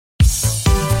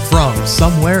From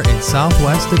somewhere in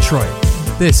Southwest Detroit,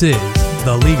 this is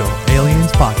the Legal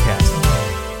Aliens Podcast.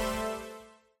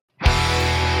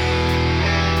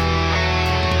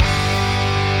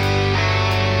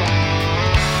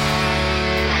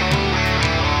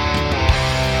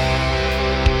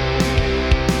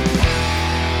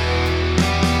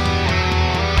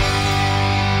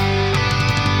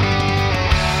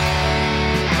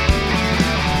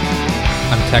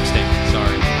 Texting.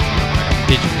 Sorry.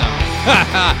 Did you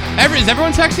know? Is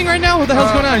everyone texting right now? What the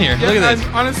hell's going on here? Yeah, Look at this.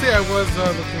 Honestly, I was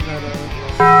looking at.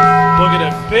 Look at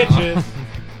that bitches.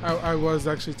 I was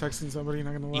actually texting somebody.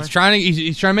 Not gonna lie. He's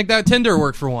trying to make that Tinder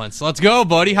work for once. Let's go,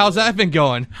 buddy. How's that been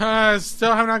going?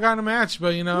 Still have not gotten a match,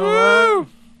 but you know,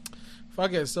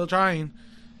 fuck it, still trying.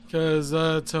 Because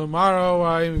tomorrow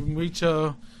I reach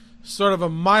a sort of a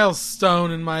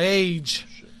milestone in my age.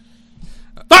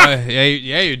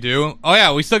 Yeah, you do. Oh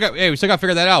yeah, we still got to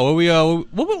figure that out.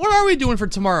 What are we doing for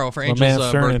tomorrow for Angel's My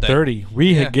man's turning birthday? 30.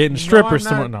 We getting strippers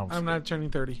tomorrow. No, I'm not turning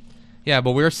 30. Yeah,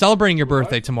 but we're celebrating your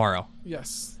birthday tomorrow.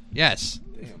 Yes. Yes.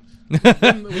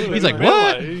 Damn. He's like,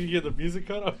 what? You get the music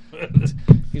cut off.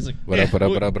 He's like, What up?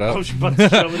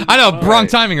 I know, wrong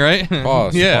timing, right?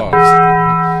 Pause.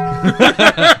 Yeah.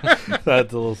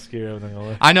 That's a little scary. I'm not gonna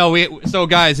lie. I know. So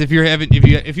guys, if you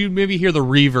maybe hear the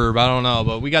reverb, I don't know,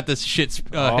 but we got this shit.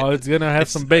 It's gonna have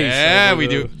some bass. Yeah, we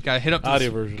do. Got to hit up audio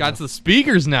version. Got to the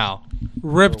speakers now.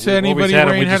 Rip to anybody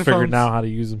wearing we just headphones. figured now how to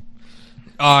use them.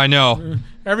 Oh, I know.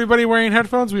 Everybody wearing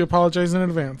headphones, we apologize in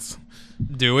advance.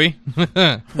 Do we?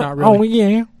 Not really. Oh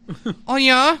yeah. Oh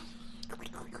yeah.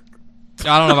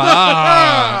 I don't know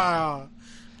about.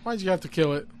 Why'd you have to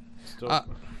kill it?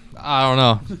 I don't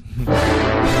know.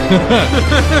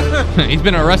 He's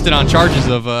been arrested on charges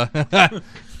of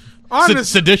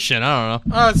sedition. I don't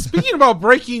know. Speaking about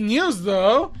breaking news,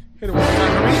 though, hit it one time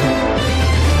for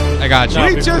me. I got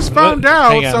you. We just found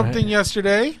out something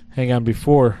yesterday. Hang on,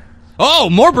 before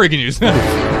More breaking news.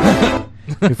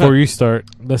 before you start,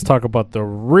 let's talk about the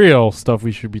real stuff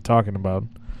we should be talking about.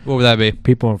 What would that be?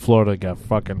 People in Florida got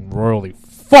fucking royally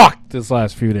fucked this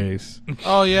last few days.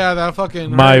 Oh yeah, that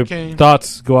fucking My hurricane.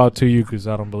 thoughts go out to you because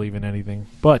I don't believe in anything,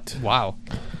 but Wow.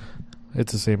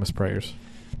 it's the same as prayers.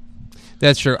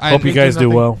 That's true. Hope you guys do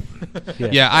well.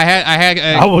 Yeah,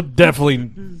 I would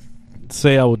definitely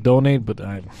say I would donate, but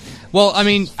I mean, I don't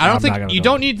I'm not think gonna you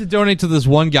don't need to donate to this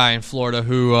one guy in Florida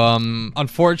who,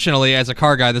 unfortunately, as a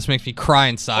car guy, this makes me cry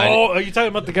inside. Oh, are you talking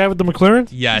about the guy with the McLaren?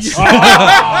 Yes.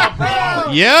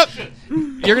 Yep.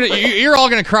 You're all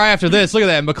gonna cry after this. Look at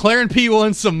that. McLaren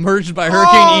P1 submerged by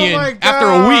Hurricane Ian my after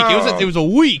a week. God. It was a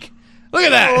week. Look at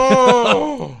that.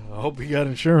 Oh, I hope you got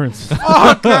insurance.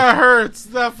 that hurts.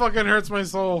 That fucking hurts my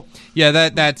soul. Yeah,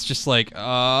 that's just like,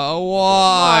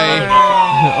 why?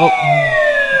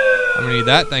 I'm gonna need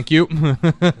that. Thank you.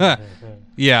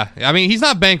 Yeah, I mean he's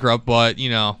not bankrupt, but you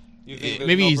know,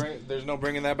 maybe there's no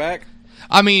bringing that back.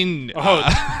 I mean,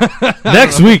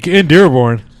 Next week in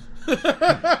Dearborn.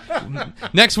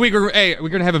 next week we're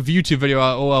gonna have a YouTube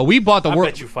video. We bought the I world.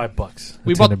 bet you $5.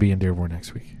 We It's bought- gonna be in Dearborn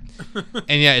next week.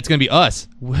 And yeah, it's gonna be us.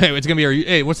 It's gonna be our.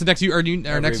 Hey, what's the next our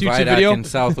next YouTube Vidoc video? in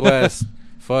Southwest.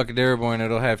 Fuck Dearborn.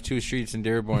 It'll have 2 streets in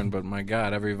Dearborn, but my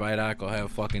God, every Vidoc will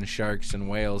have fucking sharks and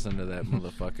whales into that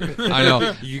motherfucker. I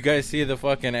know. You guys see the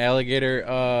fucking alligator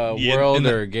Yeah, world in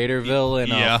or Gatorville and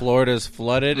yeah. Florida's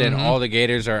flooded and Mhm. all the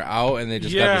gators are out and they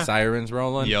just got the sirens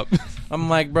rolling? Yep. I'm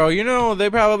like, bro, you know, they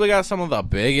probably got some of the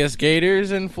biggest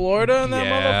gators in Florida and that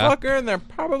Yeah. motherfucker, and they're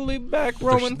probably back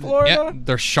roaming Florida. Yeah,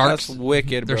 they're sharks. That's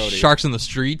wicked, bro. There's sharks in the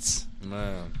streets.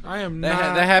 Man. I am That,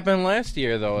 not. that happened last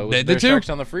year, though. It was They their did too. sharks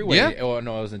on the freeway. Yeah. Oh,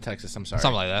 no, it was in Texas. I'm sorry.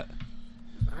 Something like that.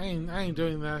 I ain't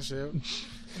doing that shit.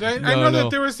 I No, know no. that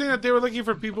they were saying that they were looking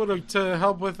for people to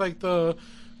help with like the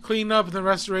cleanup and the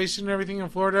restoration and everything in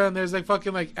Florida, and there's like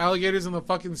fucking like alligators in the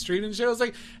fucking street and shit. I was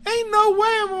like, ain't no way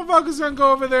a motherfucker's gonna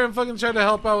go over there and fucking try to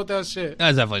help out with that shit.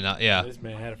 That's definitely not. Yeah. This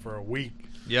man had it for a week.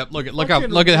 Yep. Look at Fucking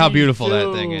look at how weak, beautiful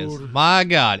that thing is. dude. My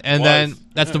God. And then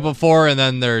that's the before, and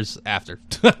then there's after.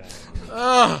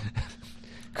 Ugh.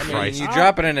 I mean, Christ. you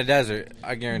drop it in a desert,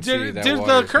 I guarantee you Did that the water's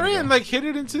gonna current go. like hit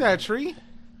it into that tree?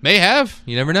 May have.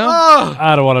 You never know. Oh,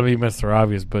 I don't want to be Mr.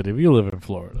 Obvious, but if you live in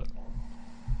Florida,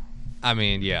 I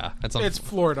mean, yeah. That's it's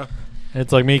Florida.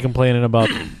 it's like me complaining about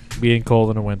being cold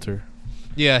in the winter.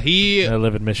 yeah. He. I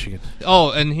live in Michigan.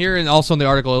 Oh, and here and also in the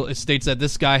article it states that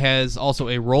this guy has also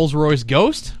a Rolls-Royce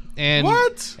Ghost and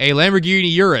What? a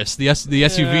Lamborghini Urus, the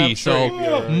SUV. I'm So,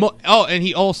 sure and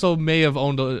he also may have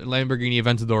owned a Lamborghini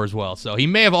Aventador as well. So he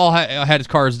may have all had his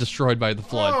cars destroyed by the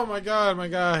flood. Oh my God, my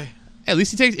guy. At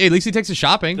least he takes his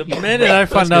shopping. The minute I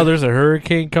find out there's a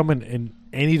hurricane coming in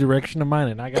any direction of mine,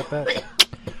 and I got that,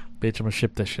 Bitch, I'm gonna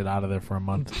ship that shit out of there for a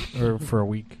month or for a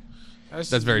week.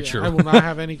 That's very true. I will not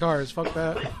have any cars. Fuck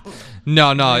that.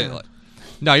 No.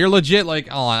 No, you're legit. Like,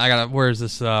 hold on, I gotta. Where's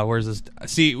this?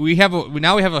 See, we have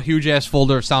a huge ass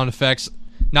folder of sound effects.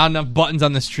 Not enough buttons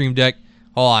on the Stream Deck.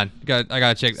 Hold on, I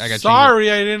gotta check.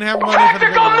 Sorry, I didn't have money for the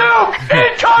big one. No,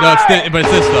 but it's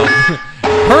this though.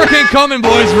 Hurricane coming,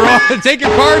 boys. We're all take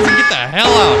your cards and get the hell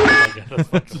out. Oh my God, that's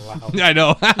fucking loud. I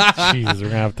know. Jesus, we're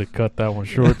gonna have to cut that one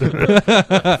short.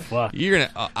 Fuck. You're gonna.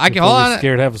 I can hold on.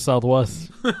 Scared to have a Southwest.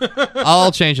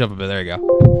 I'll change up a bit. There you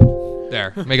go.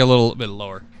 There, make it a little bit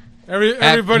lower.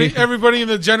 Everybody in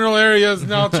the general area is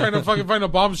now trying to fucking find a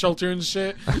bomb shelter and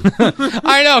shit.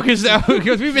 I know,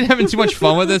 because we've been having too much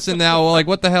fun with this, and now like,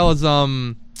 what the hell is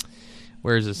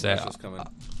where is this at?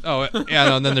 Oh yeah,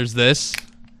 no, and then there's this.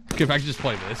 If I could just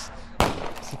play this.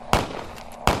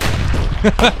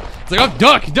 It's like, oh,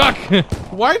 duck.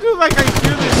 Why do I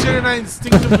hear this shit and I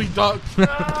instinctively duck?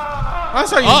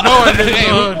 That's how you know I live in the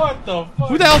hood. What the fuck?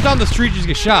 Who the hell down the street just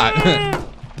get shot?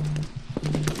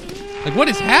 Like, what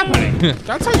is happening?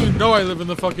 That's how you know I live in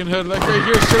the fucking hood. Like, I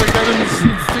hear shit like that and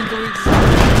instinctively.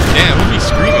 Damn, who'd be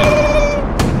screaming?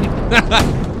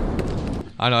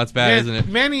 I know that's bad, isn't it?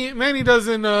 Manny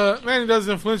doesn't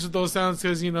flinch with those sounds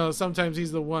because sometimes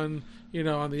he's the one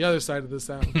on the other side of the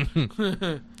sound.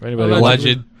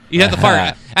 Alleged. He's at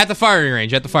the firing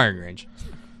range.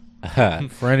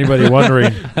 For anybody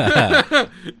wondering,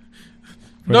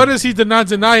 notice he did not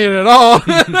deny it at all.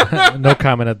 no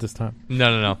comment at this time.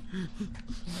 No.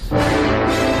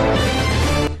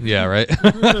 Yeah, right.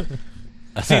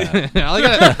 See, I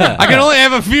can only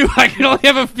have a few. I can only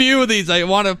have a few of these. I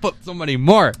want to put so many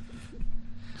more.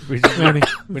 We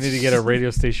need to get a radio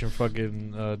station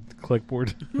fucking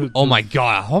clickboard. Oh my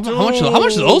god! How much do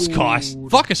those cost?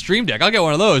 Fuck a Stream Deck. I'll get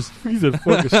one of those. He said,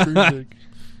 "Fuck a Stream Deck."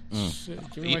 Shit,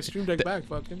 give me my Stream Deck back,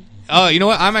 fucking. Oh, you know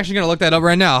what? I'm actually gonna look that up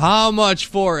right now. How much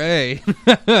for a?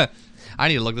 I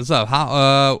need to look this up.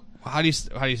 How do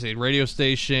you say radio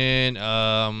station?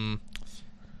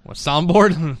 What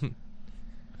soundboard?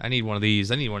 I need one of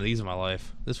these. I need one of these in my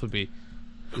life. This would be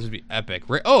epic.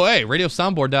 Hey,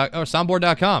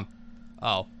 soundboard.com.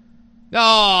 Oh.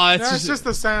 No, it's just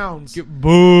the sounds.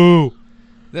 Boo.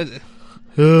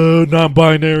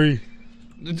 Non-binary.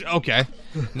 Okay.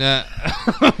 Nah.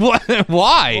 Why? Well,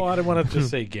 I didn't want to just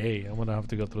say gay. I'm going to have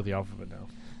to go through the alphabet now.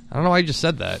 I don't know why you just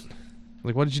said that.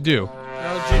 Like, what did you do?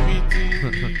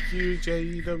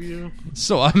 LGBTQJEW.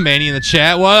 So I'm Manny in the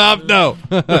chat. What up? No.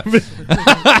 Bloods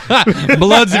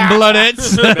and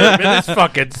bloodettes. Man, this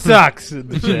fucking sucks. In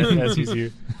the chat, as he's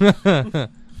here.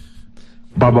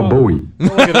 Baba Booey.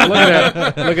 Look at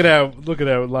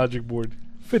that logic board.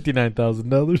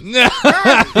 $59,000.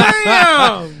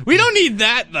 Damn! We don't need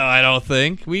that though. I don't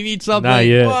think we need something. Not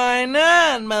yet. Why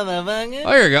not, motherfucker?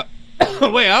 Oh, here we go.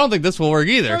 Wait, I don't think this will work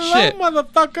either. Hello, Shit.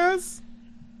 motherfuckers.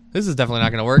 This is definitely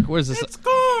not going to work. What is this? It's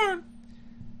corn.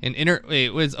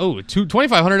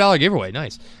 $2,500 giveaway.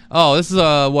 Nice. Oh, this is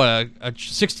a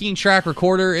 16-track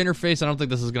recorder interface. I don't think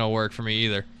this is going to work for me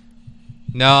either.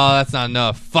 No, that's not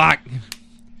enough. Fuck.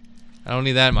 I don't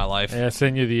need that in my life. Yeah, I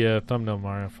sent you the thumbnail,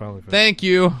 Mario. Finally. Thank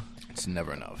you. It's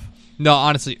never enough. No,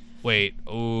 honestly. Wait.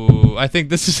 Ooh, I think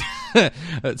this is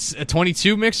it's a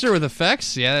 22 mixer with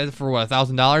effects. Yeah, for what,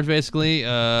 $1,000 basically.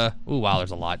 Ooh, wow,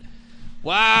 there's a lot.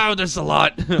 Wow, there's a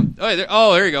lot. There you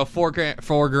go.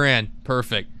 $4,000.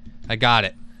 Perfect. I got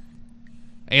it.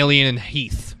 Alien and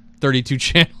Heath, 32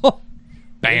 channel.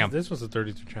 Bam. This was a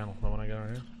 32 channel. The one I got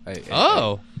right here.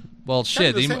 Oh, well,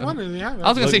 shit. The same one as you have. I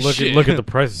was gonna say shit. Look at the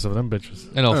prices of them bitches.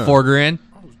 I know, $4,000.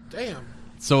 Oh, damn.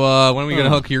 So when are we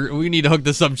gonna hook here? We need to hook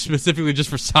this up specifically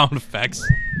just for sound effects.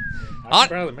 I can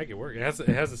barely make it work. It has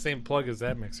the same plug as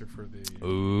that mixer for the.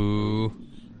 Ooh.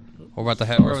 We're about to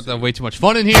have way too much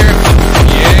fun in here.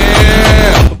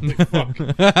 Yeah.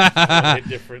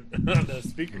 Different on the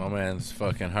speaker. My man's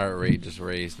fucking heart rate just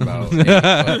raised about 8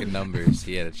 fucking numbers.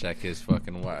 He had to check his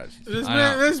fucking watch.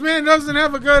 This man doesn't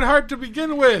have a good heart to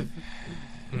begin with.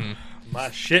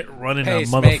 My shit running a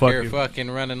Pacemaker motherfucker.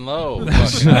 fucking running low.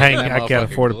 I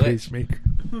can't afford a pacemaker.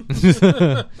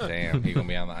 Damn, he gonna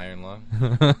be on the iron lung.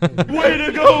 Way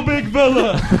to go, big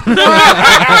fella!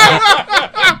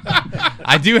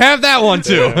 I do have that one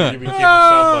too. Yeah, you became a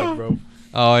soundbite, bro.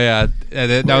 Oh yeah,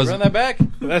 that was. Run that back.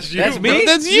 That's you. That's me.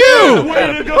 That's you.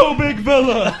 Way to go, big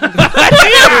fella!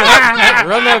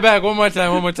 Run that back one more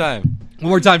time. One more time.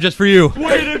 One more time, just for you.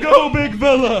 Way to go, big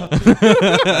fella!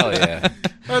 Hell yeah.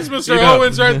 That's Mr.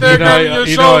 Owens right there, grabbing your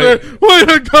you shoulder. Way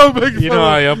to go, big You know,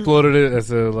 fella. I uploaded it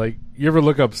as a You ever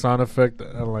look up sound effect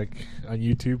on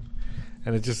YouTube,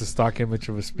 and it's just a stock image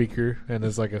of a speaker, and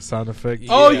it's like a sound effect.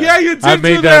 Oh yeah, you did. I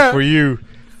made do that for you.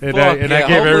 And Fuck I yeah, gave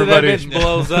hopefully everybody. that bitch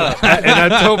blows up.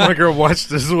 And I told my girl, watch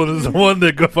this one. Is the one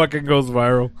that fucking goes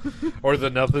viral, or the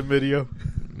nothing video.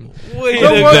 Wait The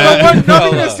a one, minute.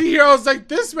 nothing to see here. I was like,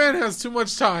 this man has too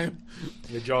much time.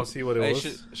 Did y'all see what it Hey,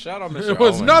 was? shout out Mr. It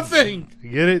was Owen. nothing. You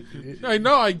get it? I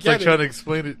know, I It's like get trying it. to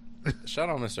explain it. Shout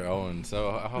out Mr. Owen.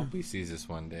 So I hope he sees this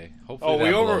one day. Hopefully Oh,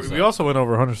 that blows we up. also went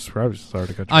over 100 subscribers. Sorry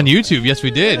to cut you On off. YouTube, yes, we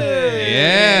did.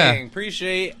 Yeah. Dang,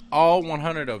 appreciate all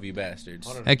 100 of you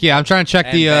bastards. Heck yeah, I'm trying to check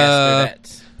And the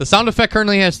basterdettes. the sound effect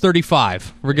currently has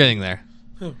 35. We're getting there.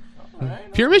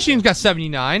 Pure Machine's got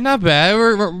 79. Not bad.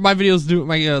 My videos do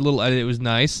my little edit. It was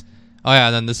nice. Oh yeah,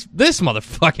 and then this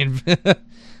motherfucking.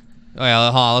 Oh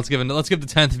yeah, hold on, let's give the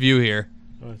 10th view here.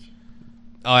 Oh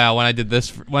yeah, when I did this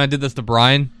to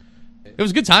Brian, it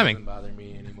was good timing. Doesn't bother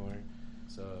me anymore.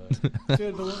 So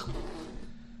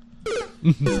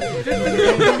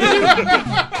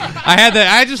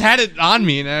I just had it on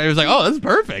me, and I was like, "Oh, this is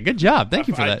perfect. Good job. Thank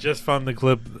you for I that." just found the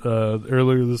clip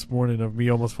earlier this morning of me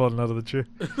almost falling out of the chair.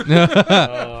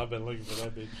 I've been looking for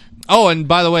that bitch. Oh, and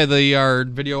by the way, our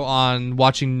video on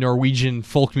watching Norwegian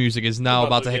folk music is now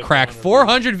about to hit crack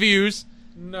 400 views.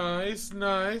 Nice,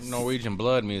 nice. Norwegian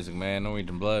blood music, man.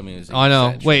 Norwegian blood music. Oh, I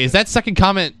know. That Wait, shit. is that second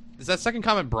comment? Is that second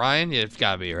comment Brian? Yeah, it's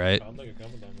gotta be right. I'm like a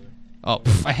comment down there. Oh,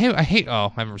 I hate.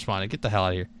 Oh, I haven't responded. Get the hell out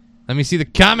of here. Let me see the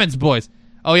comments, boys.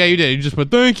 Oh yeah, you did. You just put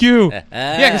thank you.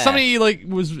 Yeah, because somebody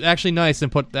was actually nice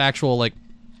and put the actual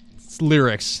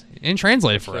lyrics and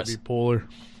translated for Should us. be polar.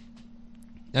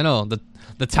 I know the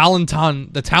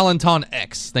Talenton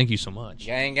X. Thank you so much.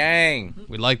 Gang, gang.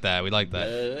 We like that. We like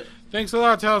that. Thanks a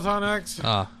lot, Teleton X.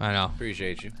 Oh, I know.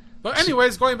 Appreciate you. But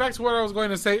anyways, going back to what I was going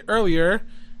to say earlier,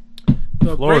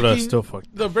 the Florida's still fucked.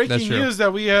 the That's breaking true. news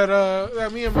that we had,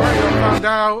 that me and Mario found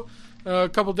out a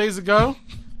couple days ago.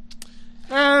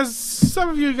 As some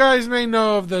of you guys may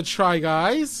know of the Try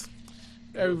Guys,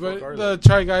 the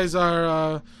Try Guys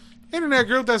are internet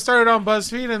group that started on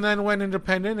BuzzFeed and then went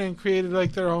independent and created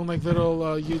their own little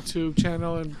YouTube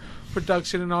channel and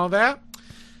production and all that.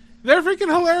 They're freaking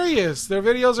hilarious. Their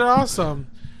videos are awesome.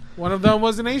 One of them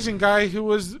was an Asian guy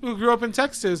who grew up in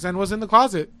Texas and was in the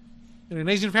closet in an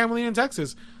Asian family in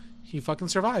Texas. He fucking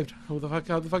survived. How the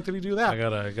fuck did he do that?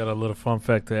 I got a little fun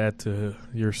fact to add to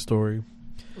your story.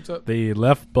 What's up? They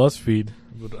left BuzzFeed.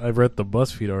 I read the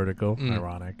BuzzFeed article. Mm.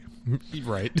 Ironic.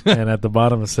 Right. And at the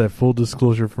bottom it said, full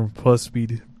disclosure from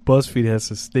BuzzFeed. BuzzFeed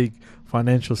has a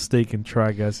financial stake in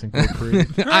Try Guys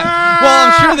Incorporated. Well,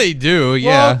 I'm sure they do.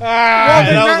 Yeah.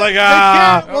 And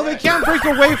I was like, They can't break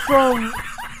away from.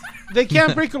 They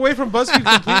can't break away from BuzzFeed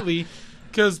completely,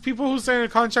 because people who sign a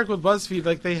contract with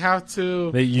BuzzFeed, they have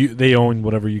to. They own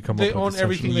whatever you come They up with. own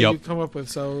everything that Yup. you come up with.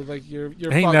 So you're.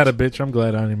 Ain't fucked. that a bitch? I'm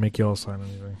glad I didn't make y'all sign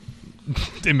anything.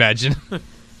 Imagine.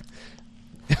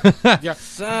 Yeah.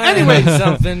 Anyway,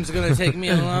 something's gonna take me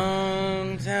a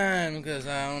long time because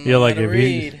I don't know You're like how to if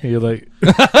read. you're like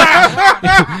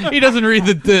He doesn't read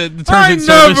the terms I of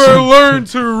service. never learned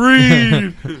to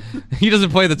read. He doesn't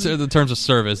play the terms of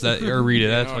service or read it.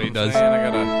 That's what he does.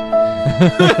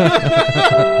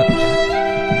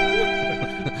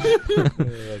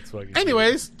 that's fucking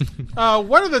Anyways,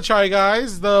 one of the Try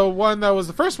Guys, the one that was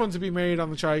the first one to be married on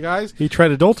the Try Guys, he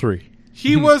tried adultery.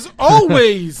 he was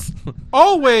always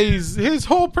his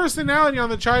whole personality on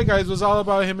the Try Guys was all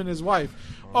about him and his wife.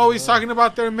 Always talking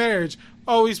about their marriage.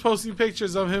 Always posting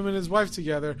pictures of him and his wife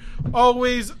together.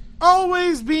 Always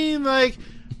being like,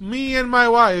 me and my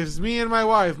wives, me and my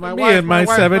wife, my Me wife, and my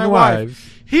wife, 7 my wives.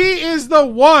 wife. He is the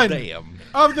one Damn.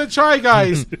 of the Try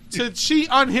Guys to cheat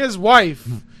on his wife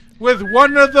with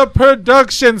one of the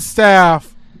production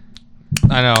staff.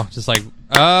 I know. Just like,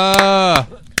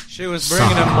 She was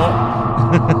bringing him more.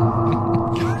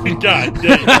 God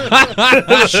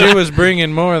damn. She was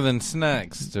bringing more than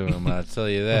snacks to him. I'll tell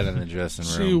you that in the dressing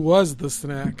She room. was the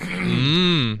snack.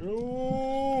 mm.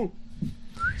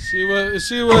 She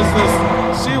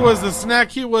was the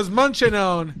snack he was munching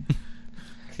on.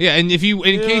 Yeah, and if you,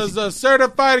 in He case, was a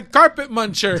certified carpet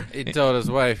muncher. He told his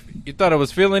wife, "You thought I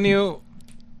was feeling you,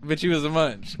 but you was a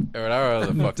munch," or whatever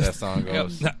the fuck that song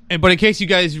goes. but in case you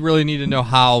guys really need to know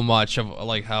how much of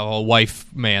how a wife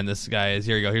man this guy is,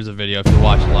 here you go. Here's a video if you're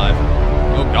watching live.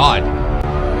 Oh God,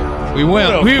 we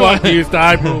went. What We the fuck went. used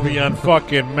iMovie on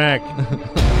fucking Mac?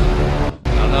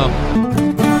 I don't know.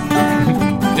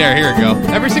 There, here we go.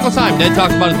 Every single time, Ned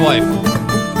talks about his wife.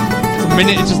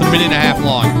 It's just a minute and a half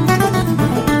long.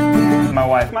 My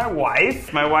wife wife. My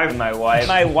wife. My wife. My wife.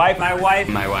 My wife. My wife.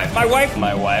 My wife. My wife.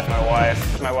 My wife. My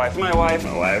wife. My wife. My wife.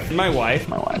 My wife. My wife.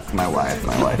 My wife. My wife.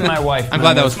 My wife. My wife. I'm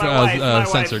glad that was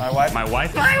censored. My wife. My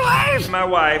wife. My wife. My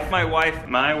wife. My wife.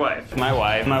 My wife. My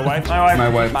wife. My wife. My wife. My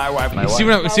wife. My wife. My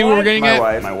wife. See what we're getting at? My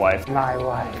wife. My wife. My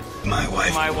wife. My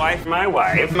wife. My wife. My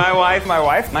wife. My wife. My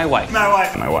wife. My wife. My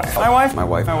wife. My wife. My wife. My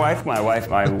wife. My wife. My wife.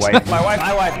 My wife.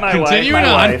 My wife. My wife. Continuing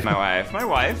on. on. My wife. My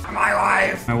wife. My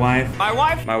wife. My wife. My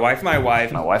wife. My wife. My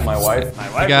wife. My wife. My wife. My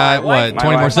wife. You got what?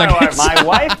 20 more seconds. My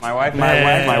wife. My wife. My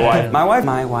wife. My wife. My wife.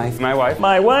 My wife. My wife.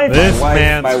 My wife. This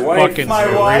man's fucking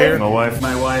career. My wife.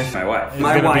 My wife. My wife.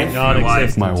 My wife.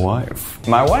 Non-existent. My wife.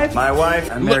 My wife. My wife.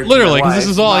 Literally, because this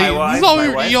is all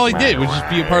he did was just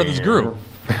be a part of this group.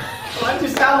 Why do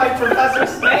you sound like Professor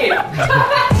Snape?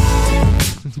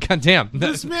 God damn.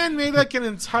 This man made like an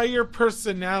entire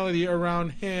personality around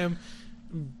him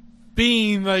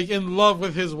being like in love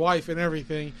with his wife and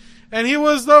everything. And he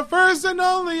was the first and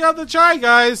only of the Try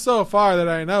Guys so far that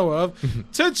I know of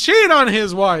to cheat on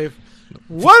his wife.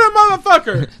 What a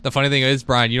motherfucker! The funny thing is,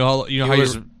 Brian, you know how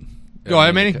you go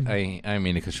ahead, Manny. I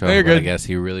mean to control. You're good. I guess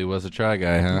he really was a try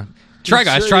guy, huh? Try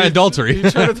Guys, try adultery. He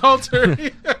tried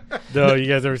adultery. No, you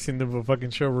guys ever seen the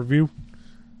fucking show Review?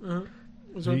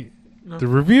 What's wrong? No. The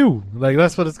Review, like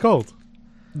that's what it's called.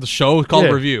 The show called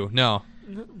Yeah. Review. No,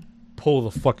 Pull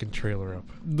the fucking trailer up.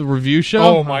 the review show.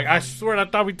 Oh my! I swear, I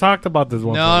thought we talked about this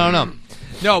one.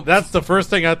 No. That's the first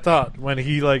thing I thought when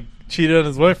he like cheated on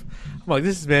his wife. I'm like,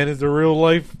 this man is the real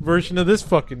life version of this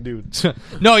fucking dude.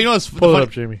 No, you know what's Pull it funny? up,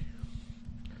 Jamie.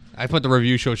 I put the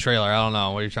review show trailer. I don't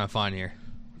know what you're trying to find here.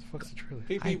 What the fuck's the trailer?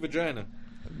 Pee-pee vagina.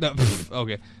 No,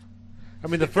 okay. I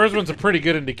mean, the first one's a pretty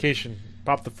good indication.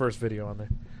 Pop the first video on there.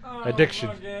 Addiction.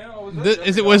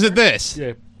 Was it this?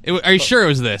 Yeah, Are you sure it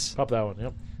was this? pop that one.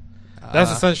 Yep.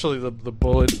 That's essentially the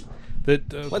bullet.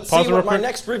 That Let's pause see it real what my quick.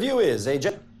 next review is,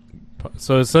 AJ.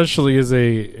 So essentially, is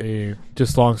a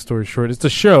just long story short, it's a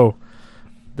show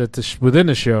that within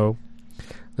the show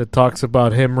that talks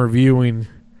about him reviewing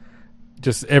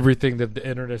just everything that the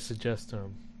internet suggests to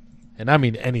him, and I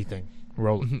mean anything.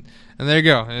 Roll it. And there you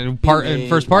go. And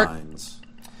first part.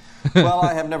 Well,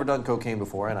 I have never done cocaine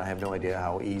before, and I have no idea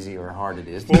how easy or hard it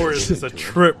is. Or it's just a to it.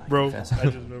 trip, bro. I confess I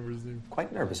just remember his name.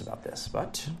 quite nervous about this,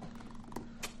 but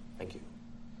thank you.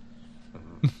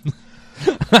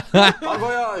 Bon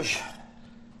voyage.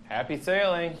 Happy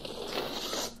sailing.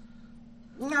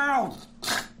 No.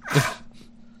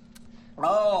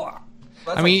 Oh.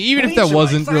 I mean, even if that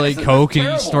wasn't really coke and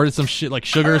he snorted some shit like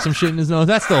sugar or some shit in his nose,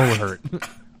 that still would hurt.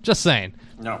 Just saying.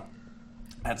 No.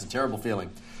 That's a terrible feeling.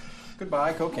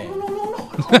 Goodbye, cocaine.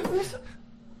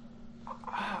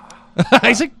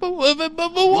 He's like, but Would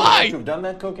you why? have done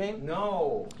that cocaine?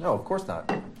 No. No, of course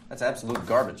not. That's absolute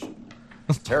garbage.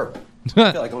 It's terrible.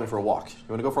 I feel like going for a walk. You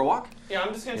want to go for a walk? Yeah,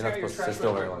 I'm just gonna You're not take out your supposed to trash. sit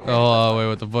still very long. Oh, wait,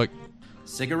 what the fuck?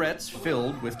 Cigarettes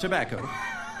filled with tobacco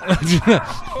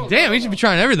Damn, he should be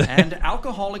trying everything. and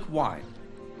alcoholic wine.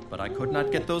 But I could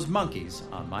not get those monkeys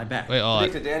on my back. Wait, hold on.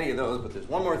 Addicted to any of those, but there's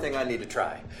one more thing I need to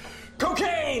try.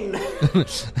 Cocaine!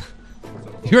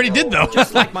 You already did, though.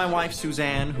 Just like my wife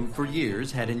Suzanne, who for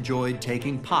years had enjoyed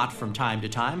taking pot from time to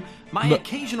time, my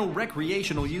occasional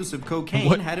recreational use of cocaine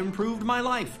What? had improved my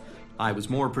life. I was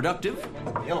more productive.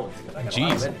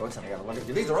 Jeez.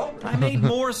 These are all. I made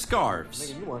more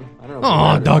scarves. I don't know.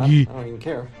 Aw, doggy. I don't even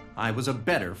care. I was a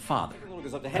better father.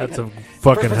 That's a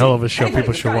fucking hell of a show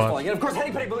people should watch. And of course,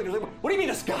 Henny Penny goes, what do you mean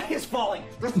the sky is falling?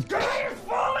 The sky is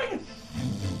falling!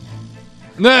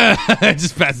 It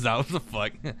just passes out. What the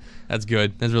fuck? That's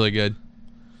good. That's really good.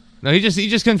 No, he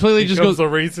just completely just goes. the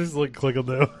racist. Like, click on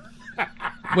that.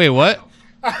 Wait, what?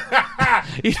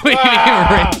 He didn't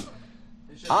even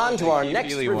On to our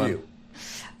next review.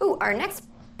 Ooh, our next.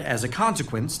 As a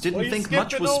consequence, didn't you think much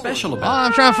skipping was over special Oh, about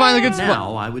I'm it. trying to find the good Now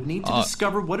spot. I would need to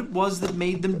discover what it was that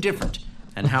made them different,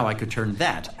 and how I could turn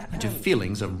that into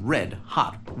feelings of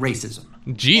red-hot racism.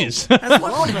 Jeez. As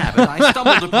luck would have it, I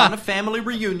stumbled upon a family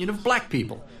reunion of black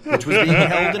people, which was being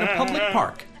held in a public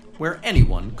park where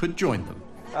anyone could join them.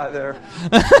 Hi there.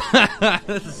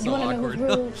 This is so You want to know awkward.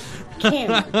 who's rude?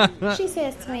 Kim. She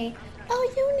says to me,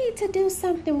 "Oh, you need to do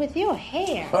something with your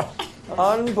hair."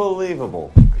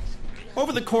 Unbelievable.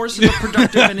 Over the course of a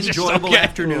productive and Just enjoyable okay.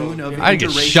 afternoon of I'd get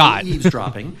interracial shot.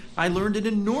 eavesdropping, I learned an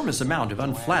enormous amount of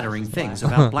unflattering things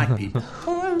about black people.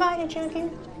 Who invited you here?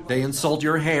 They insult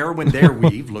your hair when their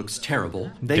weave looks terrible.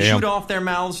 They Damn. shoot off their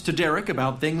mouths to Derek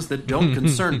about things that don't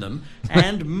concern them.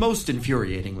 And most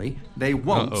infuriatingly, they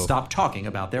won't stop talking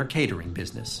about their catering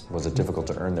business. Was it difficult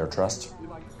to earn their trust?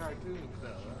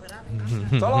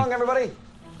 So long, everybody.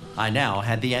 I now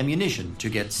had the ammunition to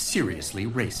get seriously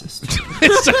racist.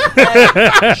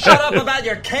 Shut up about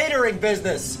your catering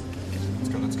business.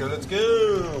 Let's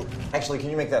go. Actually, can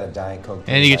you make that a Diet Coke?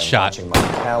 And you get I'm shot. watching my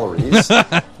calories.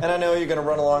 And I know you're going to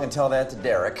run along and tell that to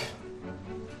Derek.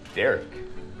 Derek.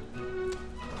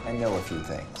 I know a few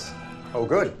things. Oh,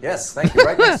 good. Yes, thank you.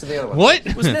 Right next to the other one. What?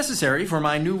 It was necessary for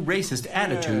my new racist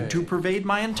attitude to pervade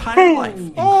my entire life,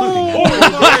 including...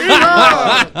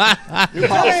 New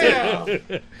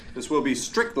policy. This will be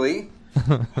strictly,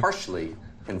 harshly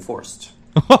enforced.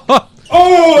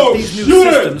 These new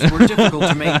systems were difficult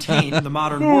to maintain in the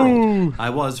modern world. I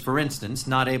was, for instance,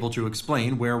 not able to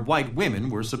explain where white women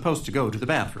were supposed to go to the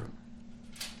bathroom.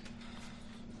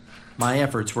 My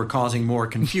efforts were causing more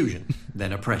confusion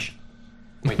than oppression.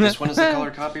 Wait, this one is the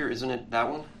color copier, isn't it that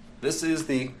one? This is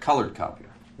the colored copier.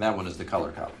 That one is the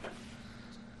color copier.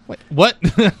 Wait, what?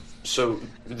 So,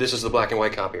 this is the black and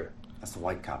white copier. That's the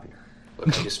white copier.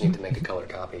 Look, I just need to make a color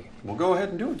copy. Well, go ahead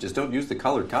and do it. Just don't use the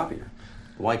colored copier.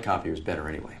 The white copier is better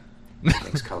anyway. It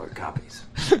makes colored copies.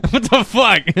 What the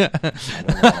fuck?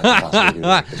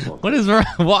 What is wrong?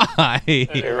 Why?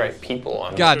 You're right, people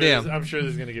on Goddamn. I'm sure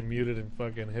this is gonna get muted and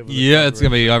fucking hit. Yeah, it's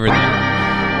gonna be everything.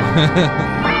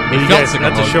 Hey, you guys,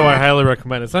 that's a show I highly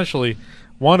recommend. Essentially,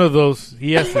 one of those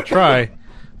he has to try.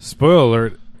 Spoiler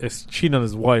alert: is cheating on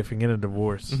his wife and getting a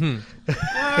divorce. Mm-hmm.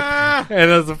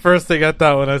 And that's the first thing I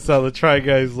thought when I saw the Try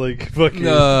Guys like fucking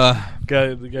the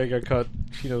guy got caught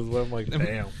cheating on his wife. I'm like,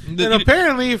 damn. And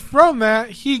apparently, from that,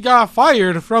 he got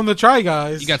fired from the Try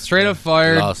Guys. He got straight up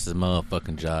fired. Lost his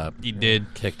motherfucking job. He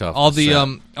did. Kicked off all the the set.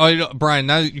 Oh, you know, Brian,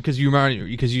 now because you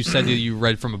said that you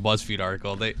read from a BuzzFeed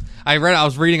article. I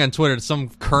was reading on Twitter that some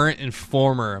current and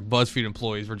former BuzzFeed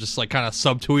employees were just like kind of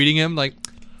subtweeting him, like,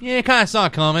 yeah, kind of saw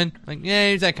it coming. Like,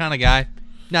 yeah, he's that kind of guy.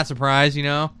 Not surprised, you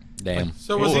know. Damn.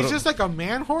 So was he just like a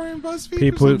man whore in BuzzFeed?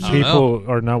 People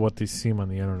are not what they seem on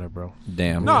the internet, bro.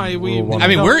 Damn. No,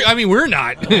 we're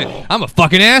not. I'm a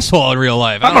fucking asshole in real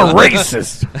life. I'm a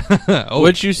racist. Oh.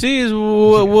 What you see is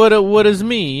what is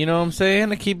me. You know what I'm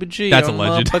saying? I keep it G. That's on the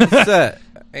alleged. motherfucking set.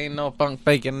 Ain't no funk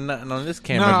faking nothing on this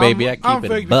camera, baby. I keep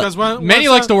it. Because Manny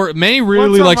likes the word. Manny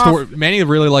really likes the word. Manny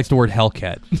really likes the word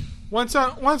Hellcat. Once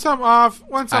I'm off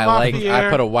the air. I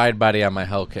put a wide body on my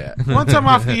Hellcat. Once I'm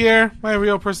off the air, my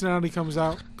real personality comes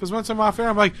out. Because once I'm off air,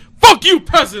 I'm like, "Fuck you,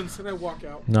 peasants," and I walk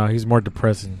out. No, he's more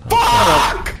depressing.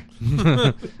 Fuck!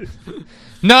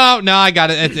 No, I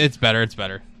got it. It's better. It's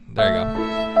better. There you go.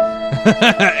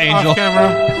 Angel. Off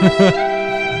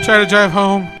camera. Try to drive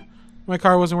home. My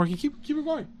car wasn't working. Keep it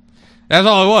going. That's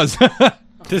all it was.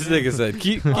 This nigga said,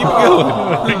 keep it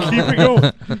going. Keep it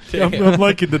going. I'm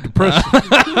liking the depression.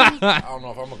 I don't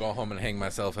know if I'm going to go home and hang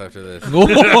myself after this.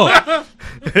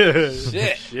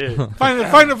 Shit. Find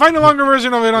a longer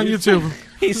version of it on YouTube.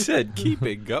 He said, keep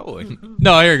it going.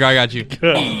 No, here you go. I got you.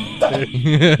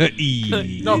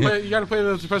 No, you got to play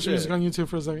the depression music on YouTube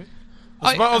for a second.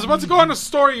 I was about to go on a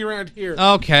story rant here.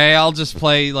 Okay, I'll just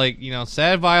play,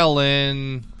 sad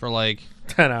violin for,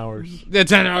 10 hours. Yeah,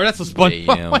 10 hours. That's a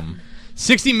SpongeBob.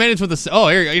 60 minutes with the... Oh,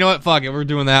 here you go. You know what? Fuck it. We're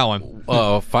doing that one.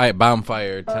 Oh,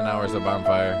 bonfire. 10 hours of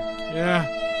bonfire. Yeah.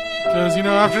 Because,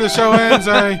 after the show ends,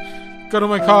 I go to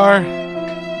my car.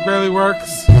 Barely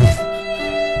works.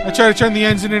 I try to turn the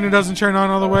engine and it doesn't turn on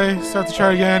all the way. So I have to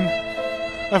try again.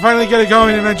 I finally get it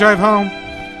going and I drive home.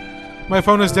 My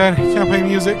phone is dead. Can't play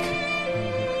music.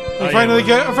 I finally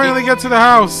get to the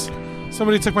house.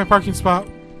 Somebody took my parking spot.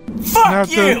 Fuck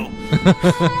you!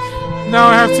 Now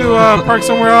I have to park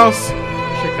somewhere else.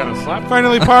 Shit kind of slapped.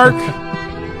 Finally park.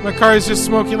 My car is just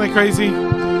smoking like crazy.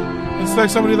 It's like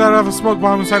somebody let off a smoke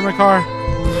bomb inside my car.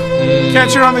 Can't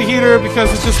turn on the heater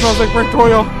because it just smells like burnt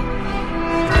oil.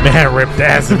 Man ripped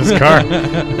ass in his car.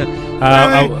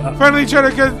 Finally try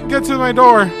to get to my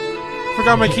door.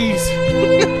 Forgot my keys.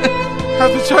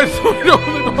 Have to try to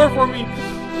open the door for me.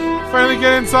 Finally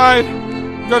get inside.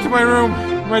 Go to my room.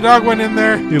 My dog went in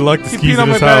there. He locked the He skis peed on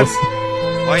in his my bed. house.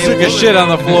 Took a shit on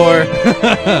the floor.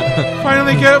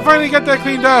 Finally get that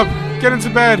cleaned up. Get into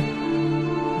bed.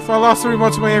 If I lost the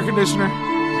remote to my air conditioner,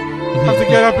 have to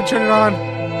get up and turn it on.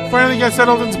 Finally get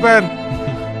settled into bed.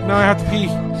 Now I have to pee.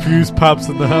 Fuse pops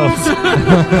in the house.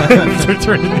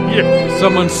 Returning the air.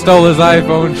 Someone stole his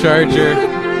iPhone charger.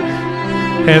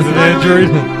 Has an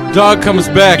Android. Dog comes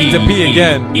back to pee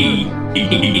again.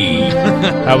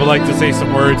 I would like to say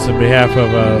some words on behalf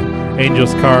of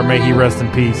Angel's car. May he rest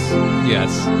in peace.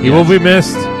 Yes. He will be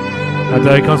missed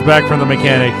until he comes back from the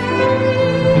mechanic.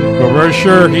 But we're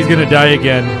sure he's going to die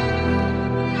again.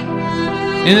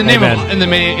 In the name of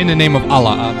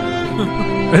Allah.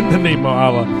 In the name of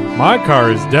Allah. My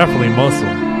car is definitely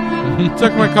Muslim.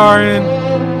 Took my car in.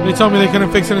 They told me they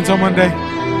couldn't fix it until Monday.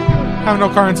 have no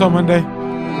car until Monday.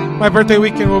 My birthday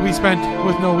weekend will be spent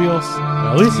with no wheels.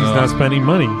 At least he's not spending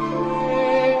money.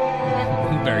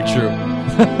 Very true.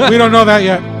 We don't know that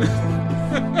yet.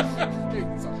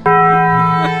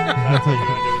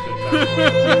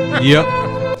 Yep.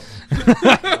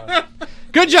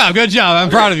 Good job. I'm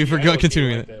proud of you for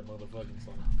continuing it.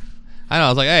 I know. I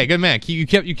was like, hey, good man. You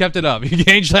kept it up. You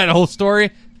changed that whole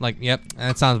story. Like, yep,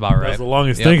 that sounds about right. That's the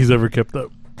longest thing he's ever kept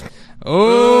up.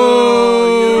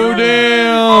 Oh,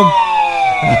 damn.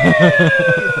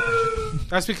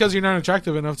 That's because you're not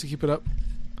attractive enough to keep it up.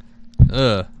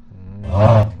 I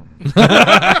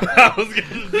was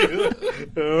gonna do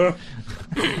that.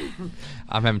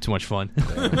 I'm having too much fun.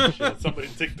 Shit, somebody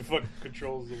take the fucking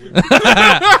controls away.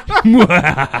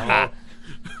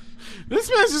 This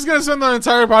man's just gonna spend the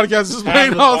entire podcast just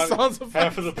playing all sounds of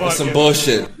half of the That's podcast. some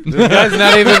bullshit. This guy's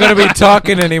not even going to be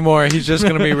talking anymore. He's just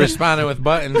going to be responding with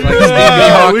buttons like Stevie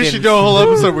Hawkins. We should do a whole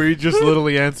episode where you just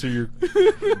literally answer your.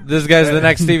 This guy's the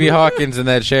next Stevie Hawkins in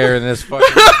that chair in this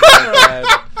fucking.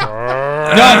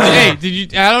 No, hey, did you?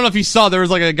 I don't know if you saw. There was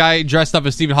like a guy dressed up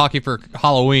as Stephen Hawking for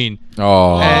Halloween.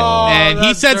 Oh, and he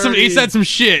that's said some. He dirty. said some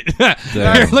shit.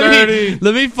 That's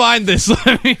let me find this.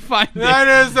 Let me find this.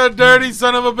 That is a dirty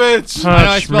son of a bitch. I know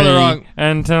I spelled it wrong.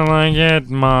 Until I get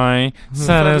my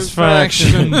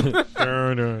satisfaction. Here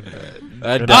you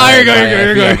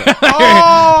go.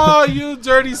 Oh, you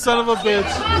dirty son of a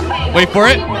bitch. Wait for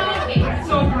it. Oh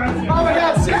my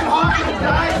God, Stephen Hawking,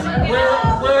 guys.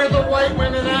 Where are the white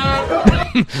women at?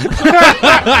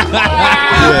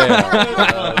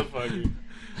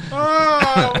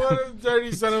 Oh, what a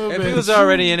dirty son of a bitch. if he was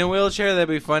already in a wheelchair, that'd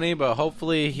be funny. But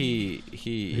hopefully, He's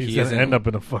he gonna isn't. end up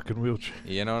in a fucking wheelchair.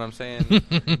 You know what I'm saying?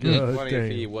 It'd be God funny damn.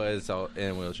 if he was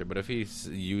in a wheelchair, but if he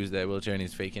used that wheelchair and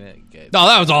he's faking it, No,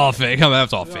 that was all fake. That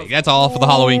was all fake. That's all for the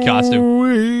Halloween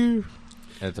costume.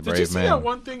 that's a Did you brave see man. that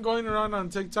one thing going around on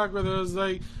TikTok where there was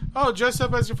like, oh, dress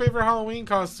up as your favorite Halloween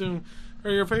costume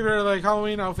or your favorite like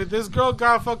Halloween outfit? This girl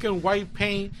got fucking white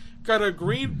paint, got a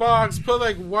green box, put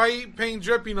like white paint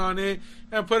dripping on it,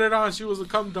 and put it on. She was a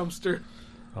cum dumpster.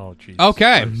 Oh, jeez.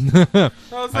 Okay. I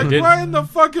was like, what in the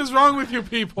fuck is wrong with you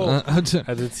people? I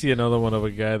did see another one of a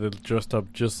guy that dressed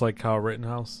up just like Kyle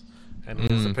Rittenhouse, and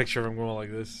there's a picture of him going like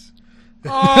this.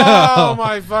 Oh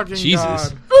my fucking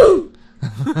Jesus. God.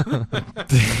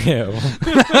 Damn.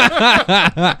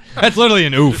 That's literally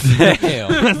an oof.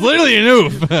 Damn. That's literally an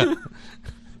oof.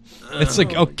 It's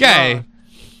like, okay.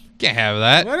 Can't have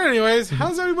that. But anyways,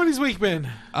 how's everybody's week been?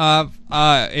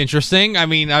 Interesting. I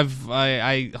mean, I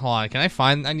hold on. Can I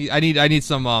find? I need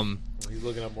some. He's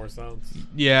looking up more sounds.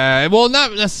 Yeah. Well,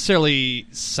 not necessarily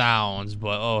sounds,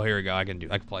 but here we go. I can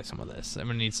play some of this. I'm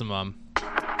gonna need some. All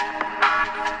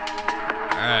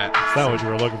right. Is that what you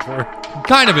were looking for?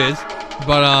 Kind of is,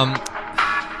 but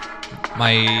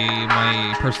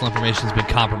my personal information has been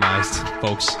compromised,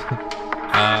 folks.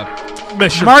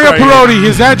 Mario Perotti,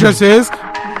 his address is.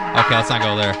 Okay, let's not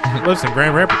go there. Lives in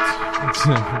Grand Rapids.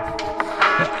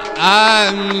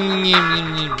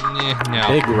 No.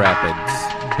 Big Rapids.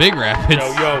 Big Rapids. Yo.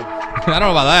 I don't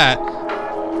know about that.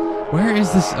 Where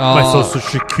is this? Oh. My social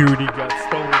security got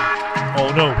stolen. Oh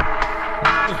no.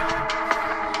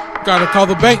 Gotta call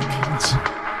the bank.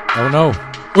 Oh no.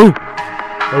 Ooh.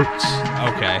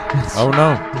 Okay. Oh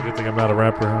no. Good thing I'm not a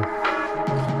rapper, huh?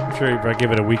 I'm sure if I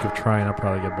give it a week of trying, I'll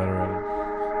probably get better at it.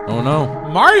 Oh no.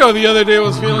 Mario the other day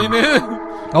was feeling it.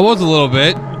 I was a little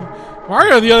bit.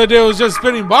 Mario the other day was just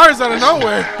spitting bars out of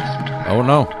nowhere. Oh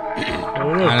no.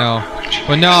 I know.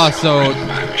 But no, so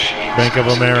Bank of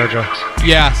America.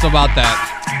 yeah, so about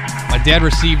that. My dad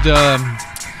received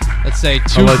let's say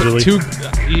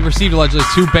he received allegedly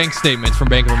 2 bank statements from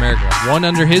Bank of America. One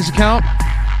under his account,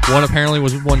 one apparently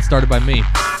was one started by me.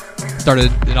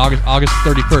 Started in August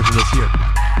 31st of this year.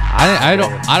 I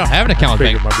don't have an account with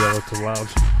Bank Bank. might be a little too loud.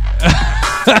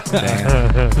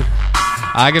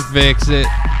 I can fix it.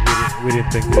 We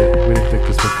didn't think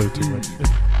this would play too much.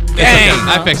 Dang!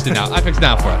 I fixed it now. I fixed it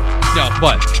now for it. No,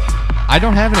 but I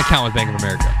don't have an account with Bank of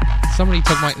America. Somebody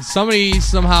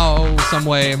somehow, some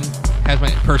way has my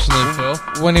personal info.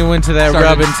 When he went to that Started-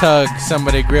 rub and tug,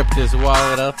 somebody gripped his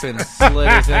wallet up and slid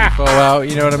his info out.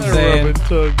 You know what I'm saying?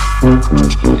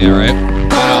 Yeah, right.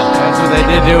 That's what they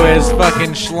did to his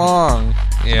fucking schlong.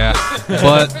 Yeah,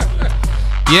 but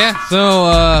yeah.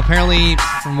 So apparently,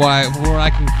 from what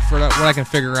I can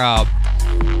figure out,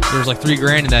 there was like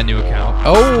 $3,000 in that new account.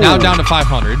 Oh, now down to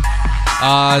 500.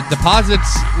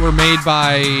 Deposits were made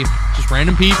by just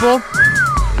random people.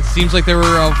 It seems like they were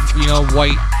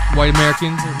white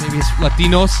Americans, or maybe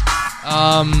Latinos.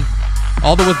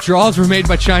 All the withdrawals were made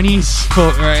by Chinese,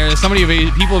 somebody of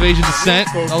people of Asian descent.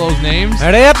 All those names.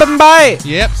 Hurry up and buy.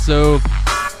 Yep. So.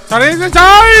 Chinese.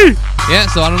 Yeah,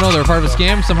 so I don't know. They're part of a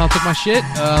scam. Somehow took my shit.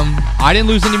 I didn't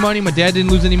lose any money. My dad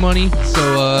didn't lose any money. So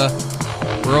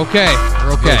we're okay.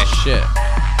 We're okay. Good shit.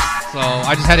 So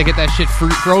I just had to get that shit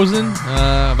frozen.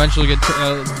 Eventually get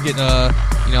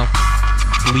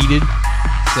deleted.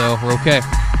 So we're okay.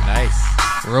 Nice.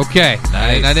 We're okay.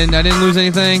 Nice. I didn't lose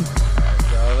anything.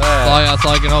 That's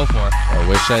all I can hope for. I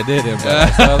wish I didn't, but I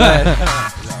saw that.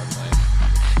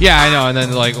 Yeah, I know. And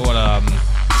then like what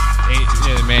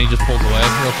man, he just pulls away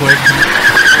real quick.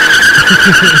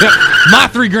 My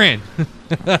 $3,000.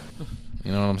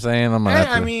 You know what I'm saying? I'm Hey, gonna have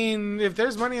I to... mean, if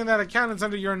there's money in that account, it's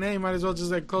under your name. Might as well just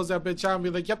like close that bitch out and be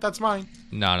like, "Yep, that's mine."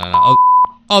 No.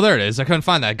 Oh, there it is. I couldn't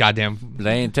find that goddamn.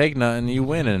 They ain't take nothing. You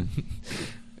winning.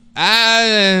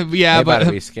 Yeah, They but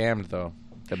better be scammed though.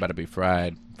 They better be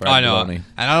fried. I know, bologna.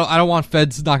 and I don't want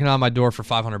feds knocking on my door for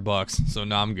 $500. So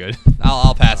no, I'm good.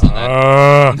 I'll pass on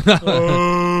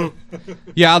that.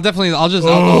 Yeah, I'll definitely. I'll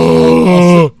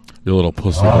Your little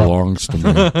pussy belongs to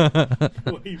me.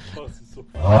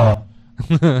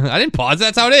 I didn't pause.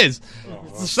 That's how it is.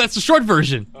 That's the short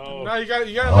version. No, you gotta.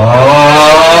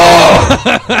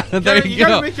 There You you go.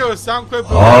 gotta make a sound clip.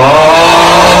 You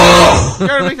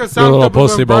gotta make a sound Your little clip. of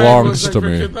pussy when Brian belongs was, to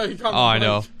like, me. freaking, like, on Oh, I the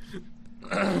know.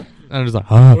 mic. I'm just like,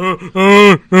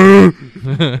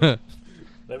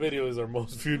 That video is our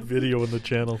most viewed video on the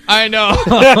channel. I know.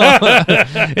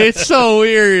 It's so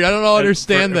weird. I don't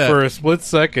understand that. For a split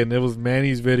second, it was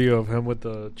Manny's video of him with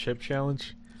the chip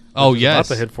challenge. Oh, Which is yes.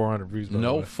 about to hit 400 views. by the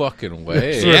No way. fucking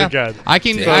way. Swear Yeah. to God. I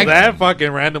can. So I, that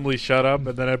fucking randomly shut up,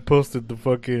 and then I posted the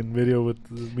fucking video with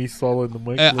me swallowing the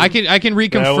mic. I can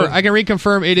reconfirm. one? I can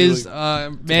reconfirm. It is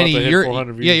about Manny. to hit You're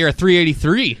 400 views. you're a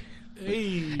 383.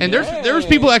 Hey. And there was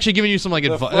people actually giving you some like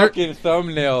The advice. fucking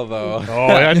thumbnail though.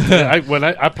 Oh, when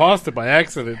I paused it by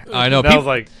accident. I know. And I was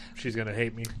like, she's gonna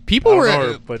hate me. People I were don't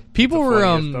know her, but people it's the were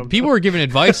funniest thumbnail. people were giving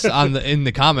advice in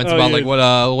the comments Oh, about yeah.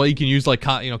 like what you can use like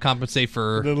compensate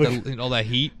for Then look- all that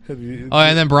heat. Have you- Oh,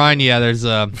 and then Brian, there's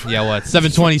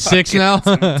 726 now.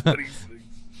 10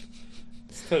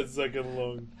 second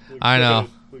long. Look, I know.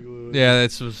 look at it. Yeah,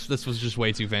 this was just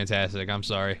way too fantastic. I'm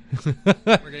sorry.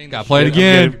 Gotta play it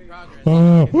again.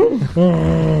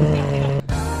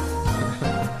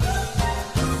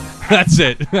 That's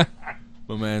it.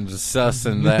 My man just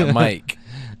sussing that mic.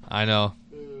 I know.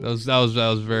 That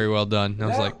was very well done. I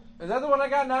was like, Is that the one I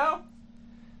got now?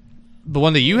 the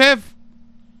one that you have?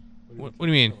 What do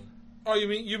you mean? Oh,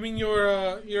 you mean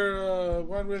your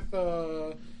one with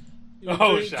Oh,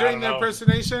 during shit, I the don't know.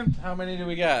 impersonation? How many do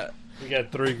we got? We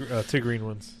got two green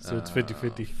ones, so it's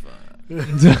 50-50.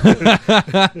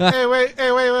 Hey, wait!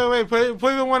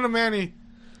 Play the one to Manny.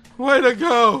 Way to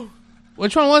go!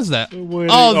 Which one was that? Every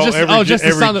Just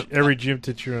the sound of. every gym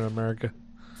teacher in America.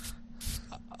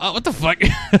 What the fuck?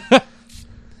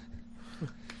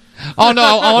 Oh no!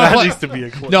 I want That to play. needs to be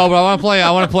a clip. No, but I want to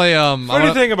play. What do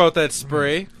you think about that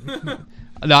spray?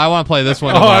 No, I want to play this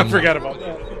one. Oh, I forgot about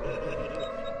that.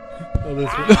 Oh,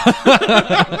 this one.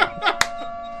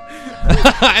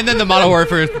 And then the Modern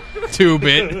Warfare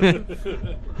 2-bit.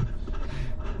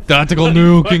 Tactical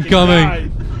nuke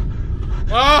incoming.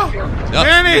 Oh,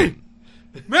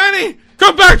 Manny,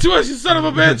 come back to us, you son of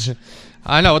a bitch!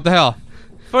 I know, what the hell?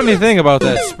 Funny thing about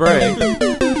that spray.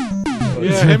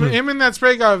 Yeah, him and that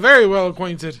spray got very well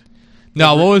acquainted.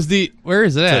 No, where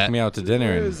is it at? Took me out to dinner.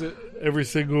 Where And is it? Every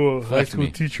single high Left school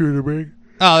me. teacher in America.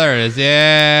 Oh, there it is.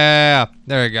 Yeah,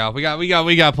 there we go. We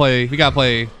got play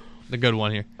the good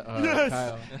one here.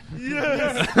 Yes!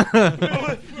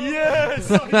 Yes!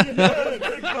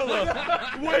 Big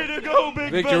fella! Way to go,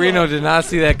 big Victorino did not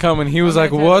see that coming. He was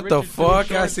like, "What the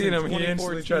fuck?" I seen him. He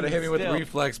instantly tried to hit me with the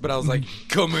reflex, but I was like,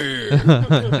 "Come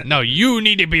here." No, you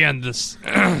need to be on this.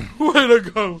 Way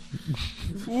to go!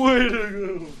 Way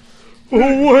to go!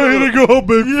 Oh, way to go,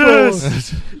 big fella!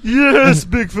 Yes,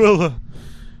 big fella!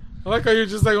 I like how you're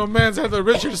just like, my man's had the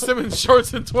Richard Simmons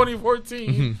shorts in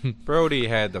 2014. Brody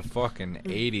had the fucking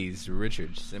 80s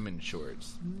Richard Simmons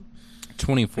shorts.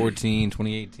 2014,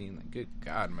 2018. Like, good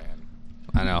God, man.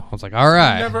 I know. I was like, all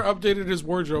right. Never updated his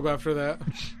wardrobe after that.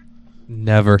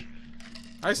 Never.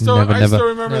 I still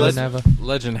remember this. Never.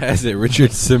 Legend has it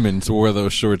Richard Simmons wore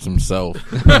those shorts himself.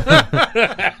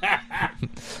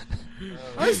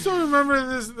 I still remember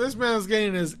this man was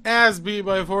getting his ass beat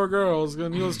by 4 girls,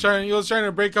 and he was trying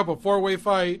to break up a 4-way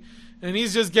fight, and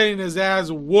he's just getting his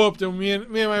ass whooped. And me and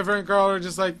my friend Carl are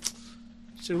just like,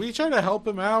 should we try to help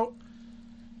him out?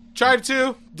 Tried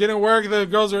to, didn't work. The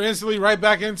girls were instantly right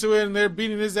back into it, and they're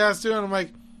beating his ass too. And I'm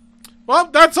like, Well,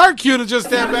 that's our cue to just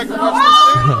stand back and watch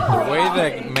this thing. The way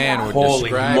that man would Holy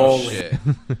describe moly. shit,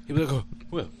 he'd be like,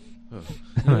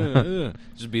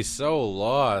 just be so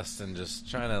lost and just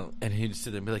trying to, and he'd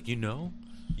sit there and be like, you know,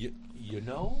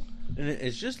 and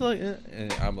it's just like,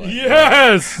 and I'm like,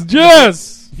 Yes,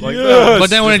 yes, like yes. that. But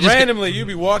then when Just it just randomly, you'd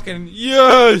be walking,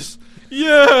 yes,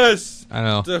 I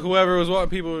know. to whoever was walking.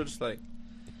 People were just like,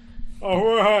 All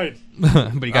right.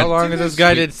 But you got how long has this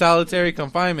guy did solitary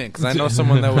confinement? Because I know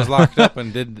someone that was locked up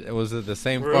and was it the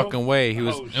same Real? fucking way. He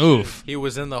was Oof. he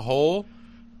was in the hole,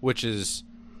 which is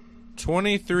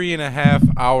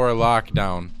 23.5-hour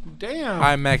lockdown. Damn.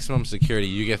 High maximum security.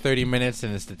 You get 30 minutes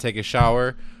and it's to take a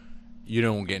shower. You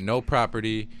don't get no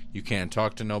property. You can't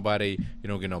talk to nobody. You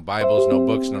don't get no Bibles, no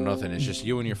books, no nothing. It's just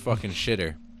you and your fucking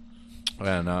shitter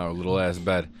and a little ass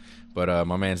bed. But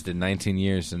my man's did 19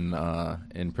 years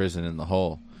in prison in the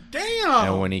hole. Damn.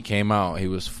 And when he came out, he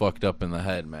was fucked up in the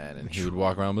head, man. And he would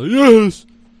walk around and be like, yes,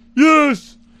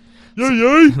 yes, yeah,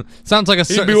 yeah. Sounds like a.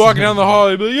 He'd be walking down the hall.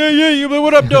 He'd be like, yeah, yeah. You'd be like,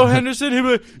 what up, Del Henderson? He'd be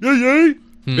like, yeah, yeah.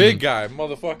 Big guy,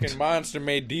 motherfucking monster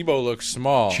made Debo look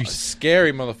small.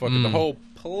 Scary motherfucker. The whole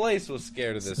place was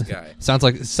scared of this guy. Sounds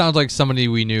like somebody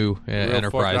we knew at Real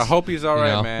Enterprise. fuck- I hope he's all right,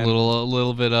 You know, man.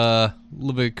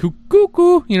 Little bit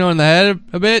cuckoo, you know, in the head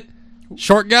a bit.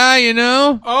 Short guy, you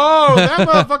know. Oh, that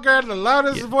motherfucker had the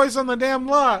loudest voice on the damn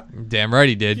lot. Damn right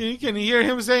he did. You can hear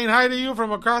him saying hi to you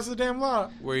from across the damn lot.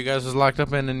 Where you guys was locked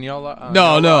up in y'all?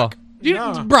 No. No.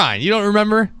 Brian, you don't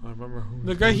remember? I remember who.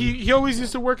 The guy, he always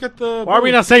used to work at the... Why are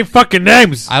we not saying fucking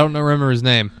names? I don't remember his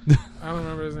name. I don't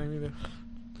remember his name either.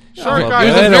 Well, Short he guy.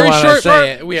 was a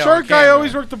very Short guy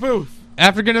always worked the booth.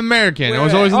 African American. I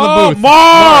was always in the Oh, booth.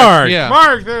 Mark! Yeah.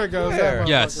 Mark, there it goes. that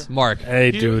Yes, motherfucker. Mark.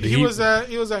 Hey, He, dude. he was at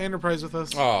Enterprise with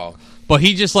us. Oh. But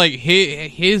he just like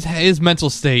his mental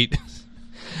state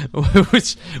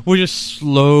was just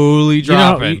slowly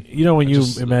dropping. You know when you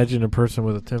imagine a person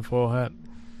with a tinfoil hat?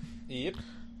 Yep.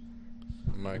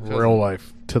 My Real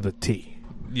life to the T.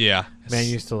 Yeah. Man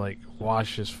used to like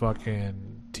wash his fucking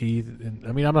teeth. And,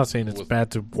 I mean, I'm not saying it's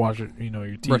bad to wash it, your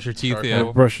teeth. Brush your teeth, yeah.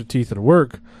 Brush your teeth at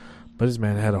work. But this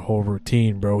man had a whole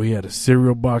routine, bro. He had a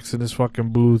cereal box in his fucking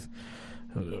booth.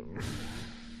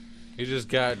 He just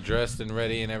got dressed and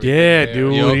ready and everything. Yeah, there.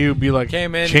 dude. Yep. He would be like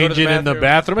Came in, go to the changing in the bathroom.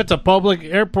 bathroom. It's a public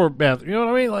airport bathroom. You know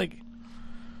what I mean? Like,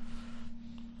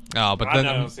 Oh, but I'm then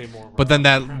not gonna say more, but then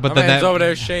that My but then man's that over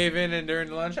there shaving and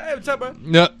during lunch. Hey, what's up,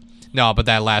 man? no, but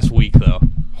that last week though.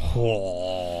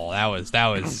 Oh, that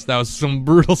was some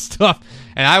brutal stuff.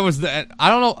 And I was I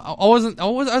don't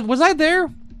know. Was I there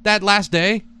that last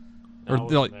day? Or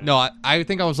I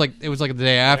think I was like it was like the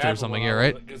day after or something. Yeah,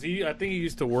 right? Because I think he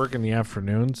used to work in the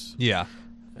afternoons. Yeah.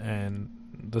 And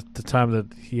the time that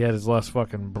he had his last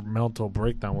fucking mental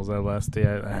breakdown was that last day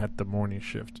I had the morning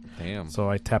shift. Damn. So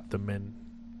I tapped him in.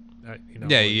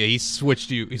 Yeah. He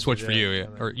switched you. He switched for you. Yeah.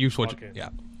 Or you switched. Yeah.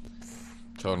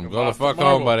 Told him, go the fuck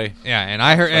home, buddy. Yeah, and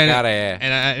I heard, Fuck outta here.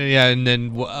 and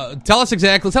then tell us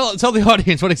exactly, tell the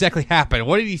audience what exactly happened.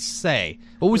 What did he say?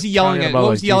 What was he yelling at? What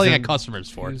was he yelling at customers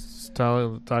for? He was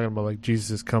talking about like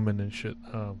Jesus is coming and shit.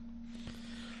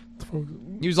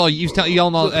 He was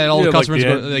yelling at all the customers.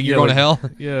 You're going to hell.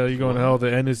 Yeah, you're going to hell.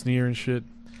 The end is near and shit.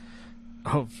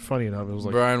 Oh, funny enough, it was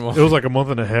like Brian it was like a month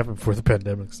and a half before the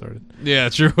pandemic started. Yeah,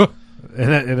 true.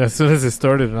 And as soon as it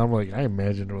started, and I'm like, I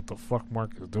imagined what the fuck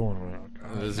Mark is doing.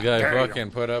 This guy fucking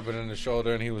put up it in the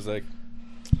shoulder, and he was like,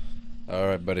 "All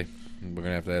right, buddy, we're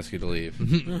gonna have to ask you to leave."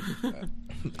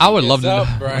 I would love to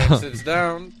know. Brian sits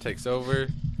down, takes over.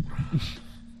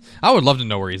 I would love to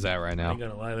know where he's at right now. I ain't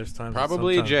gonna lie, there's times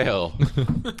Probably jail.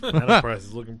 Enterprise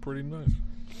is looking pretty nice.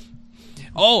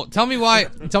 Oh, tell me why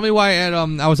at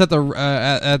I was at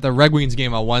the Red Wings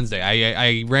game on Wednesday.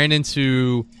 I ran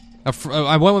into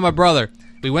I went with my brother.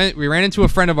 We ran into a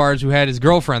friend of ours who had his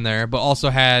girlfriend there, but also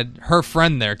had her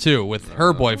friend there too with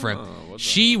her boyfriend.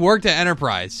 She worked at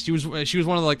Enterprise. She was one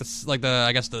of the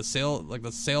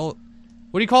sale.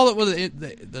 What do you call it? Was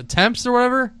it the temps or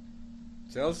whatever?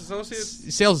 Sales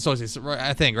associates. Sales associates,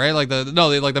 I think, right? Like the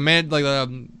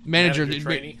manager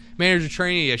trainee. Manager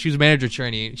trainee. Yeah, she was a manager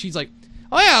trainee. She's like,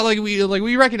 oh yeah,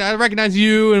 I recognize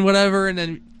you and whatever. And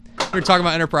then we were talking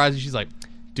about Enterprise, and she's like,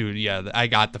 dude, yeah, I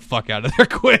got the fuck out of there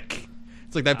quick.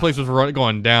 It's like that place was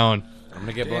going down. I'm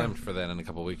gonna get blamed for that in a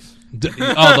couple weeks.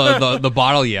 The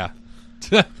bottle, yeah.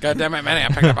 God damn it, Manny! I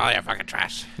picked up all your fucking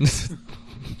trash.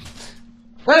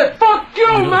 Hey, fuck you,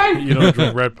 man! You don't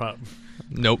drink Red Pop.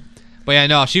 Nope. But yeah,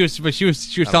 no, she was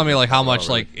telling me like how much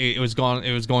like it was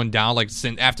going down like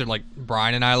since after like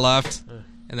Brian and I left,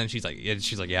 and then she's like,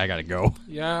 yeah, I gotta go.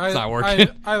 Yeah, it's not working.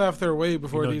 I left there way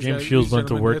before these James guys. Shields these went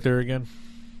to gentlemen work did. there again.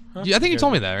 Yeah, I think you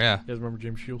told me that. Yeah. You guys remember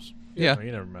Jim Shields? Yeah. No,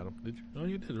 you never met him, did you? Oh,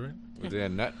 you did, right? Was he a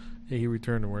nut? Yeah, he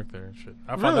returned to work there and shit.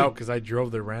 I found out because I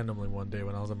drove there randomly one day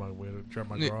when I was on my way to drop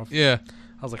my car off. Yeah.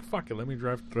 I was like, fuck it, let me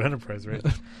drive through Enterprise, right?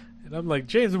 And I'm like,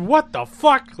 James, what the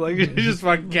fuck? Like, he's just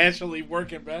fucking casually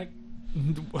working back.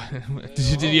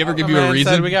 Did he ever give you a Man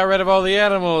reason? said we got rid of all the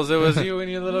animals. It was you and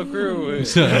your little crew.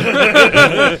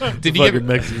 Did he ever? Fucking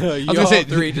Mexican. I was gonna say,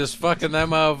 three just fucking that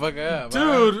motherfucker up.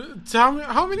 Dude, tell me,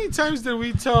 how many times did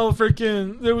we tell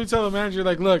the manager,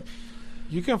 like, look,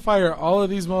 you can fire all of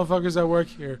these motherfuckers that work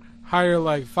here, hire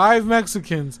like 5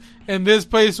 Mexicans, and this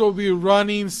place will be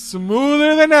running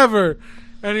smoother than ever.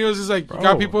 And he was just like, you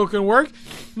got people who can work?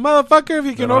 Motherfucker, if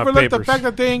you can overlook the fact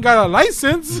that they ain't got a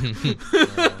license.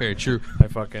 Very true. I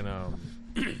fucking,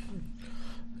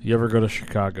 you ever go to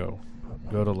Chicago?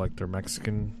 Go to, like, their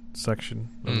Mexican section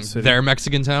of the city? Their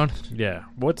Mexican town? Yeah.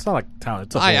 Well, it's not like town.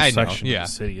 It's a I whole know, section of the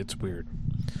city. It's weird.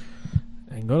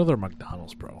 And go to their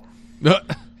McDonald's, bro.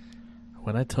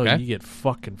 When I tell you, you get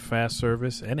fucking fast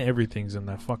service and everything's in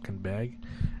that fucking bag,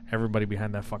 everybody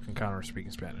behind that fucking counter is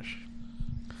speaking Spanish.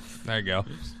 There you go.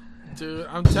 Dude,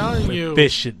 I'm telling you.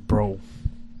 Fish it, bro.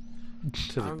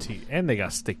 To the T. And they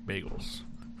got steak bagels.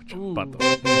 Which That's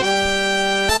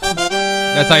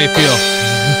how you feel.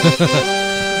 Is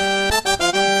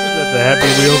that the Happy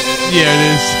Wheel? Yeah, it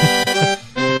is.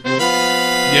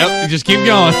 Yep, you just keep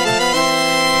going.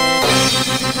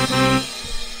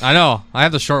 I know. I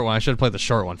have the short one. I should have played the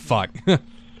short one. Fuck.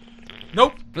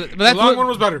 Nope. But The long one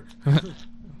was better. That's what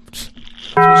she said.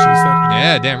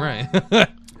 Yeah, damn right.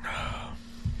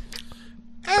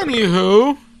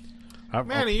 Anywho,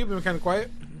 Manny, you've been kind of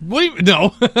quiet. What do you no?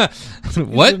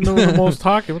 What? You know the most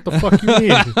talking. What the fuck you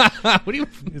mean? What do you?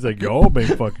 He's like, y'all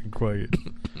been fucking quiet.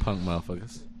 Punk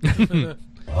motherfuckers.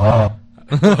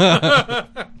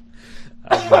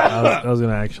 I was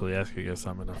gonna actually ask you guys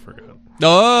something. I forgot.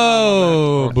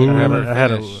 Oh, boo! I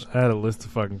had a list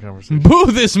of fucking conversations. Boo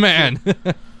this man!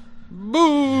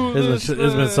 Boo! It's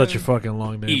been such a fucking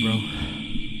long day, bro.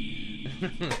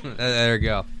 There you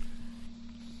go.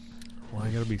 Why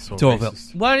you gotta be so 12.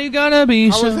 racist? Why are you gonna be?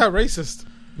 How is that racist?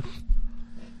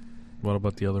 What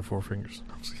about the other 4 fingers?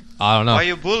 I don't know. Why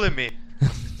you bullying me?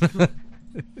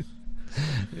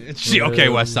 Okay,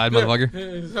 West Side, motherfucker.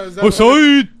 Is that West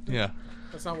Side. Yeah.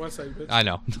 That's not West Side, bitch. I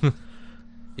know.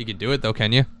 You can do it though,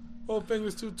 can you? Whole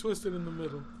finger's too twisted in the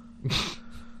middle.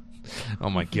 Oh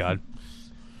my god.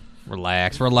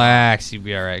 Relax. You'll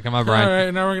be all right. Come on,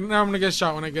 Brian. All right, now I'm gonna get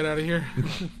shot when I get out of here.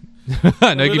 No,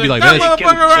 you can be like that this.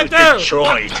 motherfucker right there.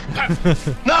 Detroit.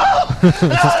 No,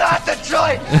 not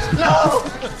Detroit. No,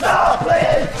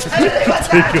 please. Anything but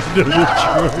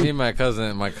that. Me and my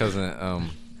cousin,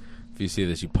 if you see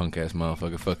this, you punk ass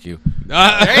motherfucker, fuck you.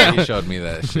 Damn. He showed me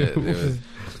that shit. It was,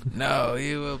 no,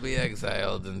 you will be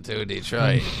exiled into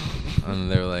Detroit. And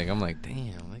they were like, I'm like,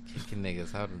 damn, like kicking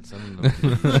niggas out in some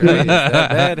Detroit. Is that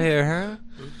bad here, huh?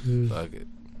 Fuck it.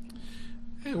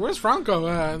 Hey, where's Franco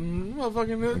at?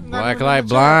 Motherfucking Black Light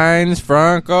Blinds,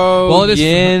 Franco, Well, it is-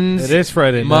 Yins. It is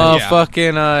Friday night.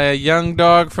 Motherfucking young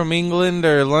dog from England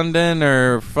or London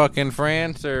or fucking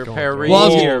France or Paris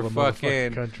Well, or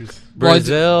fucking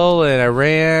Brazil and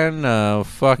Iran,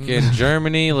 fucking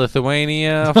Germany,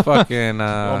 Lithuania, fucking.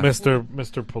 Well,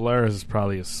 Mr. Polaris is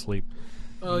probably asleep.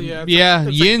 Oh yeah. Yeah,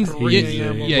 it's Yins. Like 3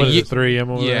 a.m. Yeah, What is it, 3 a.m.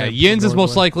 over yeah. there? Yins is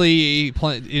most Northwest? likely in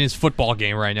his football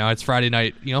game right now. It's Friday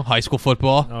night, high school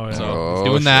football. Oh, yeah. So Oh, he's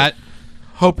doing shit. that.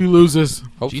 Hope he loses.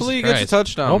 Hopefully he Jesus gets a Christ.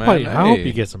 touchdown, Nobody, man. I hope Hey.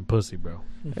 you get some pussy, bro.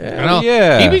 I know.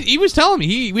 Yeah. He was telling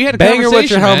me we had a Banger with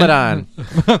your conversation, helmet man.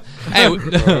 on. Hey,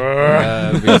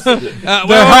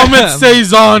 The helmet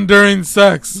stays on during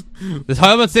sex. The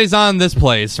helmet stays on this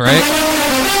place, right?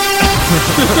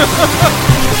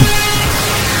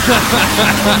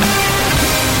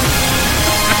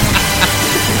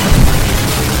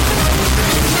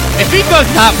 If he does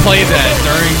not play that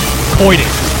during coitus,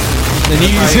 then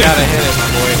he's You gotta hit it, my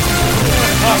boy.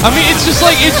 I mean, it's just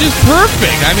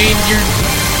perfect. I mean,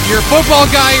 you're a football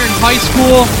guy. You're in high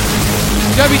school.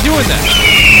 You gotta be doing that.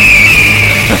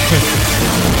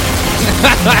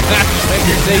 Like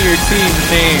you say your team's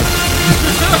name.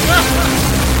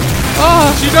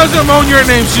 She doesn't moan your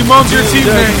name. She moans your team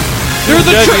name. They're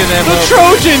the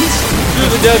Trojans. Do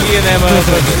the Dougie in that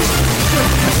motherfucker.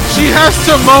 She has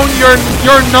to moan your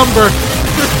number.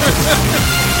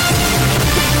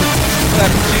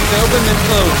 She's open and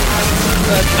closed.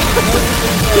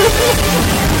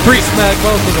 Free smack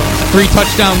both of them. 3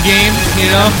 touchdown game,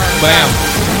 Bam.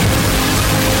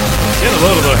 Get a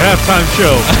load of the halftime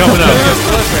show coming up. You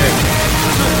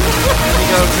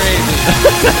go crazy.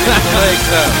 The legs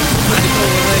up. You pull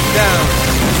the leg down.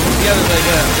 The other leg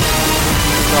up.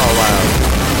 It's all wild.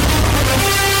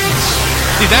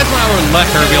 See, that's when I would let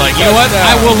her be like, you know what?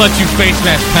 I will let you face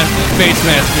mask me.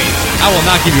 I will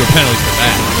not give you a penalty for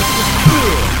that.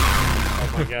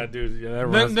 Oh my god, dude! Yeah, that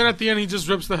reminds Then at the end, he just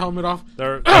rips the helmet off.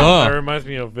 that reminds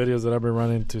me of videos that I've been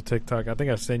running to TikTok. I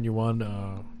think I sent you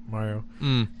one, Mario,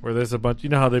 where there's a bunch. You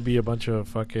know how there be a bunch of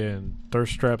fucking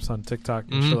thirst traps on TikTok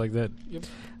and shit like that. Yep.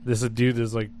 There's a dude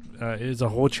that's like, it's a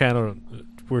whole channel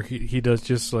where he does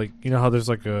just like, you know how there's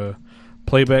like a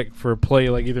playback for a play,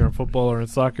 like either in football or in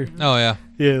soccer. Oh yeah,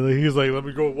 yeah. Like, he's like, let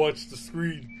me go watch the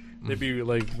screen. There'd be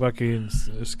like fucking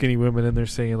skinny women in there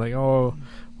saying like, oh,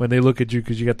 when they look at you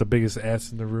because you got the biggest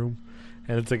ass in the room,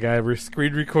 and it's a guy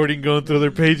screen recording going through their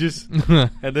pages,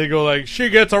 and they go like, she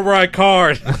gets a right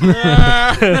card.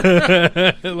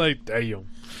 Like, damn,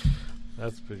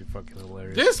 that's pretty fucking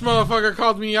hilarious. This motherfucker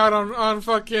called me out on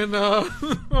fucking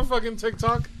on fucking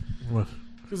TikTok. What?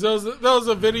 Because there was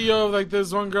a video of like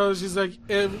this one girl. She's like,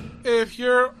 if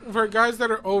you're for guys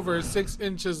that are over 6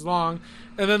 inches long,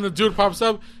 and then the dude pops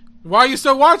up, why are you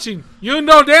still watching? You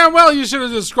know damn well you should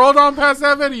have just scrolled on past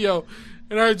that video.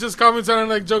 And I just commented on it,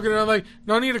 like joking around, like,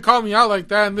 no need to call me out like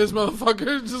that. And this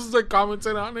motherfucker just like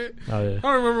commented on it. Oh, yeah. I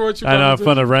don't remember what you. I know, I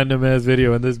found a random ass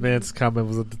video, and this man's comment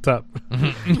was at the top.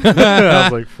 I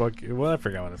was like, fuck you. Well, I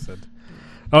forgot what I said.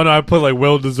 Oh no, I put like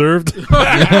well deserved.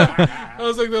 I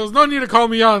was like, there was no need to call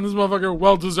me out, and this motherfucker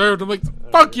well deserved. I'm like,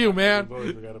 fuck you, man.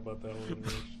 Forgot about that whole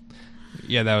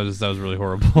yeah, that was really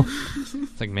horrible.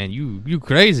 It's like, man, you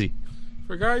crazy.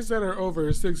 For guys that are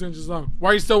over 6 inches long, why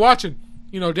are you still watching?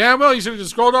 You know damn well you should have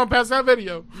just scrolled on past that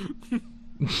video.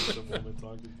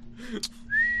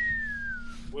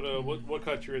 What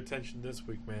caught your attention this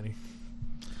week, Manny?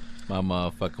 My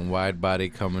motherfucking wide body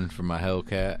coming from my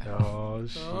Hellcat. Oh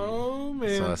shit! Oh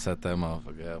man! So I set that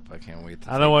motherfucker up. I can't wait to.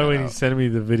 I don't know why when you sent me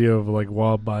the video of like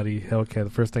wild body Hellcat, the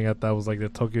first thing I thought was like the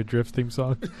Tokyo Drift theme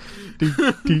song.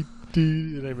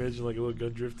 And I imagine like a little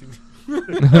gun drifting.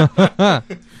 That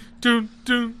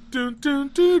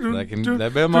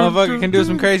bad motherfucker can do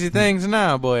some crazy things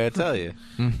now, boy. I tell you.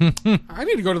 I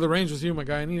need to go to the range with you, my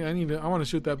guy. I want to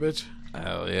shoot that bitch.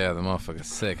 Oh yeah, the motherfucker's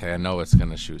sick. I know it's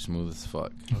gonna shoot smooth as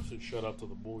fuck. I said, shout out to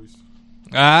the boys.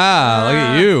 Look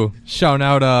at you shouting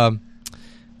out.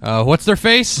 What's their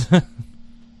face?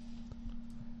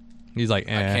 He's like,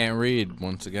 I can't read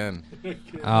once again.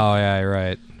 Oh yeah, you're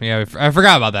right. Yeah, I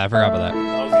forgot about that. I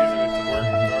was using it to work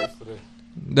in cars today.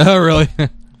 No, really.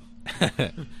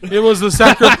 It was the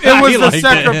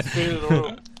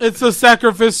It's the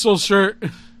sacrificial shirt.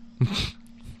 It's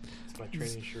my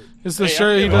training shirt. It's the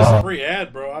shirt he does. Free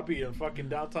ad, bro. I'll be in fucking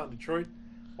downtown Detroit,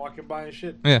 walking by and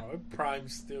shit. Yeah. Prime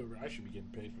still. I should be getting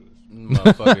paid for this.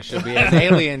 Motherfucker should be an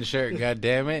alien shirt. God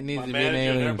damn it, needs to be an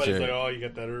alien everybody's shirt. Like, oh, you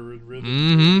got that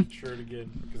rhythm shirt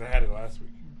again because I had it last week.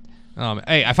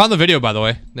 Hey, I found the video, by the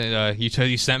way, that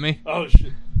you sent me. Oh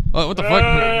shit! What the fuck?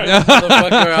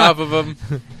 Motherfucker off of him.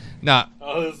 Nah.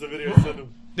 Oh, this is the video I sent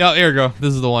him. No, here we go.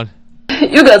 This is the one.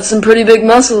 You got some pretty big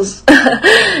muscles,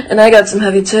 and I got some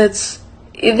heavy tits.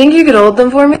 You think you could hold them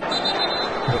for me?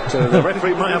 But the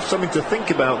referee might have something to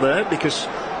think about there because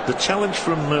the challenge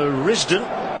from Risden.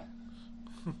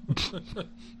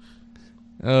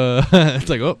 It's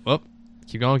like, oh,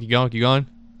 keep going.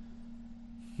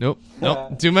 Nope,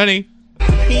 too many.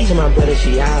 These are my brothers,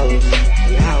 she ours.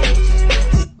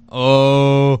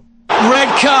 Oh. Red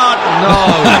card. No.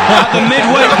 At the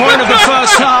midway point of the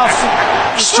first half,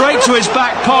 straight to his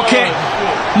back pocket.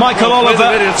 Michael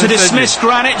Oliver to dismiss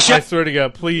Granit. I swear to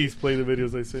God, please play the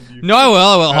videos I send you. No, I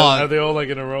will. Hold on. Are they all like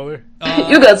in a row there?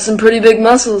 You got some pretty big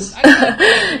muscles.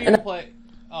 Play.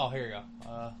 Oh, here you go.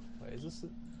 Wait, is this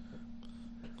it?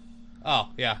 Oh,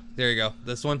 yeah. There you go.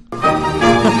 This one. Oh,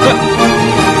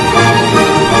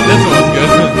 this one's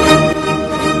good.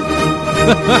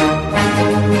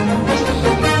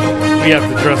 We have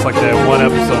to dress like that one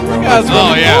episode, bro.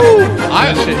 Oh, yeah.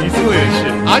 You silly as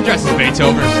shit. I dress as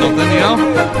Beethoven or something, you know?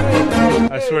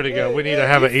 I swear to God, we need to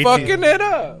have a fucking it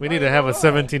up. We need to have a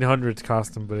 1700s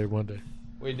costume, but one day.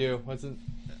 We do. What's it?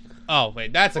 Oh,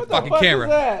 wait, that's a What fucking the fuck camera.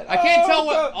 is that? I can't tell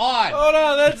what on. Hold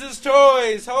on, that's his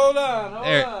toys. Hold on.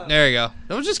 There you go.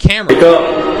 That was just camera. Wake up.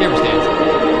 Camera stands.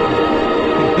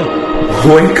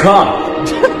 Wake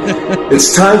up.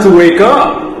 It's time to wake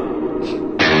up.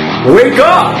 Wake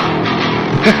up.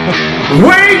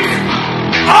 Wake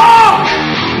up.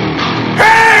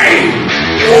 Hey!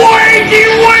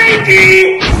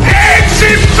 Wakey! Eggs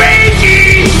and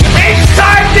bakey! It's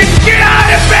time to get out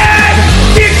of bed!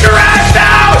 Get your ass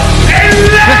out! And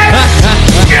let's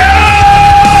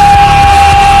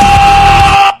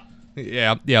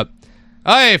go! Yep.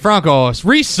 Hey, Franco,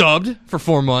 resubbed for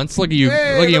 4 months. Look at you,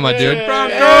 my dude.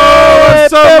 Franco,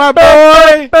 what's up, my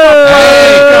boy?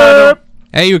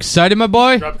 Hey, you excited, my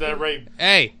boy? Drop that right.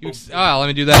 Hey, let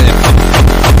me do that.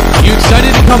 You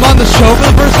excited to come on the show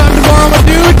for the first time tomorrow, my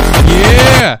dude?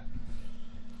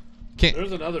 Yeah.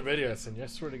 There's another video I sent you. I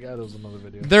swear to God, there was another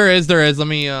video. There is. Let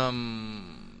me hold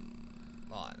on,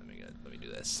 let me do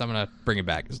this. I'm gonna bring it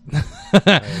back.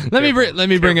 Let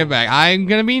me bring it back. I'm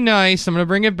gonna be nice. I'm gonna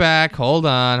bring it back. Hold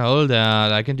on.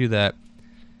 I can do that.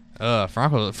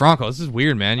 Franco, this is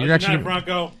weird, man. You're actually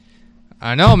Franco.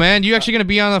 I know, man. You actually gonna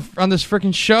be on this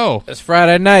freaking show? It's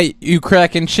Friday night. You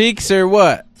cracking cheeks or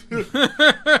what?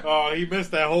 Oh, he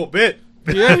missed that whole bit.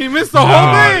 Yeah, he missed the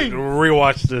whole thing.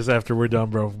 Rewatch this after we're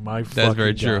done, bro. That's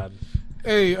very true. God.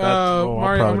 Hey,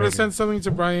 Mario, I'm gonna not send something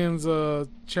to Brian's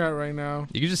chat right now.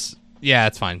 You can just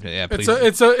it's fine. Yeah, please.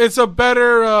 It's a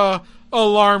better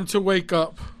alarm to wake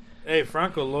up. Hey,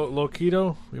 Franco,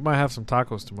 Loquito, we might have some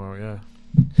tacos tomorrow. Yeah.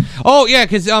 Oh yeah,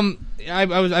 because I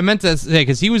meant to say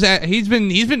because he's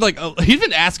been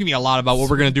asking me a lot about what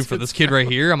we're gonna do for this kid right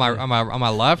here on my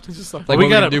left. Like what we're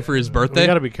gonna do for his birthday. We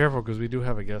gotta be careful because we do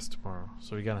have a guest tomorrow,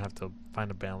 so we gotta have to find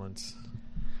a balance.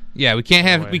 Yeah, we can't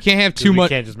have too much.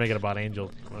 We can't just make it about Angel,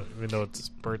 even though it's his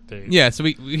birthday. Yeah, so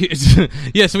we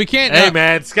can't. Hey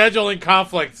man, scheduling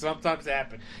conflicts sometimes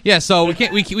happen. Yeah, so we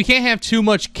can't have too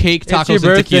much cake, tacos, it's your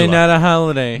birthday, and tequila. not a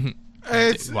holiday.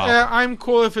 I'm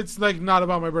cool if it's like not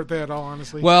about my birthday at all.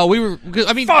 Honestly. Well,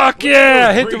 fuck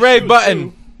yeah! Hit the rave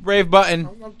button. Rave button.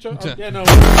 Yeah, no. We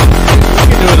can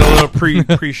do it a little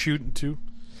pre-shooting too.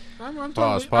 I'm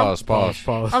Pause.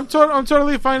 I'm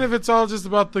totally fine if it's all just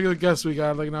about the guests we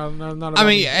got. Like not about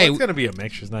hey, it's gonna be a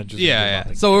mixture. It's not just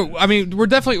So we're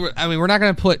definitely. We're not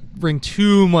gonna bring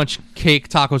too much cake,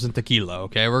 tacos, and tequila.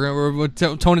 Okay, we're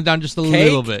tone it down just a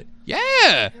little bit.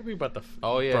 Yeah. We about to.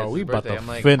 Oh yeah, bro. We about to. I'm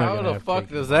like, how the fuck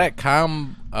does that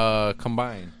combine?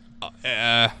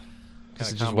 What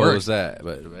just was that?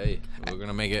 But hey, we're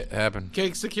gonna make it happen.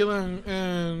 Cakes, tequila,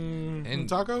 and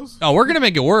tacos. Oh, we're gonna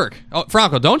make it work. Oh,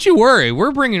 Franco, don't you worry.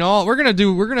 We're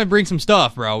gonna bring some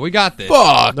stuff, bro. We got this.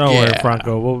 Fuck Don't worry,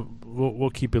 Franco. We'll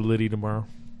keep it litty tomorrow.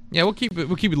 Yeah, we'll keep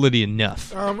it litty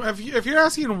enough. If you're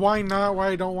asking why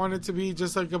I don't want it to be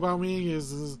just like about me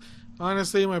is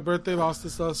honestly my birthday lost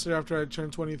its luster after I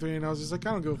turned 23, and I was just like,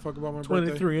 I don't give a fuck about my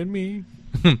 23 birthday. 23 and me.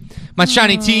 My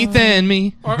shiny teeth and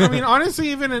me. I mean, honestly,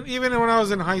 even when I was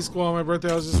in high school on my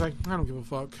birthday, I was just like, I don't give a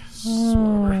fuck.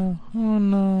 Oh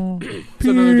no! It's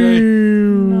another day.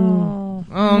 No.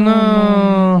 Oh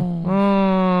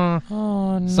no!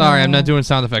 Oh no! Sorry, I'm not doing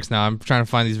sound effects now. I'm trying to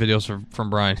find these videos from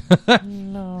Brian.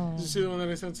 No. Did you see the one that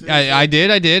I sent to you? I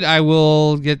did. I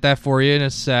will get that for you in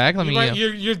a sec. Let me. When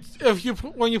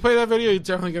you play that video, you're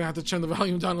definitely gonna have to turn the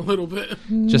volume down a little bit.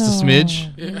 Just a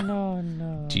smidge. Yeah.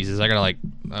 No. Jesus, I gotta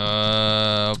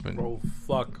open. Oh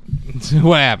fuck!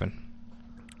 What happened?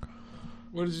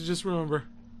 What did you just remember?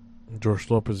 George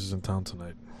Lopez is in town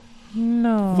tonight.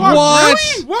 No. Fuck, what?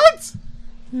 Really? What?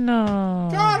 No.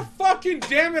 God fucking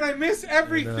damn it! I miss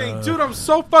everything, dude. I'm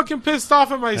so fucking pissed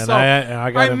off at myself. And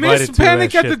I got invited miss to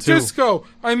Panic that at the shit, too. Disco.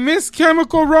 I miss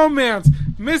Chemical Romance.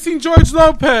 Missing George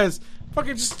Lopez.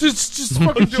 Fucking just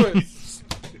fucking do it.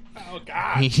 Oh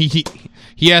God. He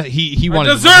wanted.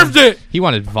 deserved it. He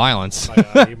wanted violence.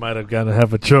 He might have got to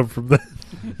have a jump from that.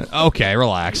 Okay,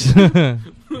 relax.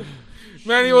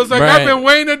 Man, he was like, Right. I've been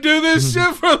waiting to do this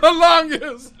shit for the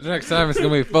longest. Next time it's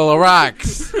gonna be full of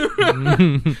rocks.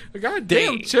 God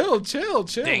damn, chill,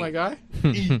 my guy.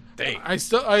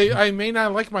 I may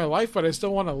not like my life, but I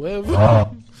still want to live. He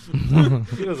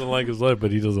doesn't like his life,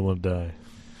 but he doesn't want to die.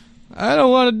 I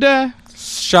don't want to die.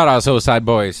 Shout out Suicide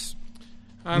Boys.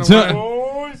 I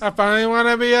finally want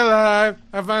to be alive.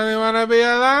 I finally want to be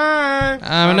alive.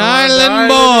 I'm an island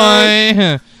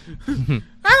boy.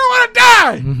 I don't want to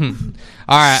die.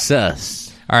 All right.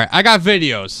 Sus. All right. I got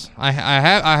videos. I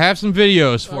have some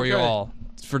videos for you all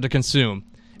to consume.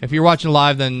 If you're watching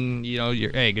live, then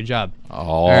you're hey, good job.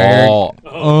 Oh.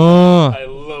 I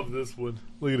love this one.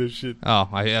 Look at this shit. Oh,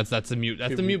 that's the mute.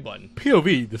 That's the mute button.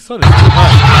 POV. The sun is too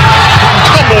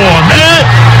hot. Come on, man.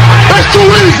 That's too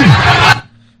easy.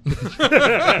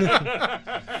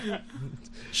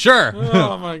 Sure.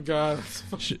 Oh my god.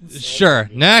 Sure.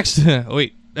 Next.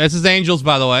 Wait. This is Angels,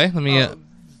 by the way. Let me.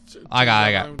 I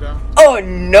got. Oh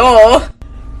no!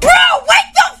 Bro,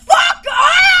 wake the fuck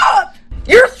up!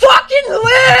 You're fucking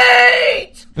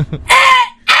late! That's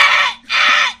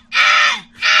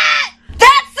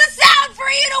the sound for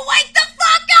you to wake the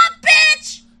fuck up,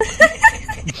 bitch!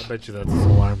 I bet you that's his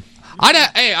alarm.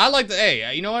 I like the.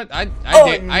 Hey, you know what? I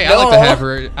like to have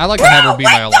her. I like to have her be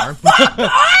my alarm.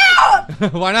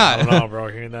 Why not? I don't know, bro.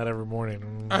 Hearing that every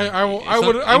morning.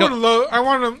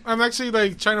 I'm actually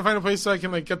like trying to find a place so I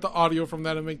can like get the audio from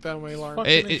that and make that my alarm.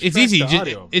 It's easy.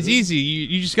 It's easy.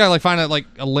 You just gotta like find out like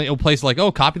a place like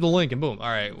copy the link and boom. All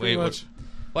right, wait.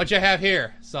 What you have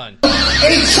here, son? A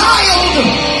child,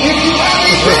 if you have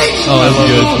a baby, that's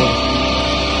good.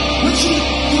 Which you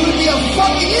would be a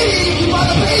fucking idiot if you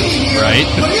brought a baby here. Right.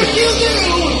 But if you do,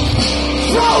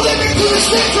 throw them into the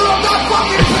center of that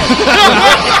fucking pit.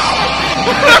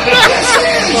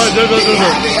 This is the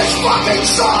happiest fucking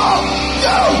song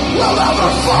you will ever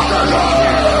fucking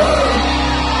hear.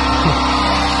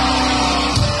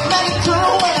 Let it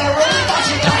through when I really got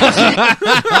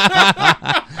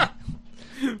you.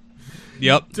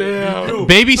 Yep. Damn.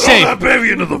 Baby Throw safe. that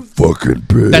baby into the fucking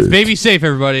pit. That's baby safe,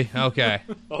 everybody. Okay.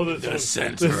 The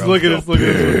center of Look at the this. Look at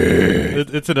this.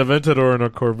 It's an Aventador in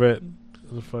a Corvette.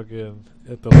 The fucking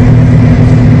at the.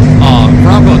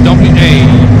 Bronco, don't be.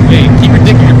 Hey, keep your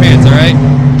dick in your pants, all right?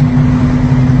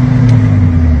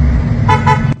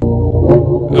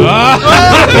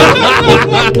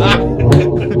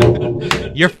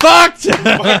 You're fucked.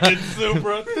 Fucking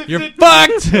Supra. You're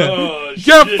fucked. Oh,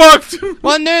 Get shit. fucked.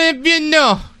 Well, no, if you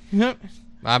know.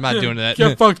 I'm not doing that.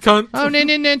 Get fucked, cunt. Oh,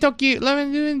 no, Tokyo. Let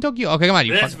me do it in Tokyo. Okay, come on,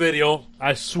 you This fuck. video,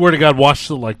 I swear to God, watched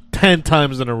it like 10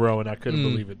 times in a row, and I couldn't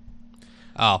believe it.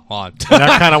 Oh, on. And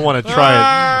I kind of want to try it,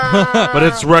 but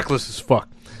it's reckless as fuck.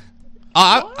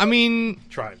 I mean,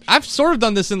 Try it. I've sort of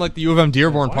done this in like the U of M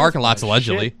Dearborn parking lots,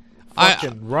 allegedly.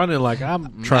 Fucking running like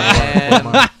I'm trying to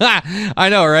run. I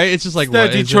know, right? It's just like That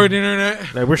what is Detroit it?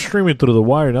 internet. Like, we're streaming through the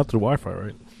wire, not through Wi-Fi,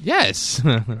 right? Yes.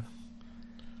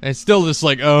 It's still just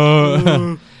like,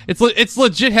 it's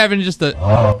legit having just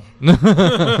a.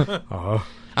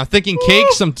 I'm thinking cake,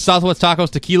 some Southwest Tacos,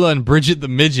 tequila, and Bridget the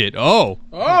Midget. Oh,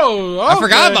 I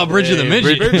forgot about Bridget the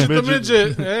Midget. Bridget the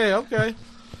Midget. Hey, okay.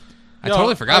 I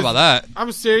totally forgot about that.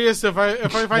 I'm serious. If I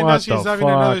find What out she's the having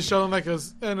fuck? another show in like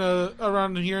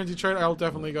around here in Detroit, I'll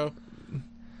definitely go.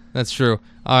 That's true.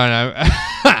 All right,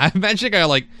 I mentioned I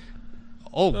like.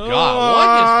 Oh God!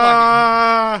 What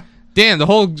is fucking? Damn,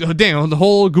 the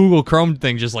whole Google Chrome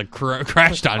thing just like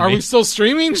crashed on me. Are we still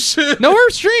streaming? Shit. No, we're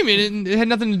streaming. It had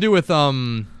nothing to do with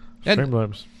Streamlabs.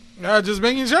 Just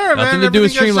making sure, Nothing man. to do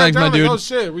with Everything got Streamlabs, shut down. my dude. Like, oh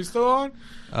shit, we still on?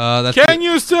 That's Can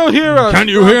you still hear us? Can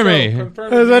you hear me?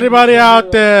 Is anybody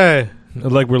out there?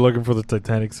 Like we're looking for the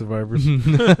Titanic survivors.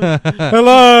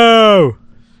 Hello.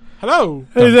 Hello.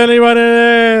 Is anybody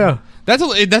there? That's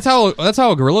how a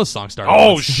Gorillaz song started.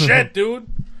 Oh shit, dude.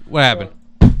 What happened?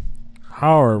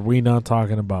 How are we not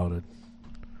talking about it?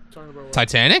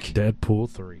 Titanic? Deadpool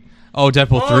 3. Oh,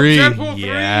 Deadpool 3. Deadpool 3.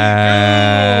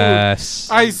 Yes.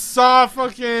 I saw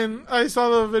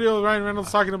the video of Ryan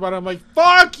Reynolds talking about it. I'm like,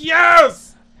 fuck yes.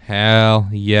 Hell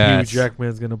yes. Hugh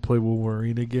Jackman's gonna play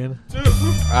Wolverine again.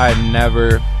 I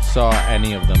never saw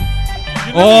any of them.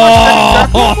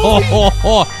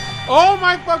 Oh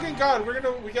my fucking god! We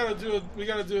gotta do a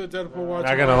Deadpool watch.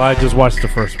 Not gonna lie, just watch the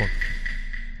first one.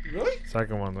 Really?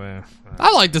 Second one, man.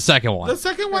 I like the second one. The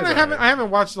second one, I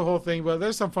haven't watched the whole thing, but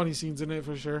there's some funny scenes in it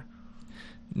for sure.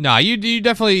 No, you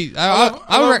definitely.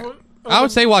 I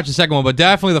would say watch the second one, but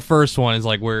definitely the first one is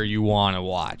like where you want to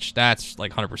watch. That's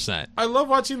like 100%. I love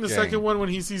watching the second one when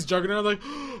he sees Juggernaut. Like,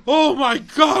 oh my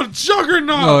god,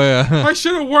 Juggernaut! Oh yeah. I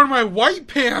should have worn my white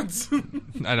pants.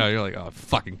 I know, you're like, oh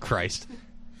fucking Christ.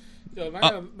 Yo, not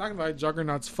gonna lie,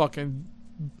 Juggernaut's fucking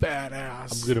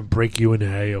badass. I'm gonna break you in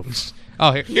halves.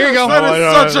 Oh, here you go.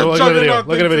 That is such a look at the video. Juggernaut Look at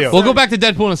the thing to video. say. We'll go back to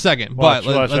Deadpool in a second, Watch,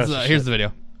 but watch, here's the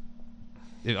video.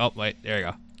 Oh wait, there you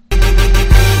go.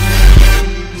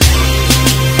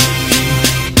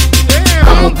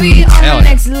 I'ma be on Hell the yeah.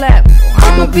 next level.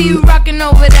 I'ma be rocking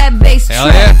over that bass Hell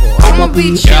track. yeah. I'ma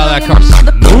be Get out of that chilling car.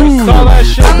 with my Move. Saw that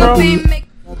shit, I'ma bro. be making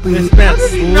This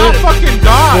man Not fucking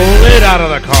die. slid out of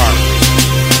the car.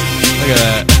 Look at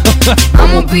that.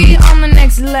 I'ma be on the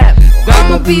next level.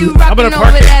 I'ma be rocking gonna over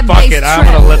park it. that Fuck bass it. track. I'm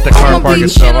gonna let the car I'ma park be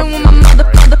itself. chilling with my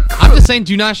mother I'm just saying,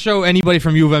 do not show anybody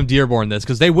from U of M Dearborn this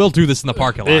because they will do this in the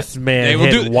parking lot. This man they will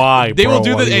hit do. Y, They will bro,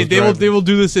 do while this. he was They driving. will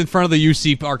do this in front of the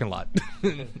UC parking lot.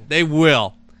 They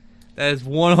will. That is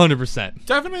 100%.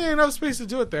 Definitely ain't enough space to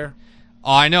do it there.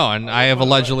 Oh, I know, and I have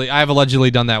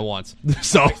allegedly done that once.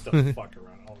 So.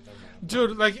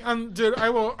 Dude, dude, I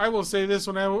will say this: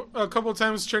 when a couple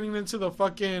times turning into the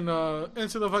fucking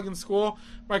school,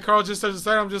 my car just touches the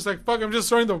side. I'm just like, fuck, I'm just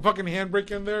throwing the fucking handbrake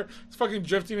in there. It's fucking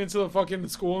drifting into the fucking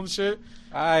school and shit.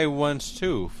 I once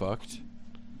too fucked.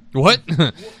 What?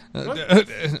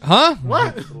 Huh?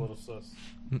 What?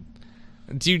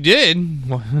 You did.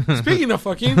 Speaking of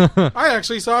fucking, I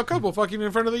actually saw a couple fucking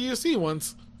in front of the UC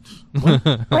once.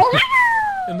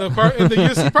 in the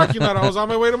UC parking lot. I was on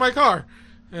my way to my car,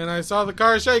 and I saw the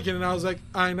car shaking, and I was like,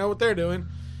 I know what they're doing.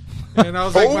 And I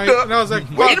was like, Wait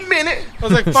a minute. I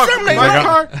was like, fuck, Something my wrong.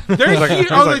 car. They're like- here.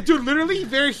 he's I was like- like, dude, literally,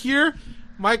 they're here.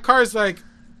 My car's like a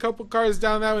couple cars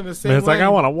down that in the same Man, it's lane. like I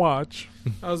want to watch.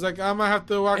 I was like, I'm gonna have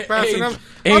to walk past, and I'm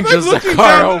Angel's like the looking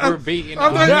car down, over beating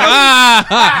I'm, on.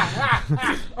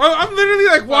 I'm literally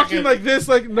like walking like this,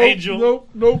 like nope, Angel.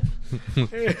 nope.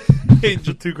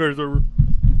 Angel 2 cars over.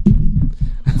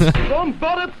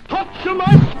 Somebody touch my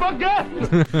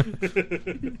spaghetti.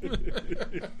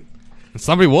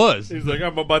 Somebody was. He's like,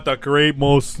 I'm about to create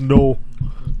more snow.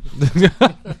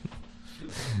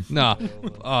 No,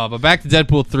 but back to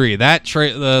Deadpool 3. That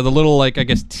the little, like, I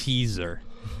guess, teaser.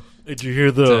 Did you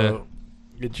hear the?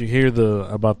 Did you hear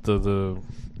about the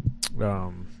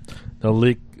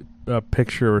leak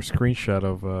picture or screenshot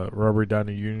of Robert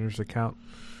Downey Jr.'s account?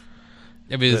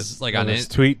 It was like on his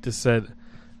it. tweet that said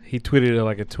he tweeted it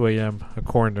like at 2 a.m.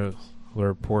 according to the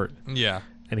report. Yeah,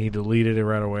 and he deleted it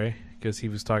right away because he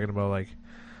was talking about like,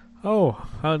 oh,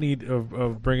 I need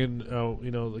of bringing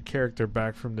the character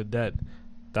back from the dead. ...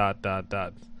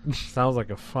 Sounds like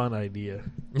a fun idea.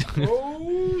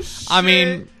 Oh shit! I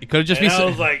mean, it could have just been. I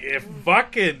was like, if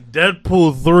fucking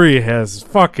Deadpool 3 has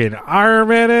fucking Iron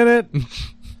Man in it,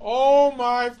 Oh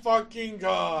my fucking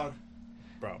god,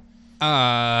 bro.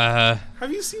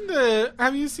 Have you seen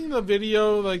the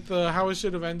video, like the how it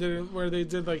should have ended, where they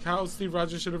did like how Steve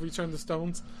Rogers should have returned the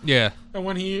stones? Yeah. And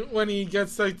when he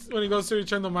goes to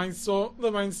return the Mind Stone,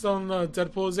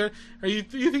 Deadpool is there. You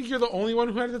think you're the only one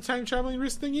who had the time traveling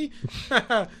wrist thingy?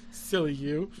 Silly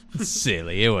you.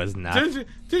 Silly, it was not.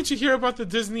 Didn't you hear about the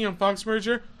Disney and Fox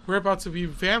merger? We're about to be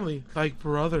family, like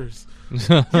brothers.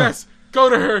 Yes, go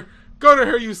to her,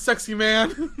 you sexy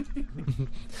man.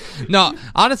 No,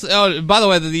 honestly. Oh, by the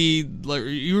way,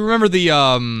 you remember the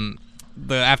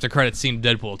after credits scene of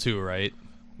Deadpool 2, right?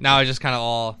 Now it just kind of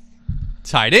all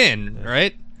tied in,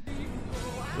 right?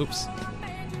 Oops.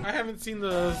 I haven't seen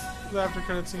the after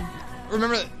credit scene.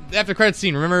 Remember the after credits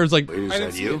scene? Remember it was like. I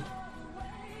didn't see it.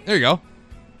 There you go.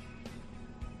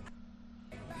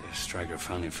 Stryker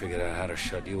finally figured out how to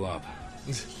shut you up.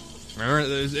 Remember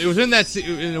it was in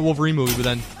in the Wolverine movie, but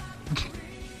then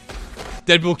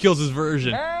Deadpool kills his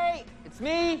version. Hey, it's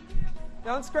me.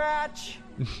 Don't scratch.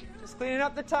 Just cleaning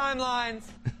up the timelines.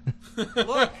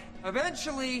 Look,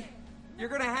 eventually, you're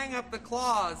going to hang up the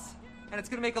claws, and it's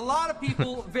going to make a lot of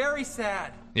people very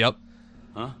sad. Yep.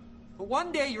 Huh? But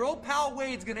one day, your old pal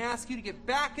Wade's going to ask you to get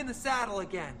back in the saddle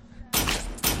again.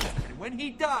 And when he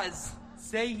does,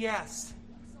 say yes.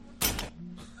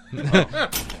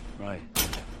 Right.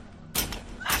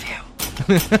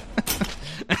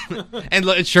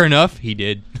 And sure enough, he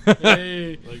did.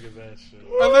 Hey. Look at that shit.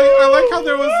 I like how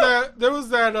there was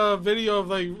that video of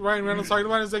like Ryan Reynolds talking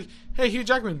about it. It's like, hey, Hugh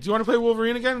Jackman, do you want to play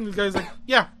Wolverine again? And the guy's like,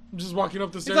 yeah. I'm just walking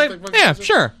up the stairs. Like, yeah,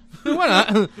 sure. Why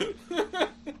not?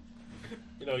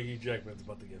 Hugh Jackman's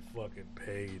about to get fucking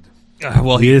paid.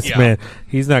 Well, man,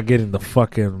 he's not getting the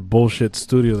fucking bullshit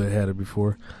studio they had it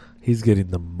before. He's getting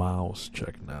the mouse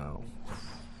check now.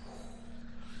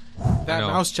 That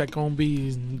mouse check gonna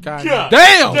be damn.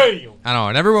 I know,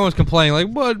 and everyone was complaining like,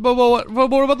 what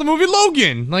about the movie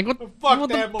Logan? Like, what the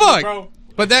fuck? Bro.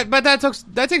 But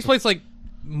that takes place like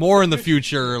more in the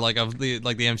future, like of the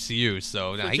MCU.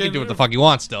 So he can do what the fuck he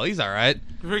wants. Still, he's all right.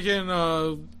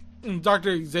 Freaking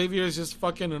Dr. Xavier is just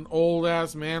fucking an old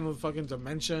ass man with fucking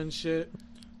dementia and shit.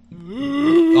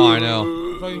 Oh, I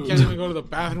know. Fucking can't even go to the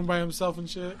bathroom by himself and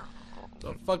shit.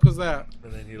 The fuck was that?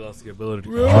 And then he lost the ability to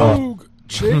Rogue,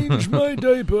 change my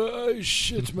diaper. I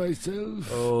shit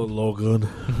myself. Oh, Logan,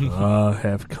 I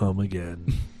have come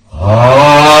again.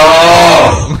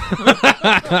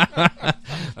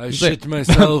 I shit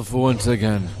myself once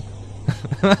again.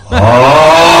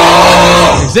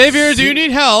 Xavier, do you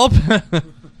need help?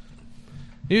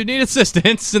 You need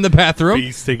assistance in the bathroom.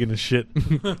 He's taking a shit.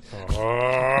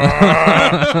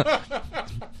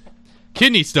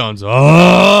 Kidney stones.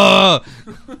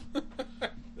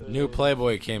 New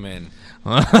Playboy came in.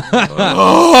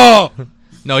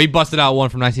 No, he busted out one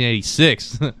from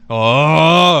 1986.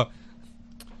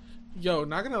 Yo,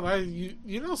 not gonna lie, you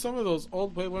know some of those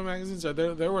old Playboy magazines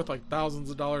they're worth like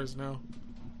thousands of dollars now.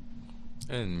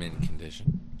 In mint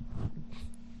condition.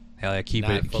 Hell yeah, keep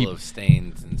Not it full keep of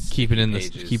stains and keep it in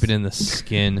pages. keep it in the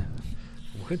skin.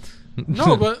 What?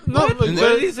 No, but no. What? Like, What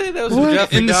did he say? That was a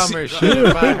Jeffrey In the Dahmer s- shit.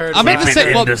 If I heard I meant to right.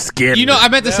 say, well, the skin. you know, I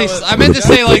meant to That say, was I meant to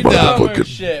say like Dahmer the.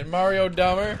 shit. Mario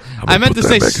Dahmer. I meant to put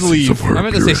say that magazine sleeve. somewhere I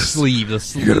meant to say purist. sleeve.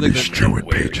 The You gotta be sleeve. strewing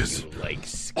pages. Like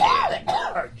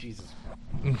Jesus.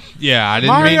 Yeah, I didn't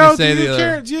Mario, mean to say the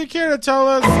other. do you care to tell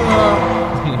us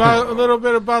a little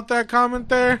bit about that comment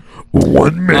there?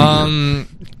 1 minute.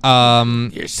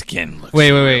 Your skin looks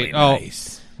wait. really Oh,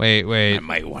 nice. wait. I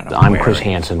might want to. I'm Chris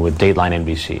Hansen with Dateline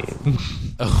NBC.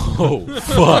 Oh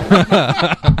fuck!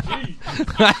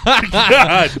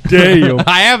 God damn!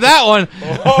 I have that one.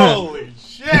 Holy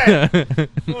shit!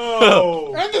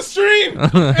 Oh. End the stream!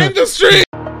 End the stream!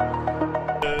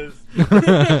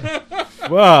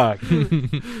 Fuck.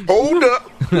 Hold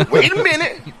up. Wait a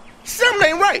minute. Something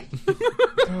ain't right.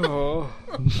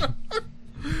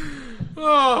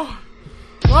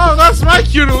 Oh, that's my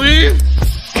cue to leave.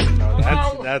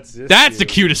 That's the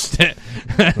cutest.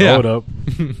 Hold up.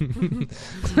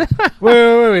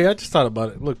 wait. I just thought about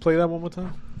it. Look, play that one more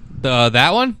time.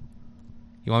 That one?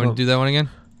 You want me to do that one again?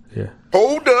 Yeah.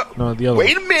 Hold up. No, the other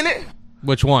Wait one. a minute.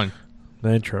 Which one?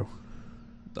 The intro.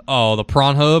 Oh, the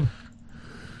prawn hub.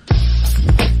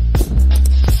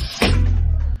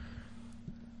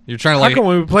 You're trying to How come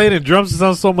when we play it in drums, it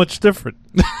sounds so much different?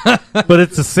 But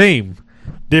it's the same.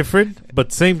 Different,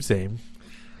 but same.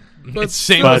 But It's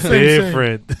same, But same.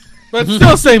 different. But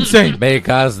still same.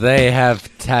 Because they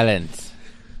have talent.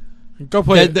 Go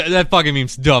play it. That fucking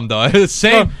meme's dumb though. It's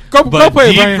same, Go but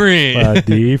play it, Brian. different. But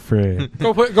different.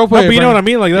 Go play No, it, but you know Brian. what I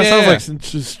mean? Like that Yeah. sounds like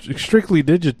just strictly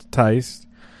digitized.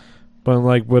 But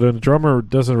like when a drummer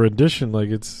does a rendition, like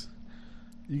it's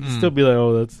you can still be like,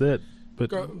 oh, that's it. But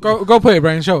Go play it,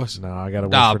 Brian. Show us. no, I gotta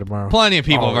wait Nah, for tomorrow. plenty of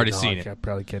people have already no, seen I it.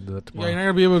 probably can't do that Yeah, tomorrow. you're not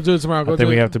gonna be able to do it tomorrow. Go I think do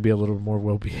we it. have to be a little more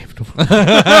well behaved.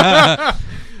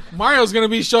 Mario's gonna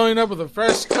be showing up with a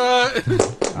fresh cut.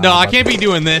 No, I can't be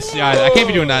doing this. Yeah, I can't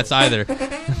be doing that either.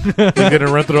 You're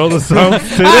gonna run through all the songs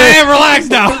today. I am relaxed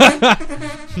now.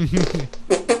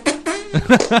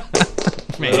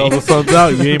 Let all the songs out.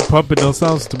 You ain't pumping no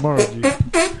sounds tomorrow, G.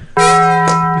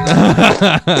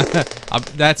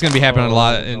 That's gonna be happening a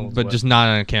lot, but just not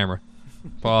on camera.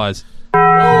 Pause.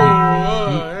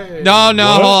 Hey. No, hold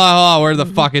on. Where the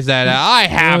fuck is that at? I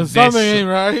have this. Something ain't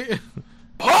right.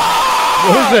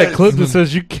 What is that clip that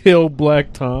says you killed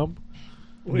Black Tom?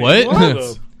 What? hold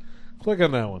up. Click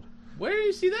on that one. Where do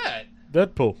you see that?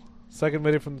 Deadpool. Second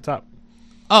video from the top.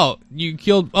 Oh, you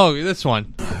killed. Oh, this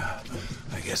one.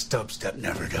 I guess dubstep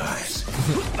never dies.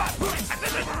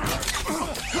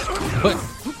 What?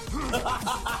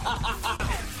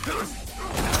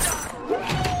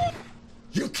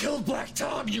 You killed Black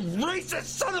Tom, you racist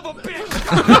son of a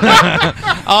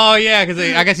bitch! Oh yeah, because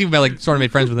I guess you like sort of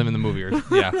made friends with him in the movie, or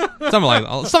something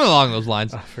along those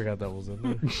lines. I forgot that was in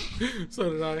there.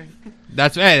 So did I.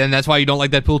 And that's why you don't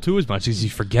like Deadpool 2 as much, because you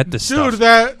forget this Dude,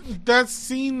 stuff. that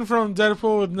scene from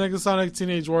Deadpool with Negasonic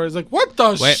Teenage Warriors, like, what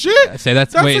the Wait, shit? say that-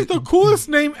 That's wait. like the coolest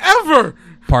name ever.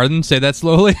 Pardon? Say that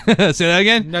slowly. Say that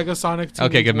again. Negasonic Teenage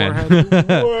Okay, good man.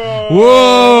 Warhead.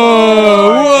 Whoa!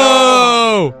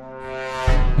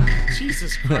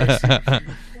 Jesus Christ.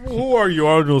 Who are you,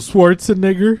 Arnold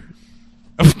Schwarzenegger?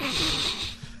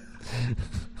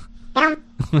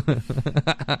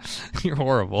 You're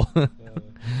horrible.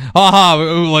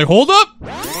 Like, hold up.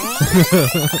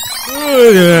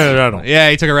 Yeah,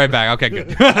 he took it right back. Okay,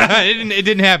 good. It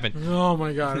didn't happen. Oh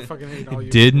my god, I fucking hate all you.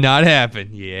 Did not happen.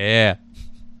 Yeah.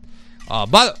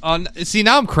 But see,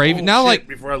 now I'm craving. Now, shit, like,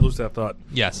 before I lose that thought.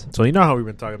 Yes. So you know how we've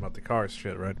been talking about the cars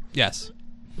shit, right? Yes.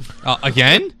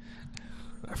 Again?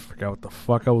 I forgot what the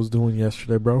fuck I was doing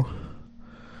yesterday, bro.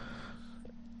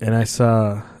 And I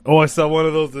saw one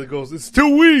of those that goes, "It's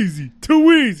too easy, too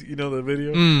easy." You know the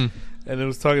video? Mm. And it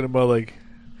was talking about like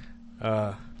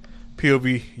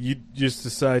POV. You just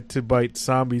decide to bite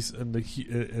zombies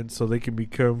and so they can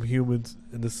become humans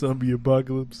in the zombie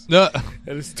apocalypse.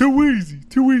 And it's too easy,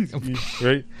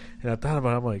 right? And I thought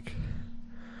about it, I'm like,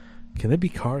 can they be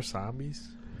car zombies?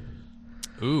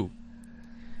 Ooh.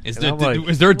 Is And there, I'm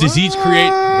is there a disease create?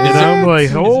 And I'm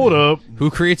like, hold up. Who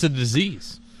creates a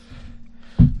disease?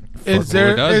 Is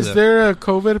there a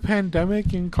COVID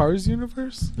pandemic in Cars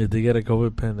universe? Did they get a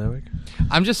COVID pandemic?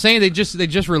 I'm just saying they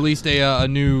just released a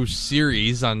new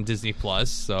series on Disney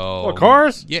Plus. So What,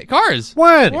 Cars? Yeah, Cars.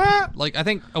 When? What? Like I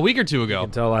think a week or two ago. You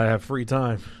can tell I have free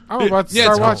time. I'm about to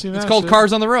start watching that. It's called shit.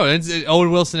 Cars on the Road.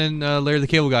 Owen Wilson and Larry the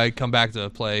Cable Guy come back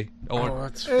to play. Owen.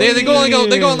 that's They go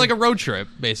on like a road trip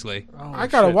basically. I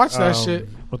gotta watch that shit.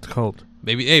 What's it called?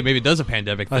 Maybe it does a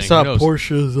pandemic thing. I saw Who knows?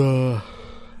 Porsche's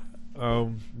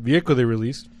vehicle they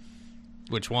released.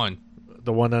 Which one?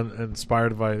 The one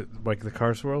inspired by like the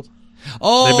Cars World.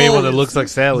 Oh, they made one that looks like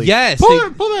Sally. Yes, Pull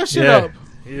that shit up.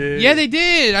 Yeah, they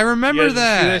did. I remember You guys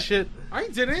that. see that shit? I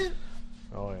didn't.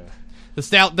 Oh yeah.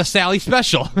 The Sally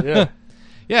special. Yeah.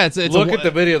 Yeah, it's Look at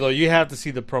the video though. You have to see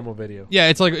the promo video. Yeah,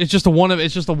 it's just a one of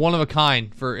a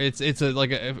kind for it's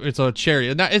a cherry.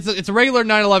 It's a regular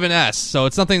 911S, so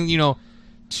it's nothing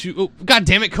God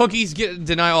damn it, cookies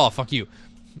deny all. Fuck you.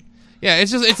 Yeah,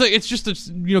 it's just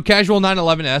a casual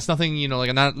 911S, nothing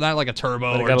not like a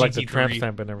turbo But or got GT3. like the tramp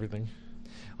stamp and everything.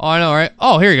 Oh, I know, right?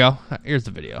 Oh, here you go. Here's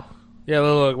the video. Yeah,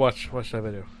 look, watch that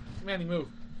video. Manny, move.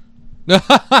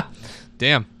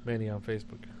 Damn. Manny on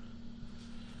Facebook.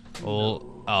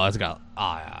 Oh, it's got.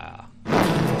 Yeah.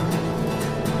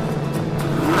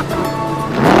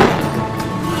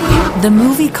 The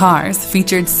movie Cars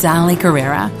featured Sally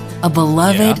Carrera, a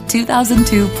beloved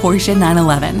 2002 Porsche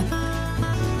 911.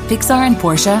 Pixar and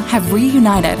Porsche have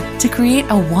reunited to create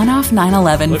a one-off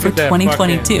 911 for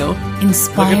 2022,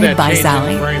 inspired by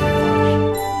Sally.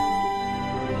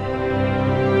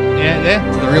 Yeah,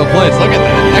 it's the real place. Look at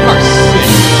that. That car's sick.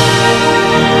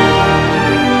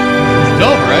 It's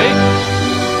dope, right?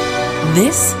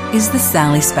 This is the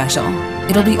Sally Special.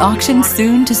 It'll be auctioned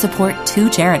soon to support 2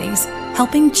 charities,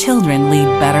 helping children lead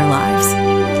better lives.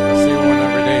 I see one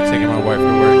every day taking my wife to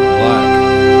work. Black.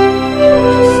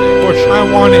 I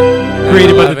want it.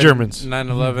 Created by the Germans.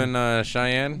 911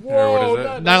 Cheyenne? Or what is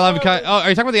it? 911. Are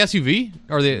you talking about the SUV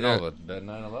or the? No, the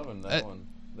 911. That one.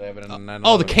 They have it in a 911.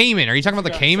 Oh, the Cayman. Are you talking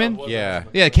about the Cayman? Yeah.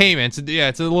 Yeah, Cayman. It's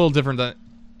a little different.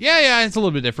 Yeah, it's a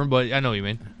little bit different, but I know what you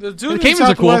mean. The dude in Caymans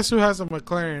are cool. Southwest who has a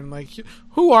McLaren, like,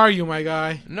 who are you, my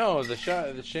guy? No, it's a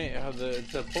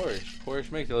Porsche.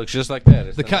 Porsche makes it look just like that.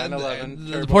 It's the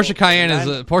 911 the Porsche Cayenne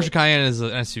is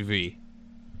an SUV.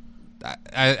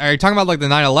 Are you talking about like the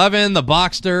 911, the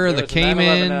Boxster, the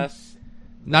Cayman?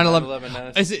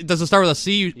 911. Does it start with a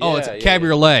C? Oh, it's a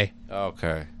cabriolet.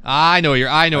 Okay. I know what you're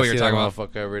talking about.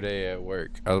 Motherfucker every day at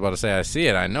work. I was about to say I see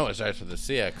it. I know it starts with a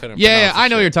C. I couldn't. Yeah, I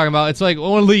know what you're talking about. It's like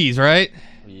one of these, right?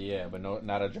 Yeah, but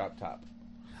not a drop top.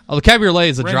 Oh, the cabriolet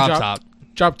is a drop top.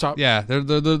 Drop top. Yeah, they're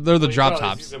the drop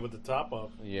tops. With the top up.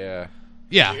 Yeah.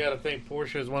 Yeah. You got to think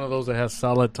Porsche is one of those that has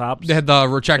solid tops. They had the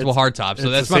retractable hard top, so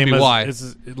that's might be why.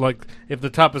 It's like if the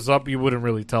top is up, you wouldn't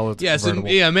really tell it's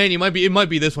convertible. Man, it might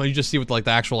be this one. You just see with like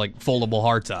the actual like foldable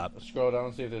hard top. Scroll down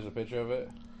and see if there's a picture of it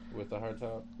with the hard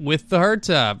top. With the hard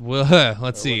top. Well,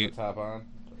 let's see. With the top on.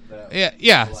 Yeah.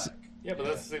 Yeah, but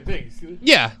that's the same thing. You see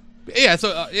that? Yeah.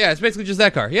 So it's basically just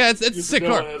that car. Yeah, it's a sick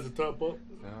car. It has a top up.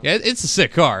 Yeah, it's a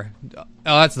sick car.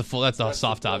 Oh, that's the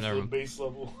soft top. Never mind. Base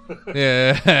level.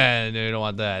 Yeah, no, you don't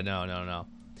want that. No.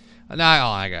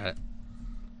 I got it.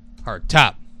 Hard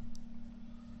top.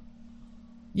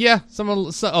 Yeah,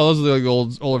 those are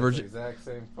the older versions. Exact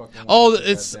same fucking.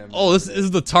 This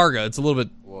is the Targa. It's a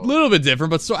little bit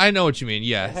different, but I know what you mean.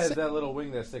 Yeah, it has that little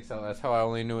wing that sticks out. That's how I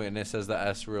only knew it, and it says the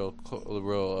S real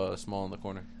small in the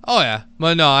corner. Oh yeah,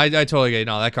 but no, I totally get it.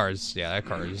 No, that car is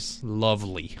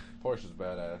lovely. Porsche's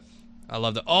badass. I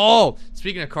love that. Oh,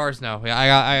 speaking of cars now,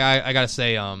 I gotta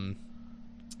say,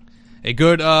 a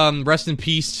good rest in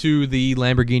peace to the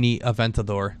Lamborghini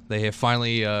Aventador. They have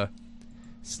finally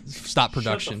stopped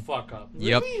production. Shut the fuck up.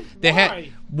 Yep. Really? They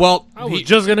Why? I was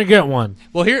just gonna get one.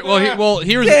 Here's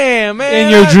damn man.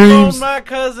 In your dreams. My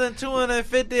cousin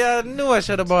 $250. I knew I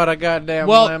should have bought a goddamn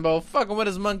Lambo. Fucking with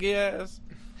his monkey ass.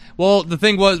 Well, the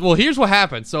thing was, here's what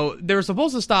happened. So they were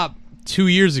supposed to stop 2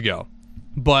 years ago.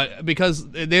 But because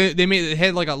they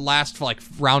had like a last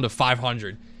round of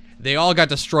 500, they all got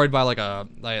destroyed by like a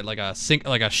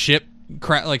ship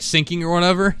sinking or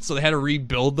whatever. So they had to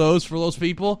rebuild those for those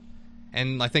people.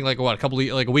 And I think a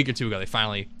week or two ago, they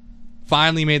finally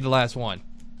made the last one.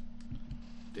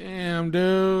 Damn,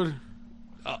 dude.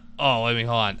 Let me hold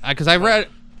on, because I read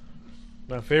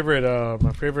my favorite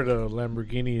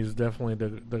Lamborghini is definitely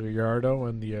the Gallardo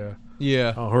and the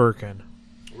Huracan.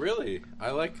 Really?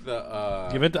 I like the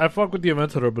I fuck with the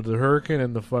Aventador, but the Huracan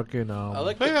and the fucking I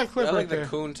like the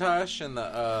Countach and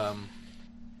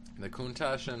the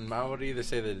Countach and Maori. They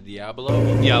say the Diablo,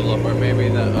 or maybe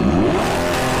the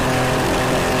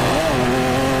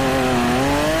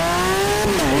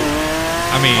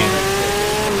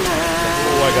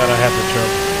I gotta have the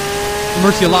chug.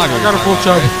 Murcielago. I got a full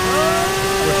chug.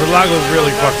 Murcielago is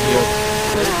really fucking good.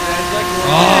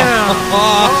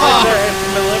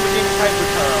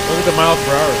 Look at the miles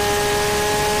per hour.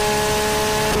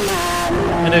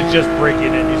 And it's just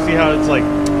breaking in. You see how it's like,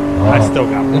 I still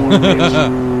got more.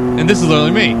 And this is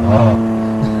literally me. Is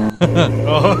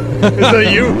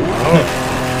that you?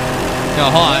 No,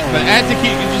 hold on. But as it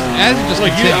just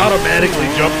like you automatically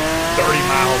jump 30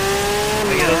 miles.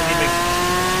 Like it doesn't even.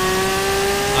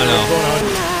 I know.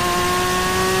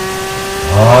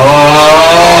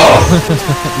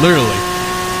 Literally.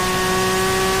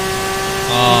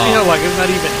 You know, like it's not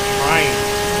even trying.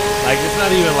 Like it's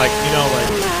not even like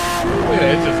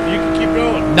It's just you can keep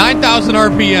going. 9,000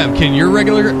 RPM. Can your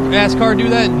regular ass car do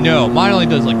that? No, mine only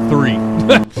does like 3.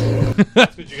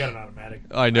 That's because you got an automatic.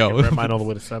 I know. I can rev mine all the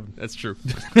way to 7. That's true.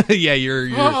 Yeah, you're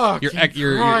every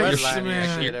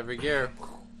gear.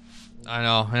 I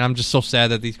know, and I'm just so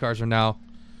sad that these cars are now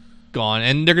gone,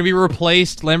 and they're gonna be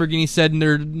replaced. Lamborghini said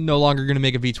they're no longer gonna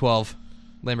make a V12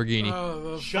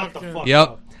 Lamborghini. Shut the fuck Yep.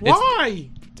 up. Why?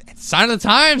 It's sign of the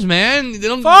times, man. They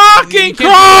don't Fucking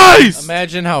Christ!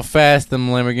 Imagine how fast them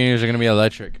Lamborghinis are going to be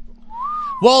electric.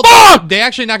 Well, they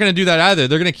actually not going to do that either.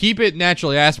 They're going to keep it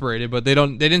naturally aspirated, but they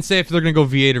didn't say if they're going to go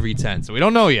V8 or V10, so we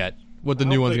don't know yet what the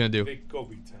new one's going to do. They go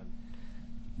V10.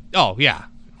 Oh yeah,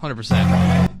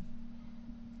 100%.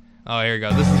 Oh, here we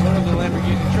go. This is one of the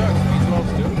Lamborghini trucks.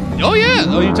 V12s too. Oh yeah.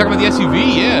 Oh, you're talking about the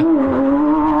SUV? Yeah.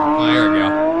 Oh, here we go.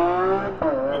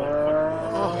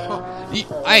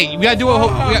 Hey, we gotta do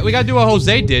what we gotta do what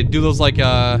Jose did. Do those like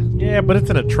Yeah, but it's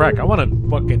in a truck. I want to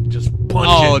fucking just punch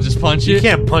it. Oh, just punch it? You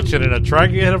can't punch it in a truck.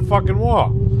 You hit a fucking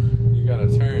wall. You gotta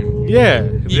turn. Yeah,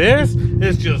 this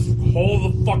is just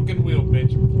hold the fucking wheel,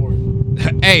 bitch.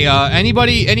 Hey,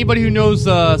 anybody who knows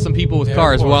some people with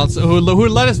cars who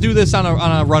would let us do this on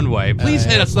a runway, please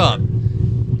hit us up.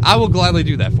 I will gladly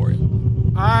do that for you.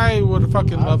 I would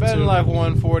fucking love to. I've been like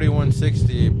 140,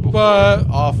 160 before But-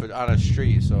 off it on a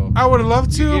street, so I would love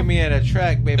to. you get me at a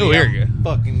track, baby. Oh, here I'm you go.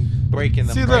 fucking breaking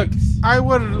the See, look, brakes. I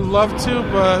would love to,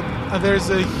 but there's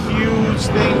a huge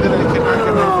thing that I cannot get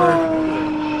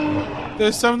over.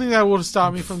 There's something that will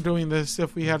stop me from doing this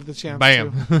if we had the chance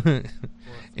Bam. to.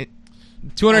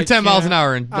 210 miles an can't-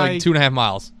 hour in like 2.5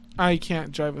 miles. I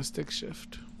can't drive a stick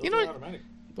shift. You know what?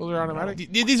 Those are automatic.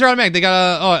 These are automatic. They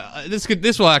got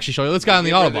this will actually show you. Let's go on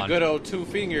the Give her Autobahn. The good old 2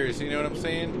 fingers. You know what I'm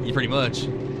saying? Yeah, pretty much.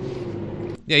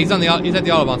 Yeah, he's at the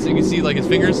Autobahn, so you can see like his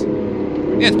fingers.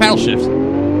 Yeah, it's paddle shift.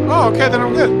 Oh, okay, then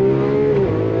I'm good.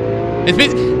 It's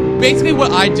basically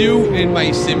what I do in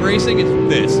my sim racing. It's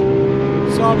this.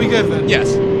 So I'll be good then.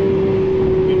 Yes.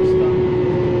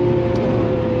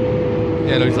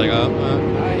 Yeah, no, he's like, I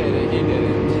hit it. He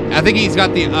didn't. I think he's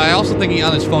got the. I also think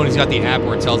on his phone he's got the app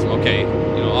where it tells him, okay, you know.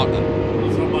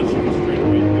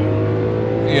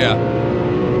 Yeah.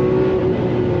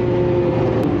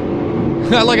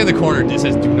 I like in the corner it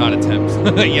says, "Do not attempt."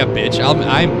 Yeah, bitch.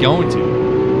 I'm going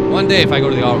to. One day if I go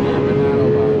to the Autobahn.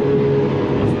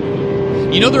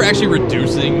 You know they're actually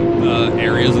reducing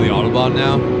areas of the Autobahn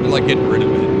now. They're like getting rid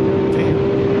of it.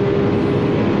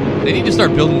 They need to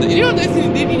start building. You know, they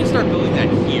need to start building that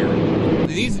here.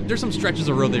 There's some stretches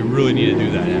of road they really need to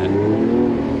do that at.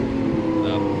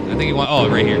 I think he wants. Oh,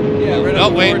 right here. Yeah, right oh,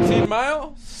 up wait. 14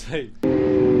 miles. Hey, we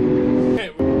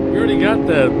already got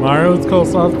that, Mario. It's called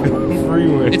Southfield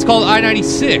Freeway. It's called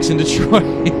I-96 in Detroit.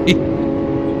 We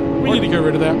need to get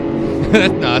rid of that.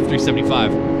 That's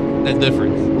 375. That's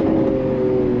different.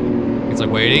 It's like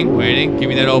waiting. Give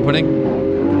me that opening.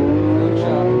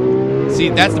 See,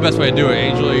 that's the best way to do it,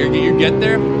 Angel. You get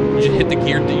there, you just hit the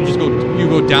gear. You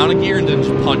go down a gear and then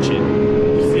just punch it.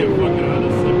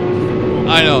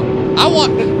 I know. I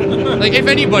want, like, if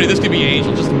anybody, this could be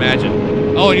Angel. Just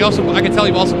imagine. Oh, and I can tell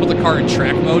you also put the car in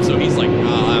track mode, so he's like,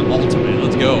 I'm ultimate.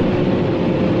 Let's go.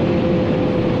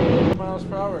 Miles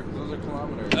per hour, because those are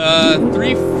kilometers.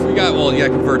 We got, well, you got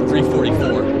to convert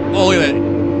 344. Oh, look at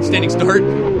that. Standing start.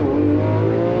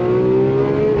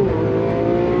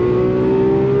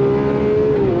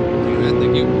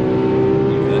 Thank you.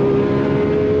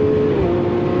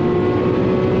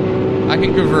 I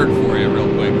can convert for you real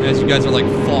quick as you guys are like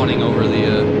fawning over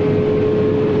the.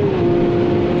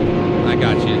 I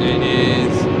got you. It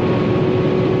is.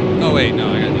 Oh wait, no,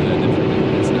 I gotta do that differently.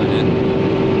 That's not it.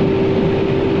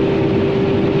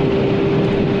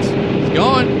 He's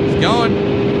going.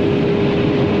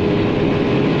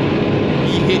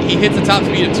 He hits the top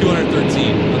speed of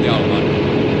 213 on the Autobahn.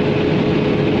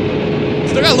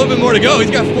 Still got a little bit more to go. He's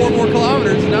got 4 more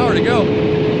kilometers an hour to go.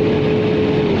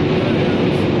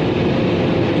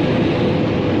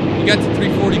 You got to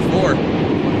 344.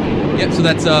 Yep, so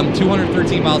that's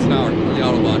 213 miles an hour on the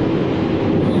Autobahn.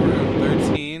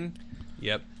 13.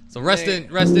 Yep. So rest in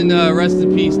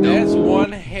peace. No. That's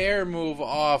one hair move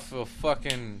off of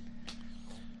fucking.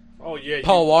 Oh yeah,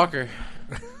 Paul Walker.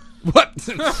 What?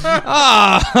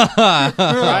 Ryan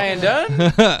Dunn?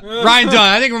 Ryan Dunn.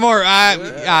 I think we're more.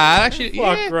 Actually,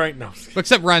 Fuck yeah. right now.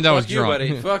 Except Ryan Dunn was Fuck you, drunk.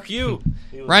 buddy. Fuck you.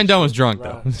 Ryan Dunn was drunk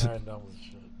though. Ryan Dunn was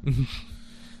shit.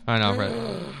 I know, right?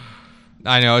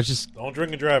 I know. It's just. Don't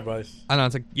drink and drive, Vice. I know.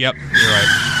 It's like, yep, you're right.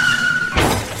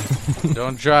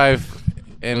 Don't drive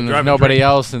and drive nobody and drink.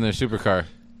 else in their supercar.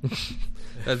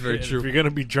 That's very And true. If you're gonna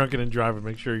be drunken and driving,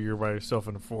 make sure you're by yourself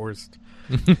in the forest.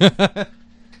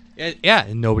 Yeah,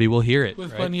 and nobody will hear it.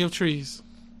 With right? plenty of trees.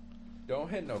 Don't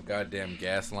hit no goddamn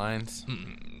gas lines.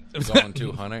 Going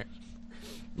 200.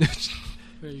 You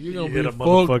hit a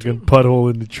motherfucking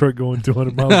pothole in the truck going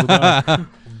 200 miles an hour.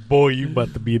 Boy, you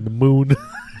about to be in the moon.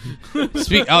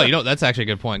 That's actually a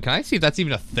good point. Can I see if that's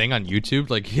even a thing on YouTube?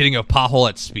 Like hitting a pothole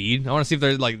at speed? I want to see if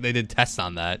they're like they did tests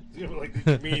on that. Like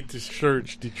the community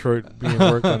church, Detroit being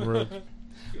worked on roads.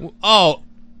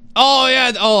 Oh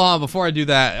yeah. Before I do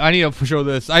that, I need to show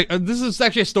this. This is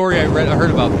actually a story I heard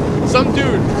about. Some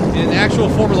dude in an actual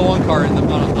Formula One car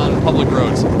on public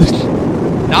roads.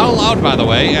 Not allowed, by the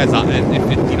way, if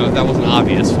that wasn't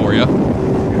obvious for you.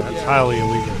 That's highly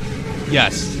illegal.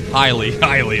 Yes,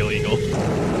 highly illegal.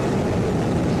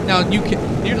 Now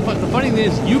the funny thing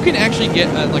is, you can actually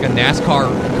get like a NASCAR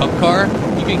Cup car.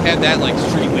 You can have that like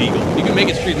street legal. You can make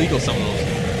it street legal. Some of those.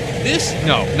 This,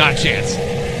 no, not a chance.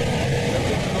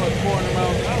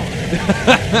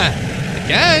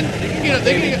 Again,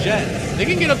 they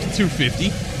can get up to 250.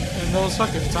 And those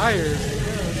fucking tires.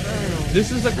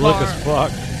 This is a car. Look as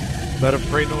fuck. Better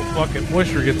pray no fucking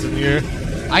moisture gets in here.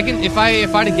 I can, if I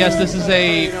had to guess, this is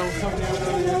a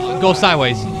go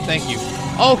sideways. Thank you.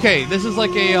 Okay, this is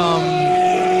like a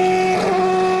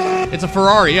it's a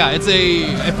Ferrari. Yeah, it's a.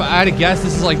 If I had to guess,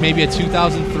 this is like maybe a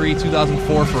 2003,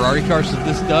 2004 Ferrari car. So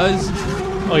this does.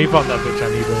 Oh, you found that bitch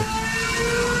on eBay.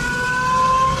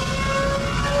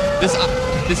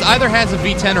 This either has a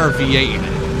V10 or a V8 in it.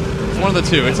 It's one of the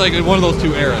two. It's like one of those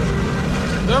two eras.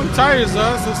 Them tires,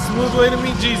 it's a smooth way to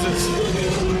meet Jesus.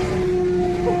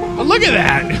 Oh, look at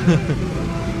that!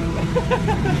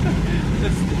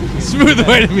 Smooth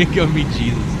way to meet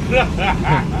Jesus.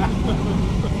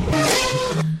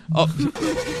 Oh,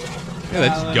 yeah, that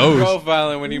just goes.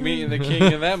 Profiling when you're meeting the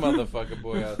king of that motherfucker,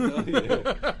 boy. I'll tell you.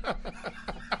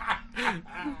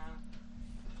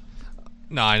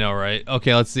 No, I know, right?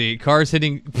 Okay, let's see. Cars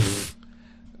hitting. Did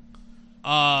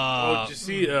you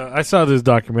see? I saw this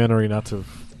documentary, not to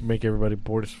make everybody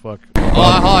bored as fuck.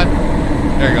 Hold on.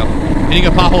 There you go. Hitting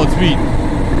a pothole at speed.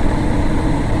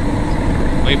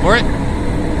 Wait for it.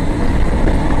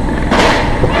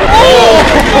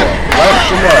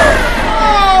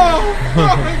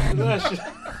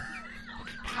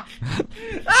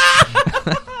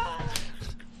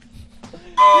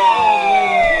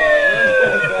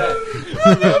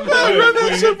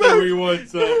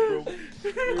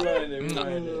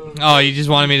 Oh, you just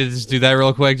wanted me to just do that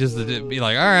real quick, just to be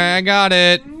like, all right, I got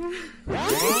it.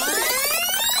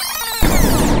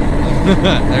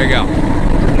 There you go.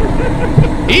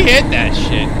 He hit that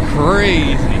shit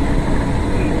crazy.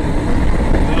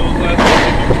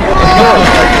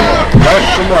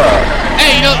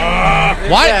 Hey, you know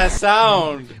why? That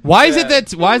sound. Why is it that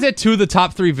two of the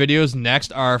top 3 videos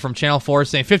next are from Channel 4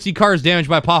 saying 50 cars damaged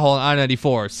by pothole on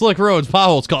I-94, slick roads,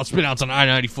 potholes cause spinouts on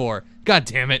I-94. God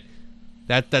damn it.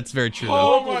 That's very true.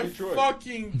 Oh my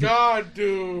fucking god,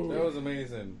 dude! That was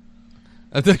amazing.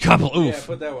 The couple. Oof. Yeah,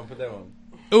 put that one.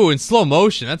 Ooh, in slow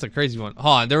motion. That's a crazy one.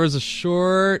 Hold on, there was a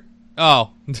short.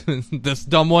 Oh, this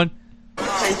dumb one. No,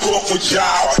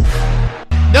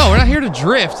 we're not here to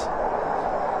drift.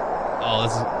 Oh,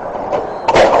 this is.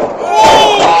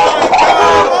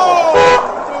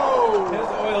 His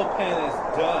oil pan is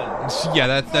done. Yeah,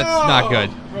 that's not good.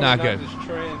 Not good.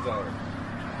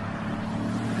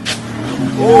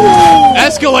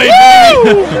 Escalade,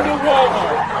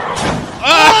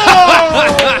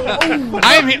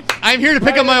 baby! I'm here to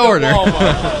pick up my order.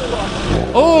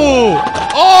 Oh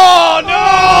no!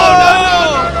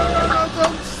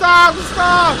 Stop!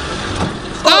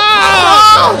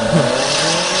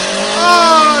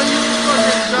 Oh, you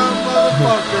fucking dumb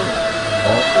motherfucker!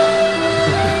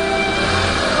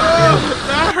 Oh,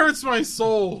 that hurts my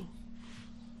soul.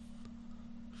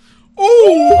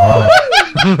 Ooh!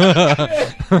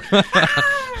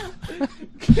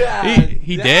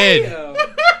 he did.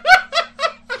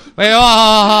 Wait,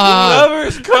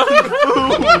 Whoever's kung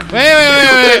fu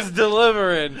wait. is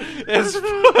delivering is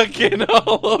fucking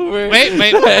all over Wait.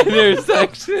 the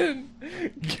intersection.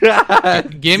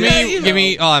 God. Give me.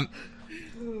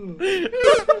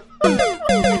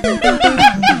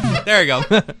 There you go.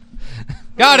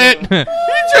 Got it. He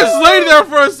just laid there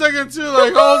for a second too,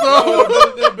 like, hold on.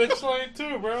 That bitch lane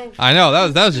too, bro. I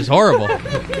know that was just horrible.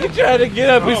 He tried to get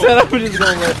up. He said, "I'm just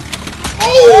gonna let."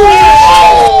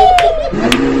 Oh,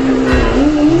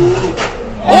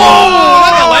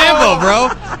 that's a Lambo, bro.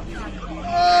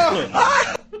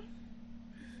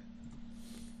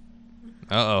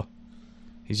 Uh-oh.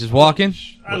 He's just walking.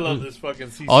 I love this fucking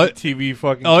CCTV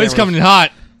fucking Oh, he's coming in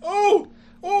hot.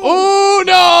 Oh,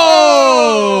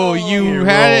 no! You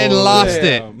had it and lost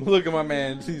it. Look at my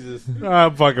man. Jesus.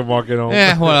 I'm fucking walking home.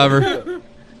 Yeah, whatever.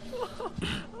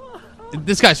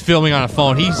 This guy's filming on a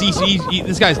phone.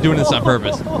 This guy's doing this on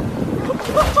purpose.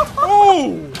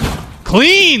 Oh!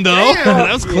 Clean though. Damn.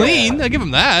 That was clean. I give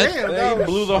him that. Damn, They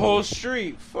blew the whole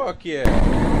street. Fuck yeah.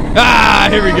 Ah,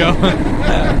 here we go.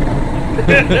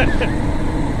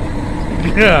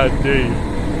 God damn.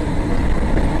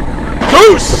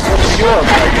 Goose.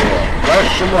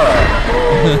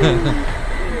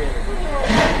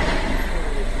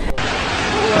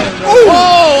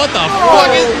 Whoa! What the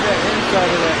fuck is?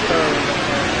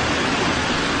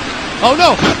 Oh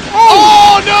no!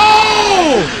 Oh no!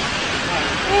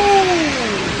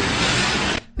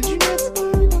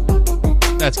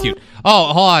 That's cute.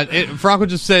 Oh, hold on. Franco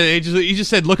just said he just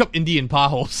said look up Indian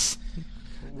potholes.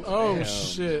 Oh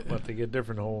shit! But they get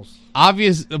different holes.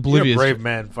 Obvious, oblivious. You're a brave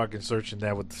man, fucking searching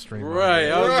that with the stream. Right,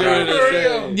 I was going to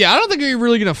say. Yeah, I don't think you're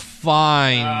really gonna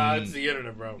find It's the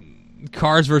internet, bro.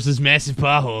 cars versus massive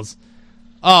potholes.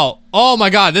 Oh my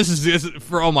God! This is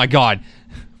for oh my God.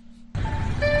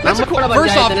 That's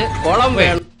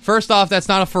first off, that's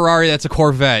not a Ferrari. That's a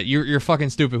Corvette. You're fucking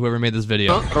stupid. Whoever made this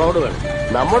video. That's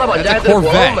a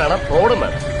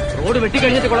Corvette. Road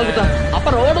വെട്ടിക്കഴിഞ്ഞിട്ട് കുളം കുത്താം അപ്പൊ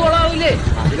road കുളമാവില്ലേ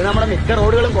അതിന് നമ്മുടെ മിക്ക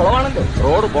റോഡുകളും കുളമാണല്ലോ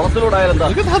റോഡ് കുളത്തിലൂടായാലും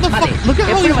Look at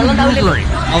how he's maneuvering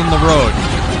on the road.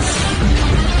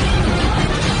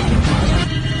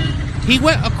 He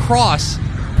went across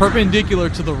perpendicular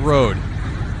to the road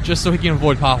just so he can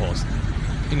avoid potholes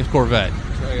in his Corvette.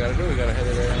 That's what I gotta do. We gotta head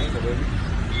it at an angle, baby.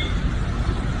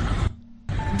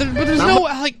 But there's no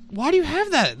like. Why do you have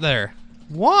that there?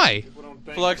 Why?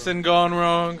 Flexing gone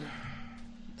wrong.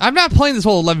 I'm not playing this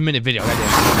whole 11-minute video. Oi!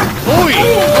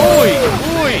 Oi!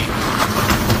 Oi!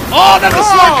 Oh, that's a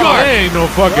smart car! There ain't no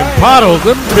fucking potholes.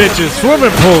 Them bitches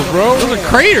swimming pools, bro. Those are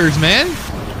craters, man.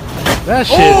 That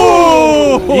shit.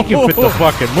 Oh! He can fit the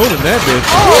fucking moon in that bitch.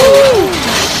 Oh!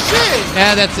 Shit!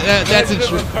 Yeah, that's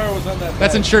insured.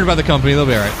 That's insured by the company. They'll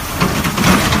be all right.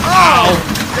 Oh!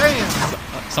 Damn!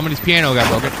 Somebody's piano got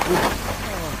broken.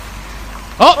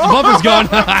 Oh, the bumper's gone.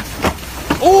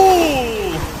 Oh!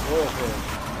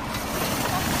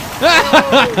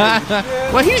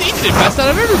 Well, he did best out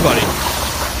of everybody.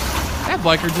 That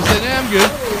biker just said, "Yeah, I'm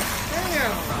good."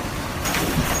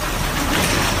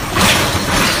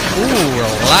 Ooh,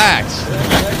 relax.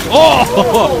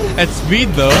 Oh, at speed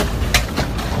though.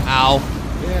 Ow.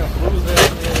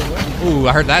 Ooh, I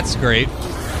heard that scrape.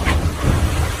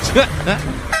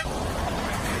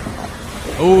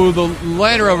 Oh, the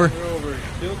Land Rover.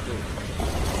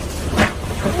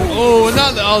 Oh,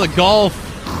 not the Golf.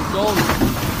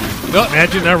 Oh,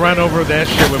 imagine I ran over that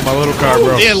shit with my little car,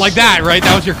 bro. Yeah, like that, right?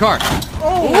 That was your car.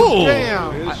 Oh, ooh.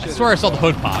 Damn! I swear I saw the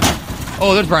hood pop.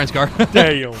 Oh, there's Brian's car.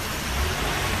 Damn.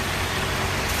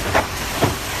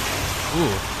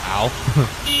 Ooh, ow.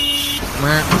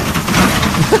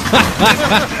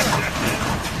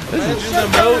 Imagine the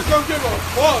milk. Don't give a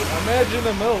fuck. Imagine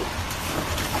the milk.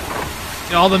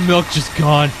 All the milk just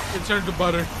gone. It turned to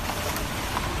butter.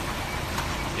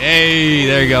 Hey,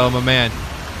 there you go, my man.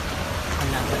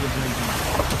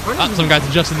 Some guy's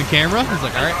adjusting the camera. He's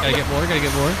like, all right, gotta get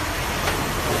more.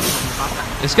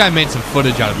 This guy made some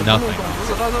footage out of nothing.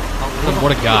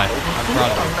 What a guy. I'm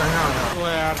proud of him.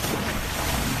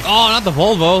 Oh, not the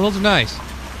Volvo. Those are nice.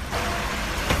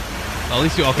 At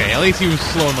least he was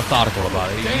slow and methodical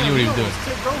about it. He knew what he was doing.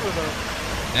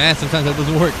 Sometimes that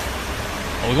doesn't work.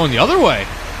 Oh, we're going the other way.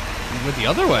 We went the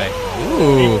other way.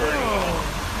 Ooh.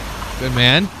 Good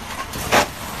man.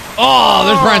 Oh,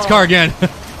 there's Brian's car again.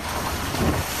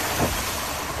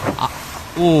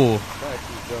 Ooh.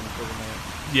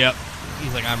 Yep.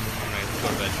 He's like, I'm ready to go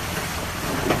to bed.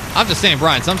 I'm just saying,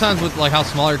 Brian, sometimes with like how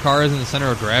small your car is in the center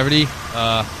of gravity,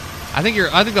 I think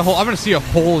I'm gonna see a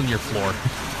hole in your floor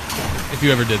if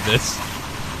you ever did this.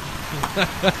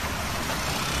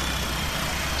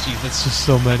 Jeez, that's just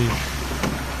so many.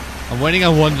 I'm waiting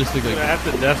on one just to go. I have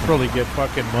to desperately get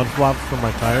fucking mud flops for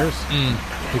my tires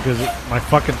because my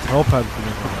fucking tailpipe's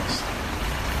getting rust.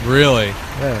 Really?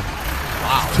 Yeah.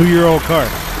 Wow. 2-year-old car.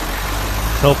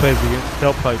 Tailpipe's getting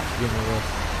rust.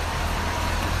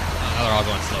 They're all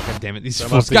going slow. God damn it. These So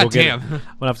fools. God damn. I'm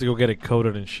gonna have to go get it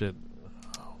coated and shit.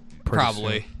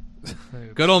 Probably.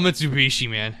 Good old Mitsubishi,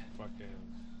 man.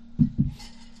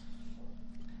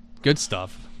 Good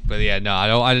stuff. But yeah, no,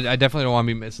 I definitely don't want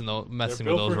to be messing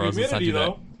with those roads. Let's not do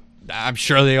that. I'm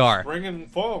sure they are. Spring and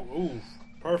fall. Ooh,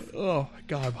 perfect. Oh my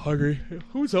God, I'm hungry.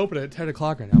 Who's open at 10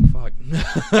 o'clock right now? Fuck.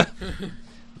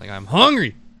 Like, I'm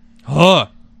hungry. Huh.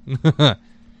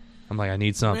 I'm like, I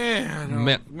need some.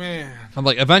 Man. I'm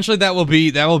like, eventually that will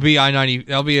be I-90.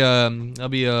 That'll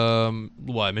be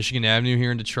what, Michigan Avenue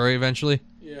here in Detroit eventually.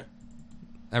 Yeah.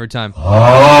 every time.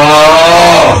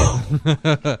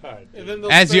 And then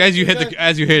they'll as you spend- hit then- the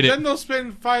as you hit Then it. they'll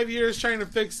spend 5 years trying to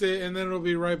fix it, and then it'll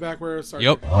be right back where it started.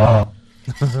 Yep.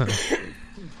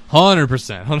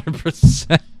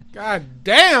 100%. God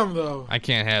damn, though. I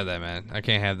can't have that, man. I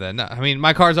can't have that. No, I mean,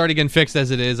 my car's already getting fixed as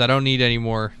it is. I don't need any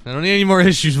more. I don't need any more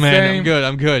issues, man. Same.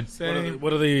 I'm good.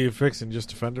 What are they fixing?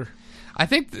 Just a fender? I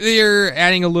think they're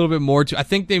adding a little bit more to. I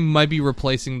think they might be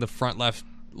replacing the front left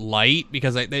light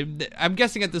because I'm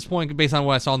guessing at this point, based on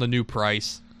what I saw in the new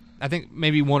price, I think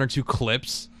maybe 1 or 2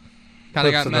 clips kind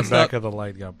of got in messed the back up. of the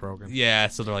light got broken. Yeah,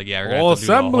 so they're like, yeah, we're gonna All have to do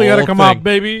the assembly whole gotta come thing. out,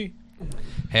 baby.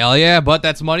 Hell yeah, but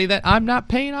that's money that I'm not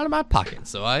paying out of my pocket,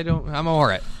 so I'm all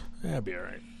right. That'd be all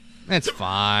right. That's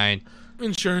fine.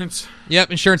 Insurance.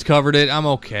 Yep, insurance covered it. I'm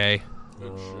okay.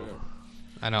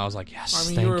 I know. I was like, yes, I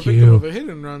mean, thank you were a victim you. of a hit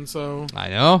and run, so. I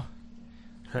know.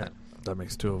 That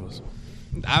makes 2 of us.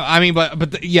 I mean, but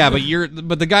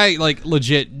the guy like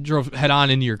legit drove head on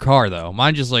into your car though.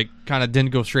 Mine just like kind of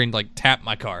didn't go straight and like tap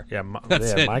my car. Yeah,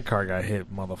 That's it. my car got hit,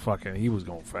 motherfucker. He was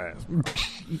going fast.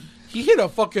 He hit a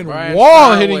fucking Brian's wall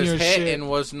car hitting was your hit shit. and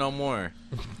was no more.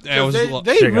 They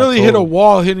really hit a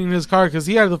wall hitting his car because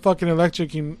he had the fucking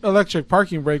electric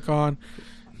parking brake on.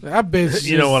 That bitch.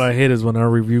 You know what I hate is when I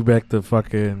review back the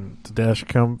fucking dash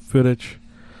cam footage.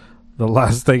 The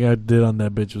last thing I did on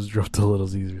that bitch was drove to Little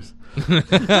Caesars.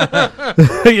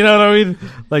 You know what I mean?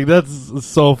 Like that's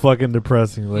so fucking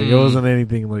depressing. Like it wasn't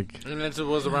anything like. And it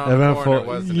was around the corner,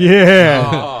 wasn't it?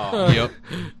 Yeah. Oh. Yep.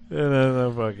 And then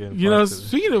I fucking. You know,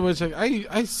 speaking of which, like,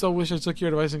 I so wish I took your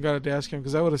advice and got a dash cam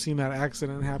because I would have seen that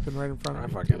accident happen right in front of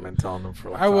me. I fucking been telling them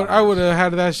for. Like I would have had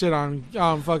that shit on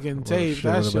fucking tape.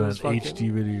 That shit been was an fucking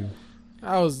HD video.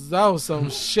 That was some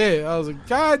shit. I was like,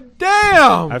 God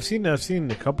damn! I've seen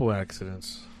a couple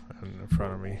accidents in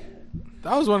front of me.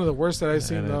 That was one of the worst that I've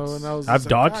seen though, and I was. I've just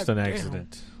like, dodged God an damn.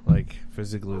 accident, like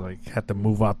physically, like had to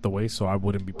move out the way so I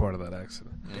wouldn't be part of that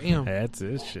accident. Damn,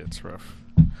 this shit's rough.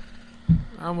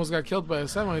 I almost got killed by a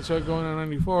semi truck going on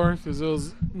 94 because it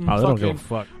was They don't give a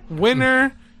fuck.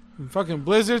 winter, and fucking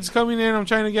blizzards coming in. I'm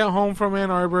trying to get home from Ann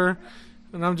Arbor,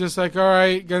 and I'm just like, all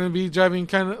right, gonna be driving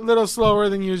kind of a little slower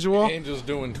than usual. Angel's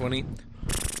doing 20.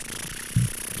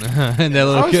 And that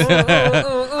little kid.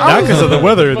 Not because of the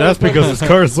weather. That's because his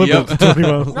car is limited to 20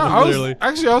 miles. No,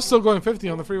 I was still going 50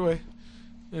 on the freeway,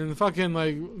 and fucking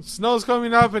like snow's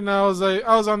coming up, and I was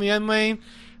on the end lane.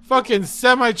 Fucking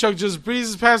semi truck just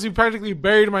breezes past me, practically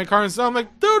buried my car in snow. I'm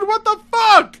like, dude, what the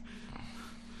fuck?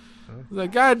 I was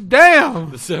like, God damn.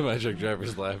 The semi truck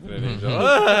driver's laughing at Angel.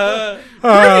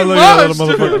 Pretty look at much,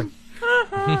 that dude.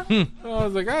 I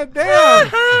was like, God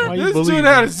damn. you This believe dude me?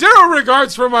 had zero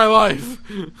regards for my life.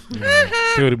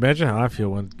 Dude, imagine how I feel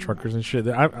when truckers and shit.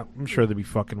 I'm sure they be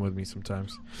fucking with me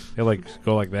sometimes. They like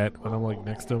go like that when I'm like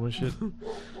next to them and shit.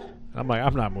 I'm like,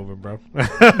 I'm not moving, bro.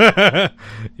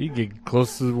 You get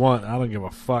close as one. I don't give a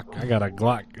fuck. I got a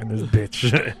Glock in this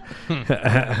bitch.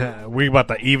 We about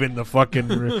to even the fucking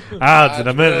odds in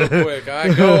a minute. Real quick.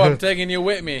 I go. I'm taking you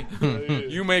with me.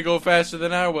 You may go faster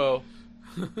than I will.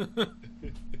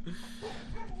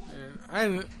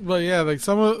 But yeah, like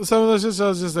some of those shit, I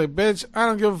was just like, bitch, I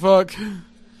don't give a fuck.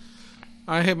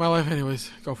 I hate my life anyways.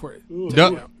 Go for it. Take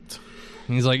Yep. me out.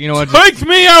 He's like, you know what? Take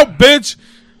me out, bitch.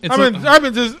 It's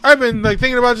I've been like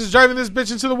thinking about just driving this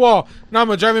bitch into the wall. Now I'm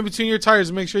gonna drive in between your tires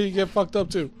and make sure you get fucked up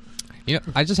too. You know,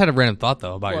 I just had a random thought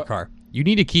though about your What? car. You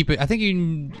need to keep it. I think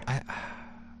you. I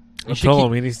should told keep-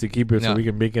 him he needs to keep it so No. we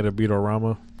can make it a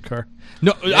Beatorama car.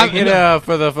 No, Make it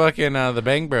for the fucking the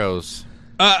Bang Bros.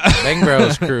 Bang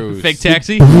Bros cruise. Fake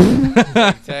taxi.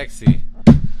 Fake taxi.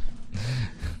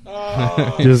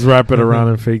 Just wrap it around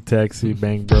in fake taxi,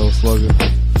 Bang Bro slogan.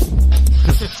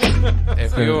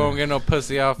 If you won't get no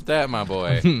pussy off that, my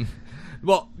boy.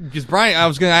 Well, because Brian,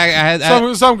 I had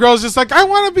Some girls just like, I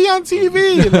want to be on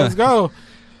TV. Let's go.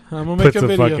 I'm gonna make Puts a a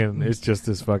video. fucking. It's just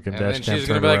this fucking And dash then cam. she's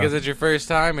gonna turned be like, around. "Is it your first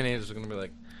time?" And he's gonna be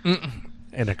like,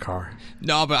 in a car.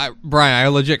 No, but Brian, I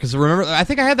legit because remember, I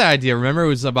think I had that idea. Remember, it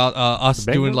was about us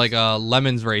The doing Bengals? like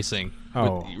lemons racing.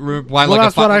 Oh. Buy like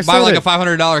that's what I buy like said.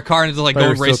 a $500 car and just like Thought you go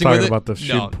were still racing talking with it. about the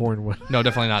shit porn one. No,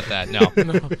 definitely not that. No,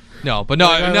 no, but no,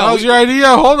 That no. was your idea.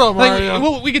 Hold on, Like, Mario.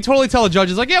 well, we could totally tell the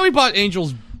judges like, yeah, we bought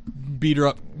Angel's beat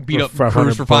up For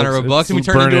cruise for $500 and we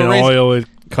turned burning into a race. oil. It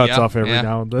cuts Yeah, off every yeah.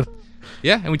 now and then.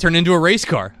 Yeah, and we turned into a race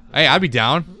car. Hey, I'd be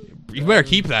down. You better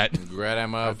keep that. "Grab that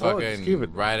just keep motherfucker it.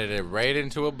 and ride it right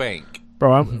into a bank."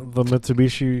 Bro, the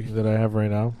Mitsubishi that I have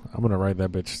right now, I'm gonna ride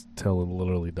that bitch till it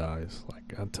literally dies.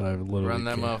 Like until I literally Run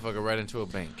that can't. motherfucker right into a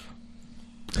bank.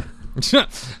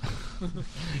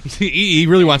 he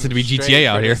really wants it to be Straight GTA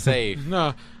out pretty here. Safe.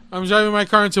 No, I'm driving my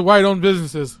car into white-owned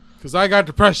businesses. Because I got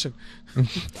depression.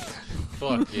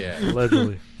 Fuck yeah.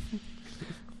 Allegedly.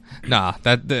 Nah,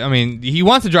 I mean, he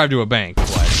wants to drive to a bank, but,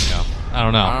 I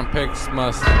don't know. Arm picks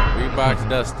mustard. Reeboks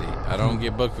dusty. I don't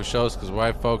get booked for shows because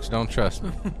white folks don't trust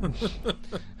me.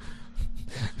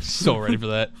 So ready for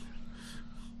that.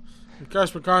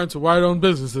 Cash my car into white-owned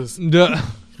businesses.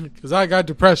 Because I got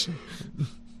depression.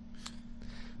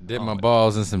 Dip my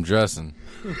balls in some dressing.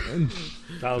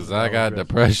 Because I got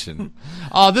depression.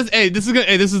 Oh, this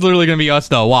is literally gonna be us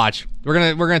though. Watch, we're gonna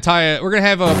have Brian's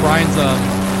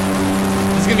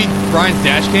this is gonna be Brian's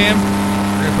dash cam.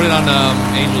 We're gonna put it on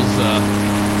Angel's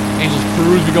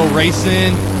Cruise. We go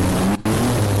racing.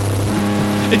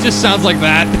 It just sounds like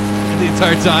that the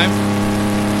entire time.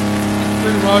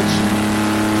 Pretty much.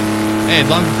 Hey, as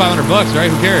long as it's $500, right?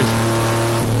 Who cares?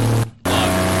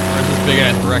 Where's this big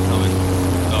ass wreck coming?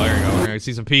 Oh, there you go. We're gonna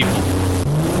see some people.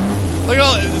 Look at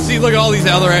all these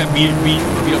other beat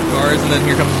up cars, and then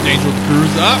here comes Angel's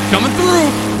Cruise up, coming through.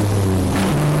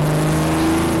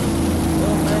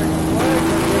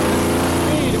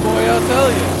 Boy, I'll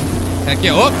tell you. Heck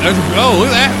yeah! Look at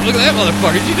that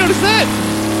motherfucker! Did you notice that?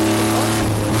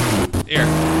 Here,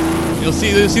 you'll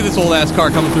see this old ass car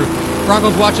coming through.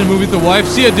 Bronco's watching a movie with the wife.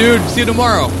 See ya, dude. See you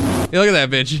tomorrow. Yeah, look at that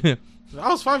bitch. That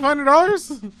was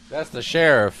 $500. That's the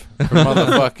sheriff for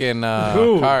motherfucking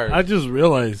cars. I just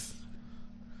realized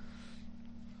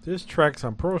this track's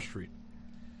on Pearl Street.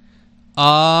 You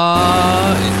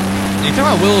talking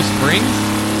about Willow Springs?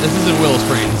 This isn't Willow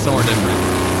Springs. It's somewhere different.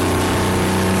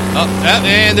 Oh,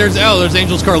 and there's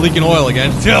Angel's car leaking oil again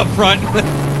up front.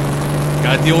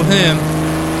 Gotta deal with him.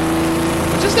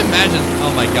 But just imagine.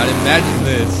 Oh my god! Imagine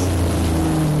this.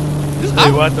 Tell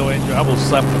you what, though, Angel, I will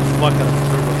slap the fuck out of the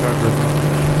turbo car.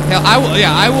 Hell, I will.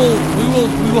 Yeah, I will. We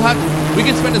will have. We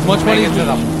can spend as much money into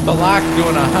the block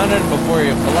doing 100 before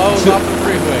you blows off the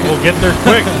freeway. We'll get there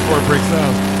quick before it breaks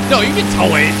down. No, you can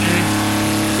tow it.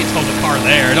 You can tow the car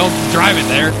there. Don't drive it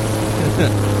there.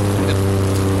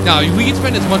 No, we can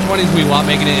spend as much money as we want,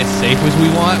 making it as safe as we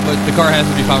want, but the car has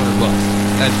to be $500.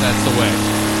 That's the way.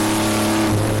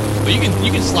 But you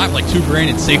can slap like $2,000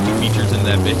 in safety features in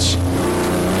that bitch.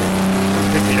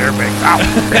 Get the airbags out.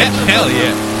 Hell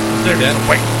yeah.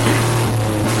 Wait.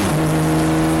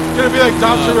 It's gonna be like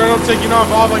Dom Toretto taking off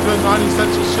all like the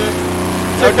non-essential shit.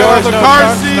 Take doors, off the no car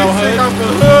trunks, seats, no take hood. off the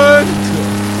hood.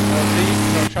 No seats,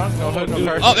 no trunk, no hood, no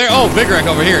car. Oh, there. Oh, big wreck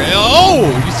over here. Oh,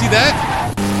 you see that?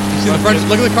 You see the front?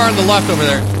 Look at the car on the left over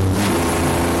there.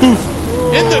 Poof.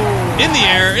 In the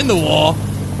air, in the wall.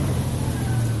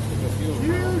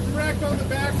 Huge wreck on the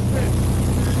back.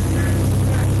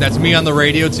 That's me on the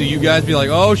radio to you guys. Be like,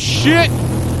 oh shit.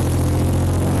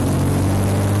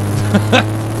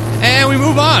 And we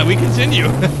move on. We continue.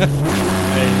 And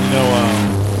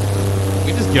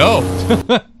we just go.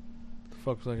 the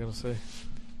fuck was I gonna say?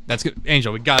 That's good,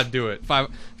 Angel. We gotta do it. You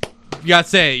gotta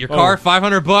say it. Your car,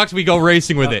 $500. We go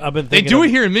racing with it. I've been they thinking do of-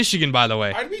 it here in Michigan, by the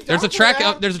way. I'd be down There's a for track.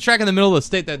 that. There's a track in the middle of the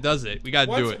state that does it. We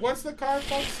gotta do it. Once the car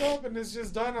fucks up and it's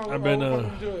just done, I'll been,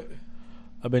 fucking do it.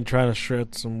 I've been trying to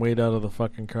shred some weight out of the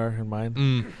fucking car in mine.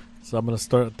 Mm. So I'm gonna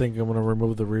start thinking I'm gonna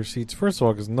remove the rear seats. First of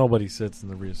all, because nobody sits in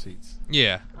the rear seats.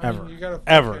 Yeah. I mean, Ever. you gotta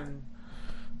Ever. fucking-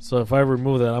 So if I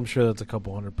remove that, I'm sure that's a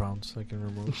couple $100 I can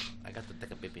remove. I got to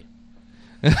take a pipi.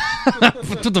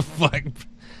 What the fuck?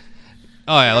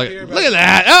 Oh yeah, look at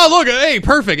that. Oh look, hey,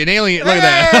 perfect. An alien. Look at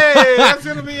that. Hey, that's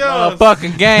gonna be us.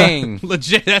 Fucking gang.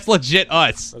 Legit. That's legit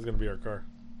us. That's gonna be our car.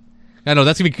 I know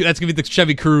that's gonna be the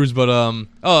Chevy Cruze, but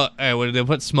hey, what did they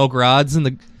put? Smoke rods on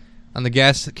the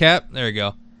gas cap. There you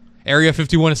go. Area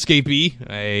 51 escapee.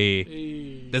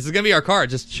 Hey, this is gonna be our car,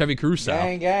 just Chevy Cruze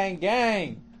style.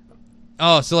 Gang.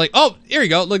 Oh, so here you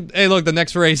go. Look, hey, look, the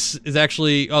next race is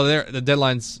actually there. The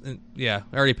deadline's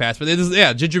already passed, but it is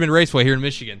Gingerman Raceway here in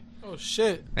Michigan. Oh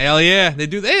shit! Hell yeah, they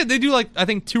do like I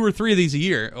think 2 or 3 of these a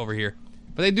year over here,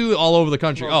 but they do it all over the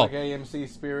country. Like AMC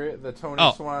Spirit, the Tony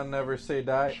Swan Never Say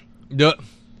Die. Duh.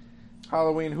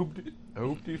 Halloween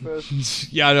Hoopty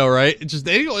Fest. Yeah, I know, right? It's just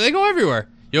they go everywhere.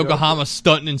 Yokohama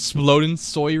stunting and exploding,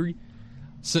 Sawyery.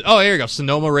 So, here you go,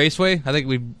 Sonoma Raceway. I think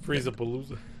we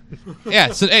Freezapalooza.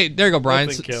 Yeah, so hey, there you go, Brian.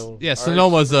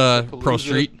 Sonoma's Pro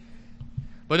Street.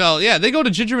 But no, yeah, they go to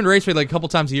Gingerman Raceway like a couple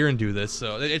times a year and do this.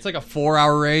 So it's like a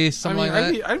 4-hour race, something like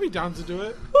that. I'd be down to do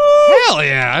it. Hell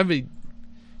yeah!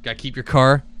 Gotta keep your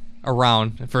car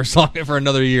around for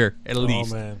another year at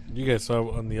least. Oh man, you guys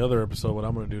saw on the other episode what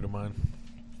I'm gonna do to mine.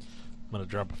 I'm gonna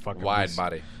drop a fucking wide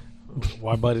body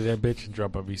that bitch and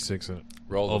drop a V6 in it.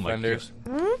 Roll the fenders.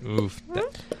 Oof.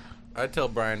 I'd tell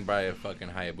Brian buy a fucking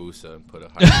Hayabusa and put a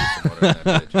Hayabusa motor in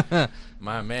that bitch.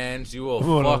 My mans, you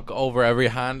will fuck over every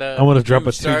Honda. I'm gonna drop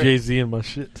a 2JZ in my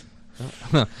shit.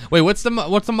 Wait, what's the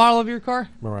model of your car?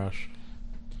 Mirage.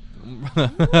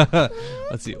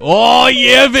 Let's see. Oh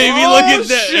yeah, baby! Look at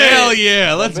that! shit. Hell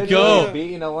yeah! Let's go.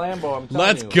 Beating a Lambo. I'm telling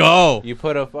Let's you. go. You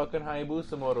put a fucking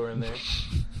Hayabusa motor in there.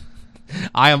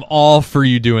 I am all for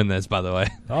you doing this. By the way,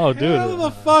 Oh, dude. Hell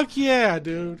the fuck yeah,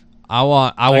 dude. I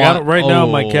want. I got it right now.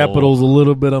 My oh. capital's a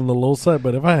little bit on the low side,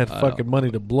 but if I had fucking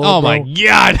money to blow, Oh bro, my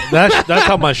god! that's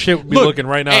how my shit would be Look, looking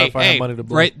right now if I had money to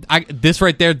blow. Right, this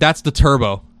right there. That's the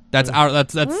turbo. That's our.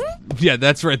 That's yeah.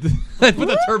 That's right. Put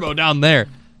the turbo down there.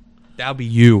 That'll be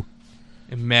you.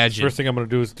 Imagine. First thing I'm gonna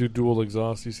do is do dual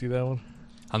exhaust. You see that one?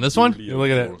 On this one? You look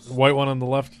at that white one on the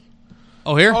left.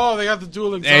 Oh, here? Oh, they got the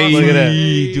dual exhaust. Hey, Look at that.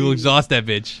 dual exhaust that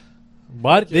bitch.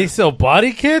 They sell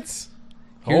body kits.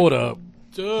 Hold up.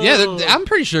 Dude. Yeah, I'm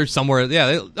pretty sure somewhere.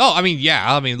 Yeah. I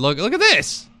mean, look at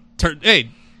this. Hey,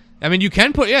 I mean, you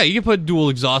can put dual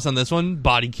exhaust on this one.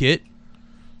 Body kit.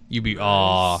 You be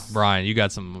Brian, you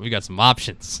got some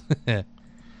options.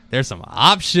 There's some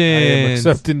options. I am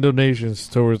accepting donations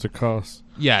towards the cost.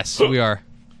 Yes, we are.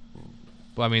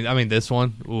 But I mean this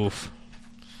one. Oof.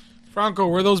 Franco,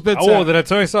 where those bits Oh, at? did I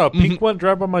tell you I saw a pink one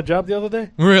drive by my job the other day?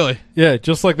 Really? Yeah,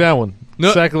 just like that one. No.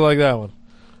 Exactly like that one.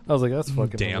 I was like, that's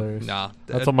fucking Damn. hilarious. Nah.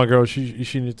 I told my girl she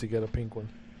needs to get a pink one.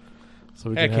 So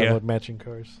we can Heck have yeah. like matching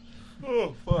cars.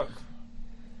 Oh, fuck.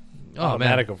 Oh, man.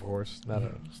 Automatic, of course. Not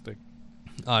a stick.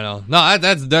 I know. No,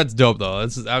 that's dope though.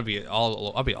 I'd be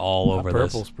all over That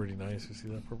this. purple's pretty nice. You see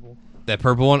that purple? That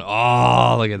purple one.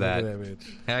 Oh, look at that. Look at that bitch.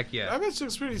 Heck yeah. That bitch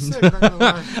looks pretty sick. Not gonna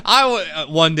lie. I would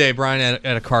one day, Brian,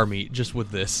 at a car meet just with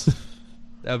this.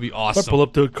 That would be If I awesome. pull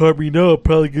up to a car meet now, I'll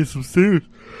probably get some stairs.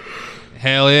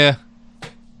 Hell yeah.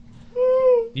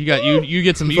 You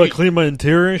get some. If I clean my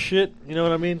interior and shit, you know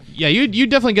what I mean? Yeah, you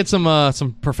definitely get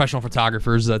some professional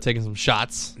photographers taking some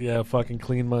shots. Yeah, fucking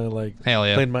clean my Hell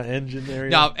yeah. clean my engine area.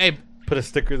 No, hey, put a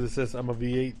sticker that says I'm a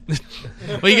V8.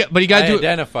 but you gotta do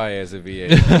identify as a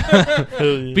V8.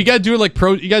 But you gotta do it like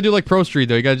pro. You gotta do like Pro Street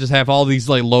though. You gotta just have all these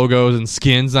like logos and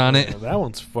skins on it. Yeah, that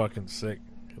one's fucking sick.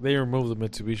 They removed the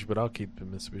Mitsubishi, but I'll keep the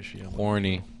Mitsubishi.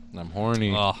 Horny. I'm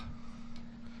horny. Oh,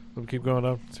 We'll keep going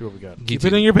up. See what we got. Keep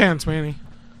it in your pants, Manny.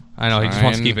 I know he just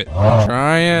wants to keep it.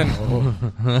 Trying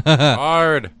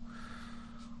hard.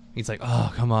 He's like,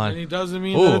 oh, come on. And he doesn't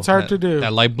mean that it's hard to do.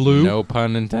 That light blue. No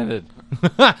pun intended.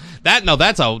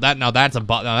 That's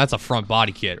a front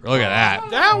body kit. Look at that.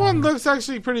 That one looks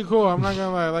actually pretty cool. I'm not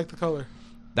gonna lie. I like the color.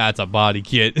 That's a body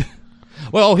kit.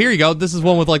 Well, here you go. This is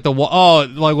one with like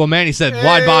like what Manny said,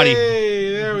 wide body.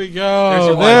 Hey, there we There's go.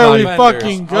 your There wide we body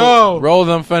fucking fenders. go. Roll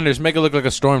them fenders. Make it look like a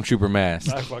stormtrooper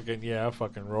mask. I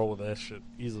fucking roll with that shit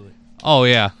easily. Oh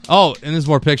yeah. Oh, and there's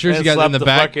more pictures. And You got slap in the the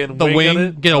back. fucking The wing on wing.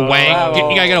 it. Get a Oh, wang. bravo.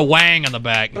 You gotta get a wang on the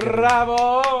back.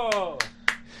 Bravo!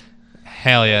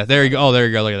 Hell yeah. There you go. Oh, there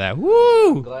you go. Look at that.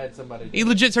 Woo! Glad somebody. He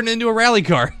legit turned it into a rally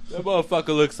car. That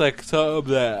motherfucker looks like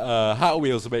something that Hot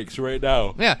Wheels makes right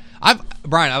now. Yeah,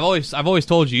 Brian. I've always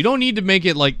told you, you don't need to make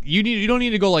it like you don't need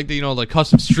to go like the the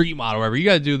custom street model or whatever. You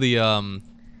got to do the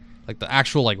like the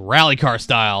actual like rally car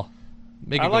style.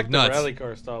 Make it I go like nuts. the rally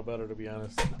car style better, to be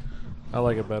honest. I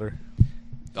like it better.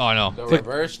 Oh, I know. The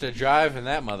reverse to drive in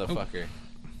that motherfucker.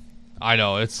 I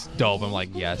know, it's dope. I'm like,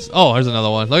 yes. Oh, here's another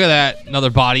one. Look at that, another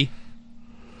body.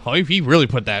 Oh, he really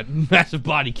put that massive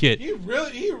body kit. He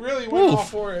really went all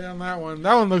for it on that one.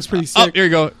 That one looks pretty Oh, sick. here you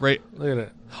go. Right. Look at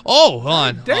it. Oh, hold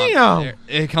on. Damn. Hold on. There.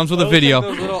 It comes with a Those video.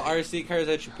 Like those little RC cars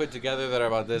that you put together that are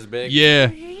about this big.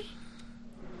 Yeah.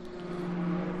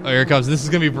 Oh, here it comes. This is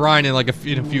gonna be Brian in like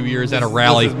in a few years at a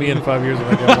rally. This is me in 5 years when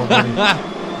I got more money.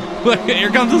 Look, here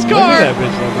comes his Look car. at that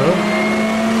bitch, though,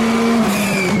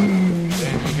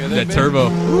 bro. That turbo.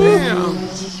 Damn.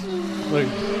 Look.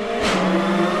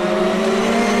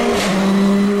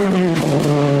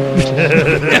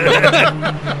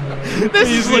 This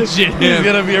is legit. He's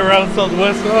gonna be around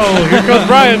Southwest. Oh, here comes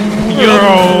Brian. You're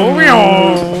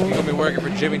gonna be working for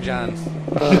Jimmy John's.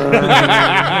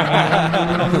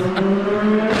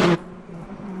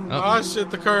 Oh shit,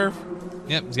 the curve.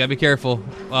 Yep, he's gotta be careful.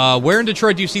 Where in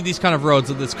Detroit do you see these kind of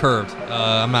roads that's curved?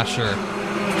 I'm not sure.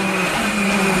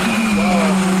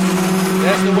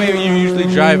 That's the way you usually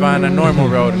drive on a normal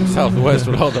road in Southwest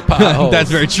with all the potholes. That's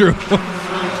very true.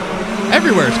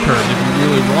 Everywhere is curved if you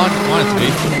really want it to be.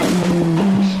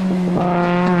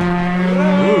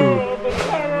 Ooh.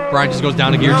 Brian just goes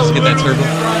down a gear just to get that turbo.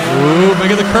 Ooh,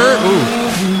 make it the curve.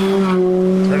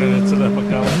 Ooh. Turn it into the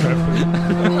McDonald's.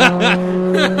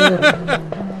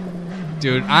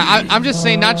 Dude, I'm just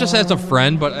saying, not just as a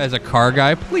friend, but as a car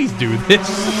guy, please do this.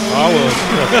 I will.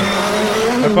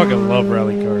 I fucking love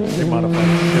rally cars. They modify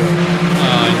the shit.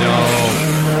 I know.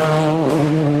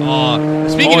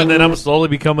 Speaking and of, then I'm slowly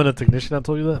becoming a technician. I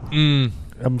told you that.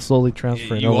 I'm slowly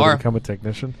transferring You over are. to become a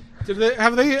technician.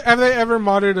 Have they ever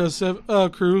modded a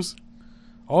cruise?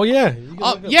 Oh yeah,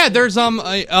 yeah. There's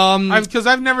because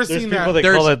I've never There's seen people that.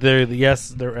 that call it their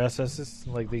SSs,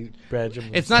 like they badge them.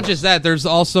 It's not just that. There's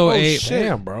also a shit.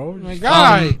 Damn, bro. My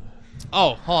God.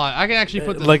 Oh, hold on. I can actually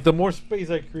put this. Like the more space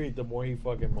I create, the more he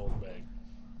fucking molds back.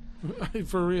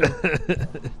 For real.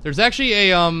 There's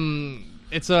actually a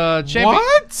it's a champion.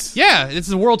 What? Yeah,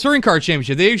 it's a World Touring Car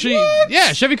Championship. They actually,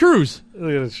 yeah, Chevy Cruze.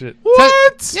 Look at this shit.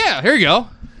 What? Yeah, here you go.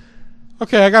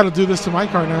 Okay, I got to do this to my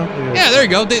car now. Yeah, there you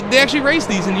go. They actually race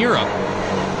these in Europe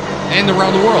and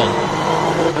around the world,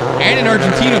 and in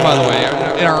Argentina, by the way.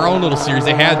 In our own little series,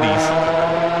 they had these.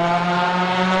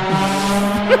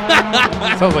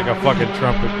 Sounds like a fucking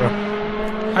trumpet, bro.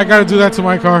 I got to do that to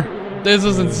my car. This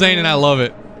is insane, and I love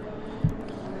it.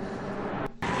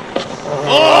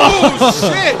 Oh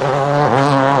shit!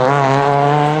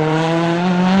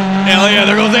 Hell yeah,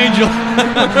 there goes Angel.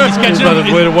 He's catching up.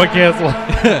 Way to one cancel.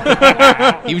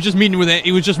 He was just meeting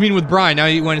with Brian. Now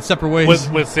he went separate ways.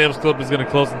 When Sam's Club is going to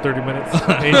close in 30 minutes.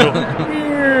 Angel.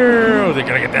 They're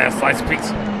going to get that slice of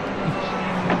pizza.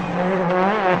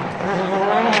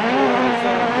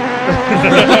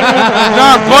 No,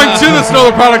 I'm going to the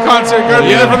Snow Product concert. Got to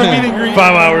be there for the meet and greet.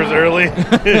 5 hours early.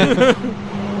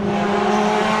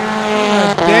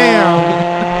 Damn.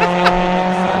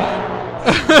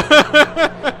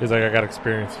 He's like, I got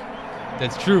experience.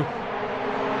 That's true. Look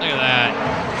at that.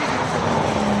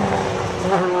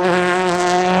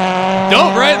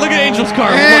 Dope, right? Look at Angel's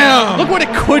car. Damn. Look what it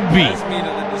could be.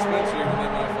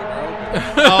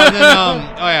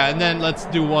 And then let's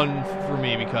do one for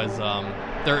me because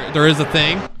there is a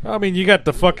thing. I mean, you got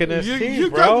the fucking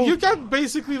ST, bro. You got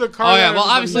basically the car. Oh yeah, well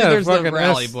obviously there's the fucking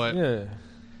rally, but yeah.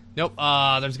 Nope.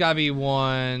 There's got to be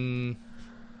one.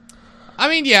 I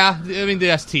mean, yeah. I mean,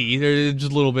 the ST. There's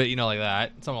just a little bit, like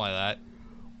that. Something like that.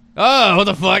 Oh, what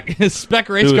the fuck? Spec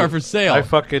race car for sale. I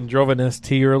fucking drove an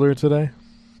ST earlier today.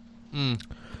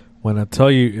 When I tell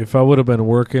you, if I would have been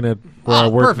working at where I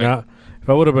work perfect. now, if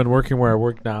I would have been working where I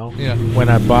work now, Yeah. when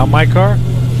I bought my car,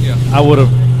 Yeah. I would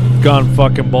have gone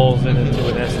fucking balls into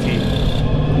an ST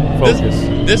Focus.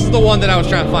 This is the one that I was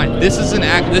trying to find. This is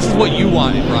This is what you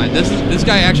wanted, Brian. This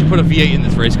guy actually put a V8 in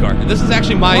this race car. And this is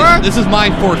actually my. What? This is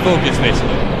my Ford Focus, basically.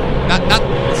 Not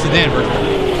the sedan version.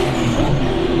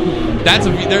 That's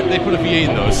they put a V8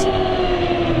 in those.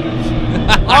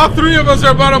 All three of us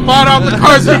are about to mod out the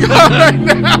cars we got right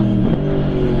now.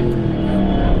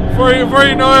 Before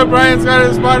you know it, Brian's got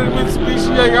his modded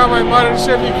Mitsubishi. I got my modded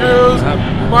Chevy Cruze.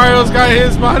 Mario's got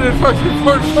his modded fucking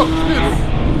Ford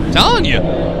Focus. Telling you.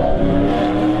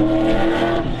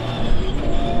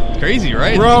 Crazy,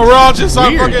 right? We're all just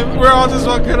on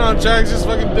tracks, just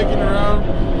fucking dicking around,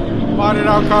 modded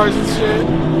out cars and shit.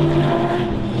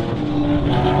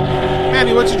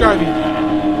 Manny, what you driving?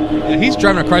 Yeah, he's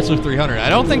driving a Chrysler 300. I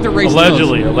don't think they're racing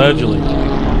Allegedly.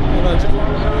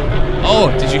 Oh,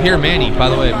 did you hear, Manny? By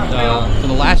the way, for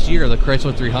the last year, the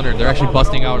Chrysler 300, they're actually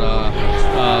busting out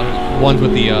ones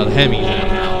with the Hemi in it.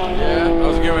 Yeah, I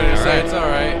was getting ready to say it's all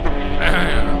right.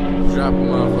 Drop a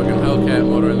motherfucking Hellcat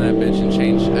motor in that bitch and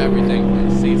change everything from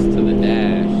the seats to the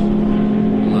dash.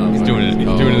 He's doing it.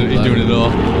 He's doing it all.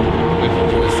 Do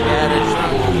a scatter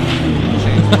shot.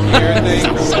 Change the mirror thing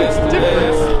from this to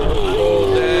this. Full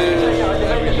dash,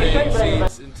 everything.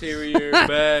 Seats, interior,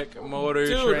 back, motor,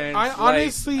 Dude, trans, I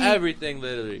honestly everything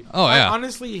literally. Oh yeah. I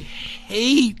honestly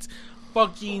hate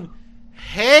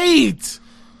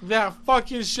that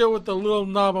fucking shit with the little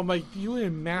knob. I'm like, you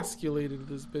emasculated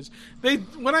this bitch.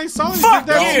 When I saw they did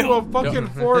that to a fucking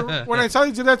Ford, when I saw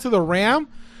they did that to the Ram,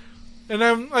 and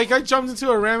I'm like, I jumped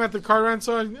into a Ram at the car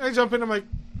rental, and I jump in, I'm like,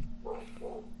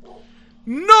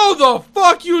 no, the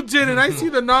fuck you didn't. I see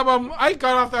the knob. I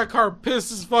got off that car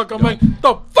pissed as fuck. I'm like,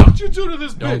 the fuck you do to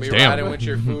this Don't bitch? be riding with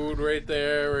your food right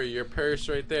there or your purse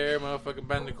right there, motherfucking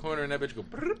bend the corner and that bitch go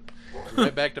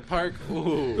right back to park.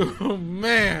 Ooh. Oh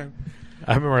man.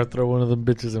 I remember I throw one of them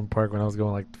bitches in park when I was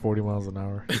going like 40 miles an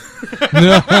hour.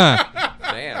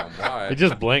 Damn, why? It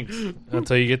just blinks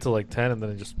until you get to like 10 and then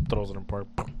it just throws it in park.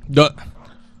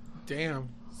 Damn.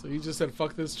 So you just said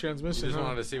fuck this transmission. You just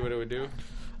wanted to see what it would do?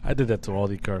 I did that to all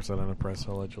the cars at Enterprise,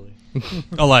 allegedly.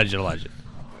 Alleged. Yeah.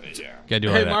 Gotta do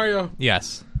Hey, all that. Mario.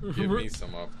 Yes. Give me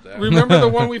some up there. Remember the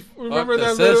one we remember Fuck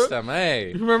that the little system,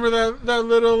 hey. Remember that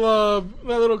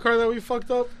little car that we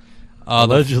fucked up?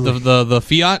 Allegedly. The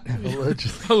Fiat.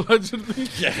 Allegedly.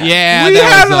 Yeah. We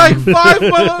that had was, like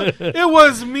five. It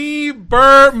was me,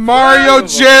 Bert, Mario,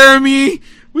 Jeremy.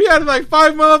 We had like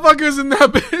 5 motherfuckers in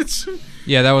that bitch.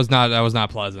 Yeah, that was not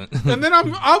pleasant. And then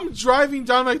I'm driving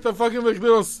down like the fucking like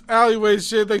little alleyway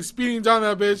shit, like speeding down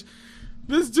that bitch.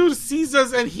 This dude sees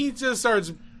us and he just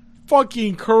starts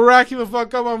fucking cracking the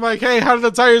fuck up. I'm like, hey, how do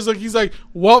the tires look? He's like,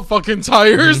 what fucking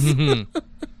tires?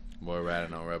 Boy,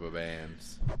 riding on rubber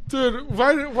bands. Dude,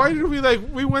 why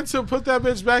did we went to put that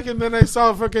bitch back and then I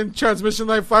saw a fucking transmission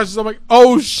light flashes. I'm like,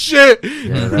 oh shit.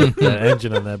 Yeah, that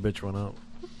engine on that bitch went out.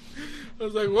 I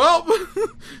was like, well,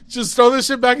 just throw this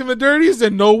shit back in the dirties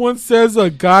and no one says a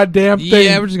goddamn thing.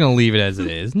 Yeah, we're just going to leave it as it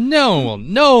is. No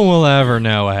one will ever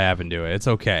know what happened to it. It's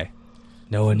okay.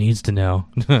 No one needs to know.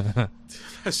 That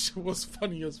shit was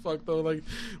funny as fuck, though. Like,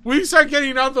 we start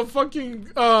getting out, the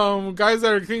fucking guys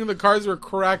that are cleaning the cars were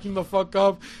cracking the fuck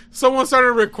up. Someone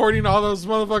started recording all those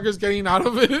motherfuckers getting out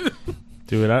of it.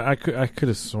 Dude, I could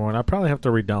have sworn. I probably have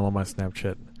to re-download my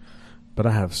Snapchat. But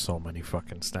I have so many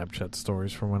fucking Snapchat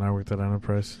stories from when I worked at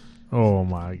Enterprise. Oh,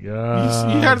 my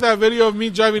God. You had that video of me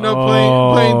driving up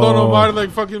playing Don Omar,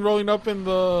 like fucking rolling up in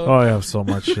the... Oh, I have so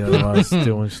much shit. I was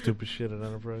doing stupid shit at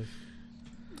Enterprise.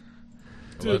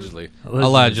 Allegedly.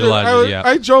 Yeah.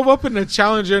 I drove up in the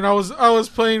Challenger and I was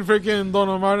playing freaking Don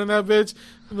Omar in that bitch.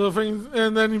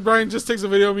 And then Brian just takes a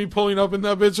video of me pulling up in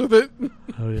that bitch with it.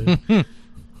 Oh, yeah.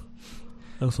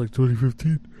 That was like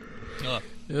 2015.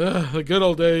 Yeah, the good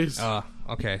old days.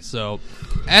 Okay, so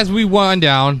as we wind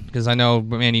down, because I know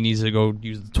Manny needs to go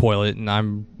use the toilet, and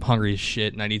I'm hungry as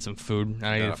shit, and I need some food, and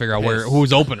I need to figure out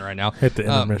who's open right now. Hit the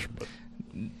intermission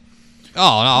button.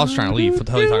 Oh, no, I was trying to leave. What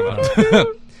the hell are you talking about?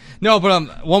 No,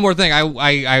 but one more thing.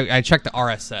 I checked the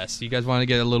RSS. You guys want to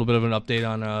get a little bit of an update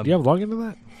on... Do you have login to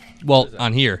that? Well,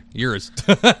 on here, yours.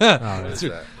 RSS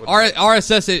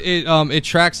it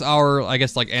tracks our, I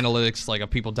guess, like analytics, like of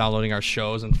people downloading our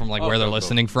shows and from like where they're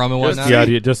listening from and whatnot.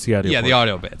 Just the audio. Yeah, the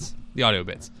audio bits.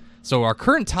 So our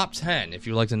current top 10, if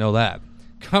you'd like to know that,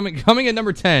 coming at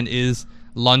number 10 is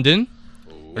London.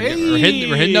 We're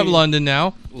hitting up London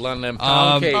now. London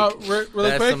pound cake. Really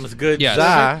That's quick? some good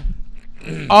Yeah.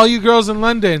 All you girls in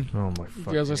London. Oh my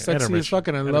fucking. You guys are sexy as fuck,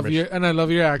 and I Intermission.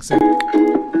 love your accent.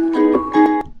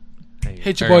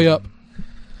 Hit your boy up.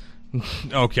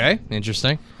 Okay,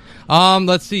 interesting.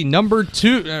 Let's see. Number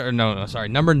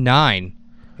 9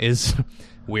 is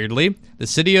weirdly the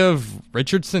city of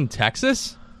Richardson,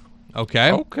 Texas.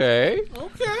 Okay.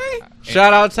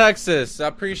 Shout out Texas. I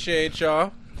appreciate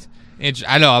y'all.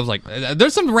 I know. I was like,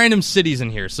 there's some random cities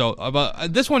in here. So,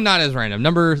 this one not as random.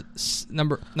 Number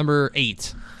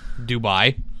 8,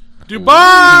 Dubai.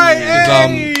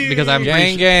 Because I'm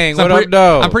gang. What up,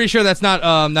 though? I'm pretty sure that's not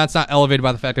elevated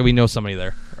by the fact that we know somebody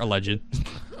there.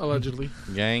 Allegedly.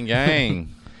 Gang.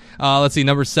 Let's see.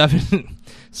 Number 7,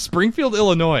 Springfield,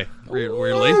 Illinois.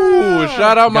 Weirdly. Ooh,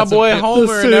 shout out my boy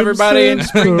Homer and everybody in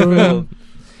Springfield.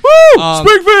 Woo!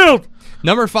 Springfield!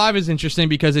 Number 5 is interesting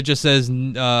because it just says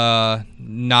not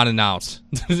announced.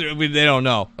 They don't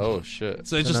know. Oh shit!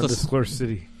 So it's just undisclosed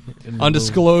city,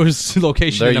 undisclosed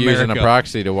location in America. They're using a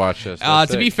proxy to watch this.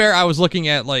 To be fair, I was looking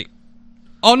at like,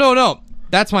 oh no,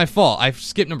 that's my fault. I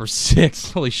skipped number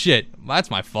 6. Holy shit,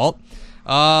 that's my fault.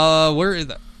 Where is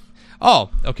that? Oh,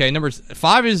 okay. Number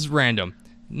 5 is random.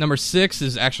 Number 6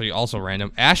 is actually also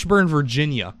random. Ashburn,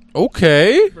 Virginia.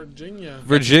 Okay.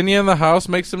 Virginia in the house.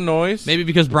 Make some noise. Maybe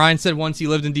because Brian said once he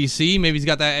lived in D.C., maybe he's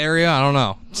got that area. I don't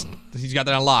know. He's got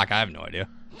that on lock. I have no idea.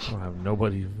 I don't have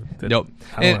nobody. Nope.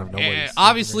 I don't have nobody.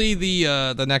 Obviously,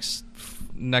 the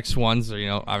next ones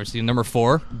are, obviously, number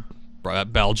 4,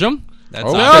 Belgium.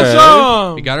 That's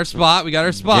Belgium! We got our spot.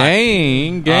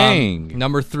 Gang.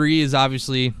 Number 3 is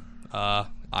obviously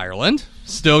Ireland.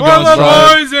 Still For going the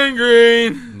strong. boys in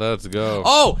green. Let's go.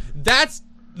 Oh, that's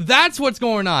what's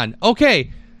going on.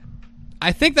 Okay,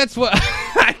 I think that's what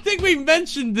I think we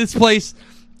mentioned this place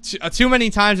too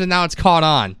many times, and now it's caught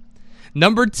on.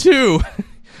 Number 2,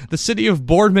 the city of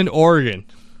Boardman, Oregon.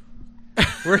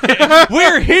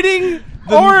 We're hitting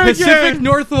the Oregon! Pacific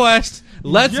Northwest.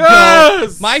 Let's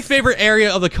Yes! go. My favorite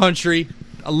area of the country.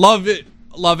 I love it.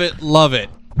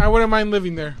 I wouldn't mind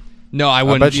living there. No, I I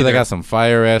wouldn't. bet you they either. got some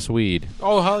fire ass weed.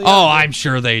 Oh hell yeah! Oh, I'm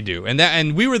sure they do.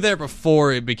 And we were there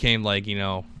before it became like,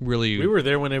 really. We were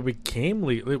there when it became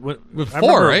legal.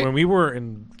 Before, right? When we were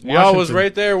in Washington, Y'all was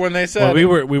right there when they said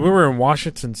when we were in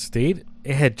Washington State.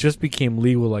 It had just became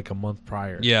legal like a month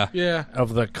prior. Yeah.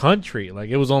 Of the country, like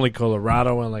it was only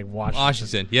Colorado and like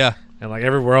Washington. Yeah. And like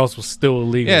everywhere else was still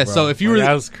illegal. Yeah, bro. so if you Like, were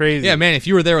that was crazy. Yeah, man, if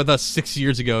you were there with us 6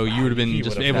 years ago, you would have been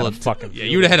just able to fucking. Yeah,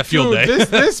 you would have had a field day.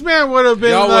 This man would have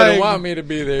been. Y'all like, wouldn't want me to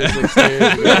be there 6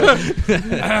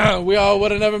 years. We all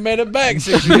would have never made it back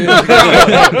 6 years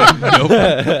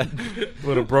ago.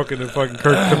 Would have broken in fucking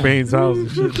Kurt Cobain's house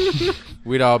and shit.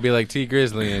 We'd all be like T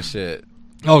Grizzly and shit.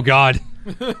 Oh God.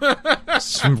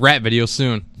 Some rat video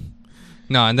soon.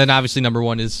 No, and then obviously number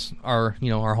 1 is our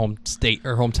home state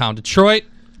or hometown, Detroit.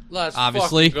 Let's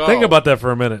obviously. fucking go. Think about that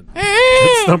for a minute.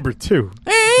 It's number 2.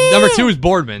 Number 2 is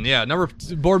Boardman. Yeah,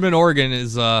 Boardman, Oregon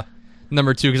is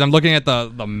number 2 because I'm looking at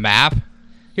the map.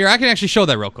 Here, I can actually show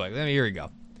that real quick. Here we go.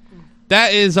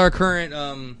 That is our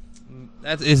current.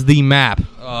 That is the map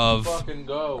of. Fucking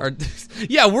go.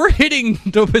 Yeah, we're hitting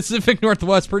the Pacific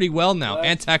Northwest pretty well now, Let's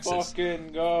and Texas.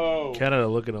 Fucking go. Canada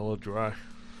looking a little dry.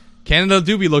 Canada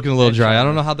do be looking a little dry. I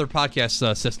don't know how their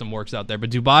podcast system works out there,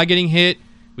 but Dubai getting hit.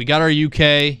 We got our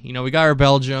UK. You know, we got our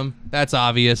Belgium. That's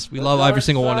obvious. We love every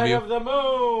single one of you. Of the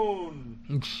moon.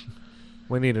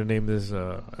 We need to name this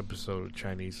episode a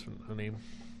Chinese name.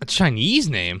 A Chinese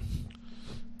name?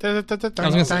 I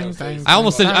I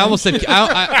almost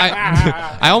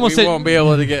said. We won't be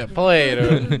able to get played.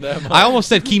 I almost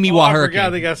said Kimiwa I Hurricane. forgot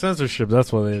they got censorship.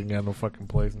 That's why they ain't got no fucking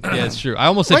place. Yeah, it's true. I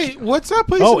almost said. Wait, what's that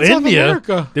place Oh, in South India.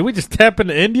 America? Did we just tap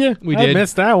into India? We I did.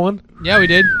 missed that one. Yeah, we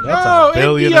did. That's Yo, a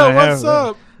billion India, and a half. what's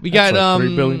up? We got That's like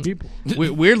 3 billion people.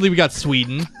 Weirdly, we got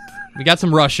Sweden. We got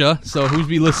some Russia. So who's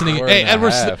be listening? Hour Hey, and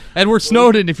a half. Edward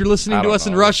Snowden, if you're listening I to don't us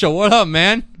in know. Russia, what up,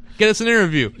 man? Get us an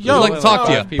interview. Yo, We'd like to talk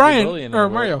to you. Brian or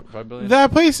Mario.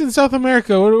 That place in South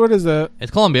America. What is that?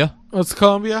 It's Colombia. Oh, it's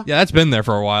Colombia. Yeah, that's been there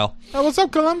for a while. Oh, what's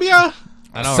up, Colombia?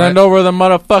 I know, Send right? over the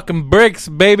motherfucking bricks,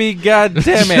 baby. God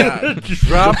damn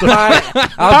it.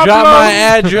 I'll drop my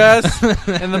address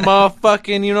in the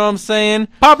motherfucking, you know what I'm saying?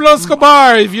 Pablo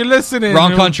Escobar, if you're listening.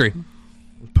 Wrong country.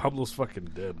 Pablo's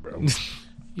fucking dead, bro.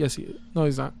 Yes, he is. No,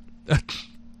 he's not.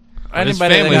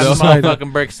 Anybody family, that got though.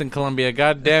 motherfucking bricks in Colombia,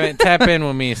 god damn it, tap in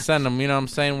with me. Send them, you know what I'm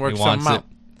saying? Work He something wants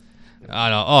out. I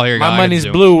know. Oh, here you go. I My got money's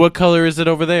to. blue. What color is it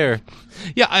over there?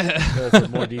 Yeah, That's a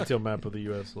more detailed map of the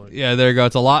U.S. Like. yeah. There you go.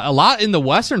 It's a lot in the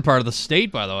western part of the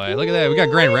state, by the way. Look at that. We got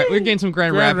we're getting some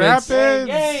Grand Rapids.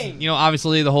 You know,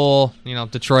 obviously the whole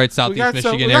Detroit, We Southeast got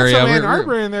some, Michigan we got area. some Ann We're-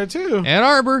 Arbor in there too. Ann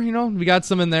Arbor, we got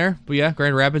some in there. But yeah,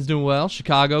 Grand Rapids doing well.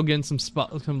 Chicago getting some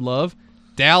love.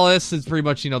 Dallas is pretty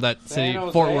much that city.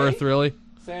 San Fort Jose? Worth, really.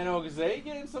 San Jose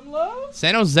getting some love?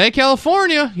 San Jose,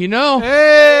 California. Hey.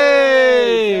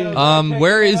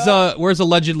 Where's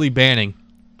allegedly banning?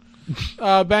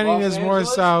 Banning is more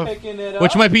south.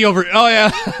 Which might be over. Oh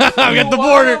yeah, we got the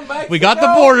border. We got the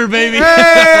border, baby.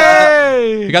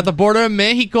 Hey. We got the border of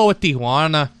Mexico with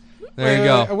Tijuana. There you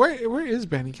go. Where is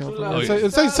Banning, California? Oh,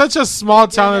 It's like such a small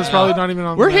town that's probably not even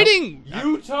on. We're the map. hitting.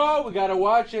 Utah, we gotta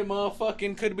watch it,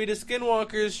 motherfucking. Could be the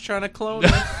Skinwalkers trying to clone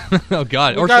us. Oh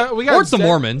God, We got or some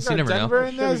Mormons. we You got never Denver know.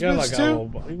 in there, We got, bitch, too.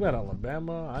 we got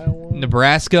Alabama, Iowa.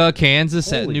 Nebraska,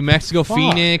 Kansas, Holy New Mexico, fuck.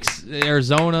 Phoenix,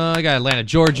 Arizona. I got Atlanta, We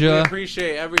Georgia.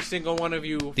 appreciate every single one of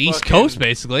you. The East fucking- Coast,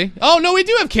 basically. Oh no, we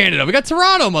do have Canada. We got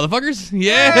Toronto, motherfuckers.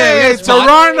 Yeah, Hey, we got a spot.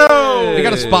 Toronto. We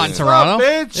got a spot in What's up, Toronto.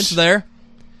 bitch? It's there.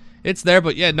 It's there,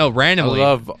 but yeah, no, I randomly.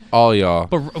 love all y'all.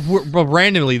 But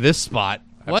randomly, this spot.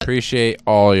 I What? appreciate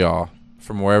all y'all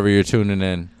from wherever you're tuning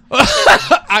in.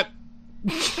 I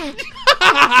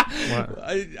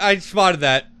spotted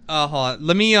that. Hold on.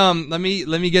 Let me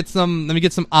get some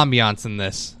ambiance in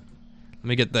this. Let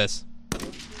me get this.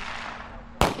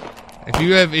 If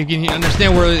you can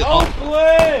understand where.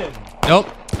 Nope.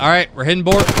 All right, we're hitting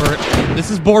board.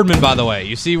 This is Boardman, by the way.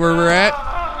 You see where we're at?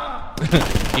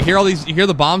 You hear all these? You hear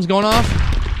the bombs going off?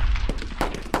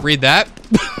 Read that.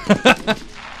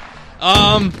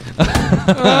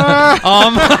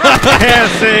 Can't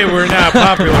say we're not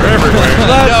popular everywhere.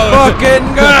 Let's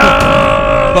fucking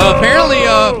go! But apparently,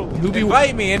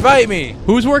 Invite me.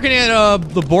 Who's working at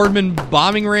the Boardman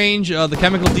bombing range, the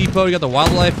chemical depot? You got the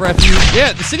wildlife refuge.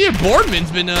 Yeah, the city of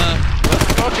Boardman's been.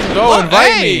 Fucking go,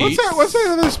 invite me. What's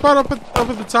that other spot up at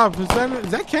the top? Is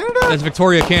that Canada? That's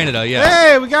Victoria, Canada. Yeah.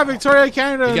 Hey, we got Victoria,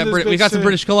 Canada. We in got, this we got bitch, some too.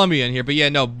 British Columbia in here, but yeah,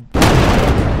 no.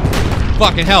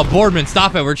 Fucking hell, Boardman,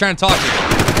 stop it. We're trying to talk.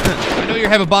 I know you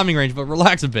have a bombing range, but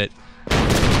relax a bit.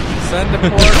 Send the poor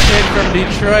kid from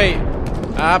Detroit.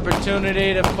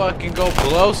 Opportunity to fucking go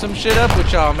blow some shit up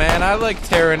with y'all, man. I like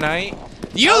Terra Knight.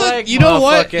 You know what? You know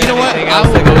what?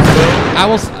 I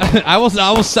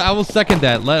will second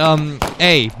that.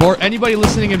 Anybody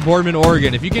listening in Boardman,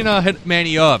 Oregon, if you can hit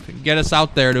Manny up and get us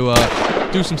out there to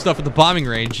do some stuff at the bombing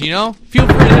range, feel free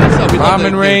to hit us up. We'd love to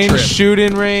Bombing get a range, trip.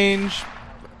 shooting range,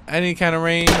 any kind of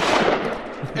range.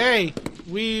 Hey,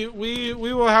 we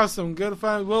will have some good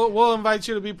fun. We'll invite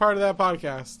you to be part of that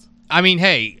podcast. I mean,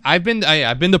 hey, I've been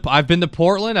to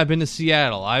Portland. I've been to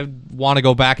Seattle. I want to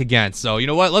go back again. So you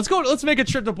know what? Let's go. Let's make a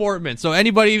trip to Portland. So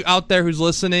anybody out there who's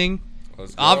listening,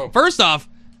 Let's go. first off,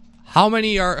 how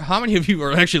many of you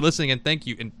are actually listening? And thank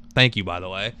you, by the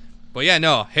way. But yeah,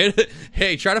 no,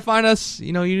 hey, try to find us.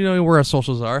 You know where our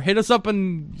socials are. Hit us up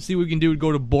and see what we can do.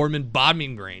 Go to Boardman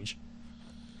bombing range.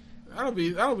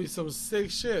 That'll be some sick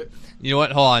shit. You know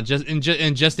what? Hold on.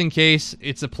 Just in case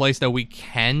it's a place that we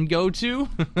can go to.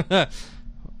 There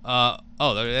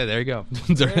you go.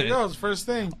 There you go. It's first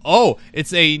thing. Oh,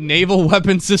 it's a naval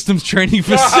weapons systems training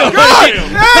facility.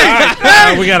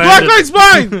 Hey, we gotta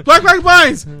Black Lives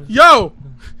Mines. Yo,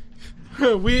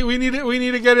 we need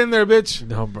to get in there, bitch.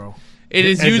 No, bro. It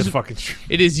is used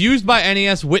by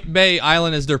NAS Whitbay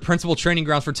Island as their principal training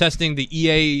grounds for testing the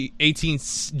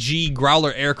EA-18G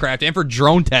Growler aircraft and for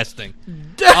drone testing.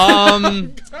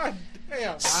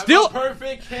 Still I'm a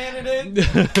perfect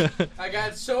candidate. I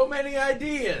got so many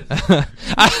ideas.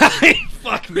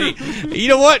 Fuck me. You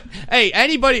know what?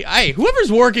 Hey, whoever's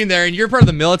working there and you're part of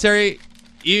the military,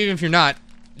 even if you're not,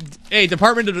 hey,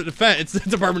 Department of Defense. It's the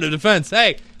Department of Defense.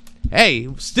 Hey,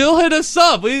 still hit us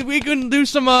up. We can do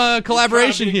some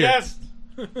collaboration here.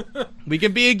 We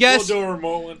can be a guest. We'll do a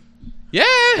remote one. Yeah,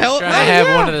 hell, Trying to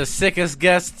have one of the sickest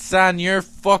guests on your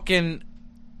fucking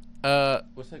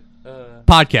what's that?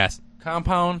 Podcast.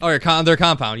 Compound. Oh, their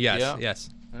compound. Yes, Yeah. yes.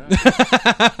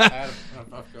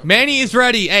 Manny is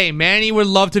ready. Hey, Manny would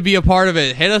love to be a part of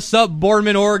it. Hit us up,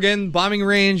 Boardman, Oregon, bombing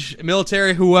range,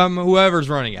 military, whoever's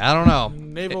running it. I don't know.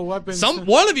 Naval weapons.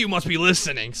 One of you must be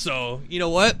listening. So you know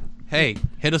what? Hey,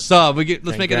 hit us up.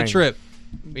 Let's make it a trip.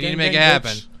 We need to make it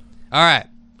happen. All right.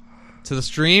 To the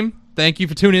stream. Thank you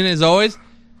for tuning in as always.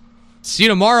 See you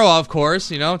tomorrow, of course.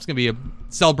 You know, it's going to be a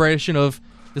celebration of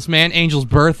this man, Angel's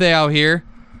birthday out here.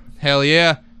 Hell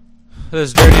yeah.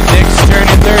 This dirty dick's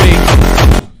turning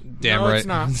 30. Damn No, right. it's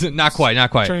not. Not quite.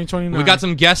 Turning 29. We got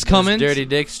some guests coming. This dirty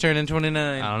dick's turning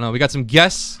 29. I don't know. We got some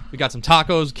guests. We got some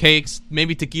tacos, cakes,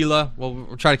 maybe tequila. Well,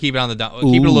 we'll try to keep it on the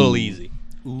keep it a little easy.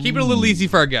 Keep it a little easy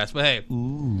for our guests. But hey,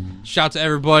 shout out to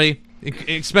everybody,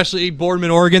 especially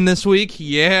Boardman, Oregon this week.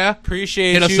 Yeah.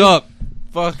 Appreciate Hit you. us up.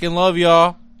 Fucking love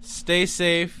y'all. Stay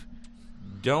safe.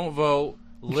 Don't vote.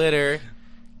 Litter.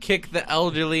 Kick the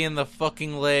elderly in the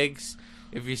fucking legs.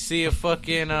 If you see a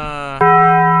fucking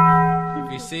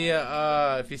if you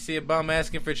see a bum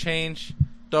asking for change,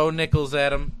 throw nickels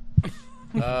at him.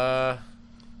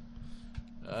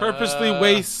 Purposely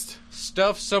waste.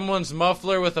 Stuff someone's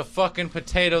muffler with a fucking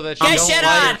potato that you don't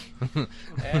like.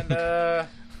 And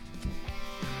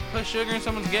put sugar in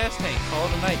someone's gas tank. Call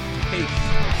it a night. Peace.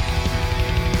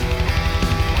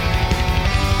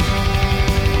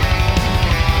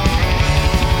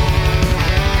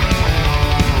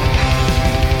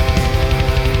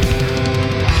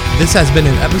 This has been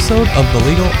an episode of the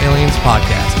Legal Aliens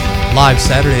Podcast. Live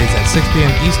Saturdays at 6 p.m.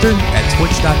 Eastern at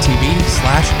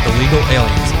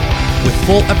twitch.tv/TheLegalAliens. With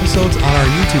full episodes on our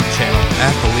YouTube channel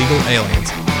at The Legal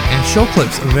Aliens. And show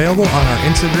clips available on our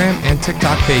Instagram and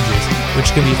TikTok pages,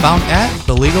 which can be found at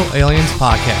The Legal Aliens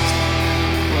Podcast.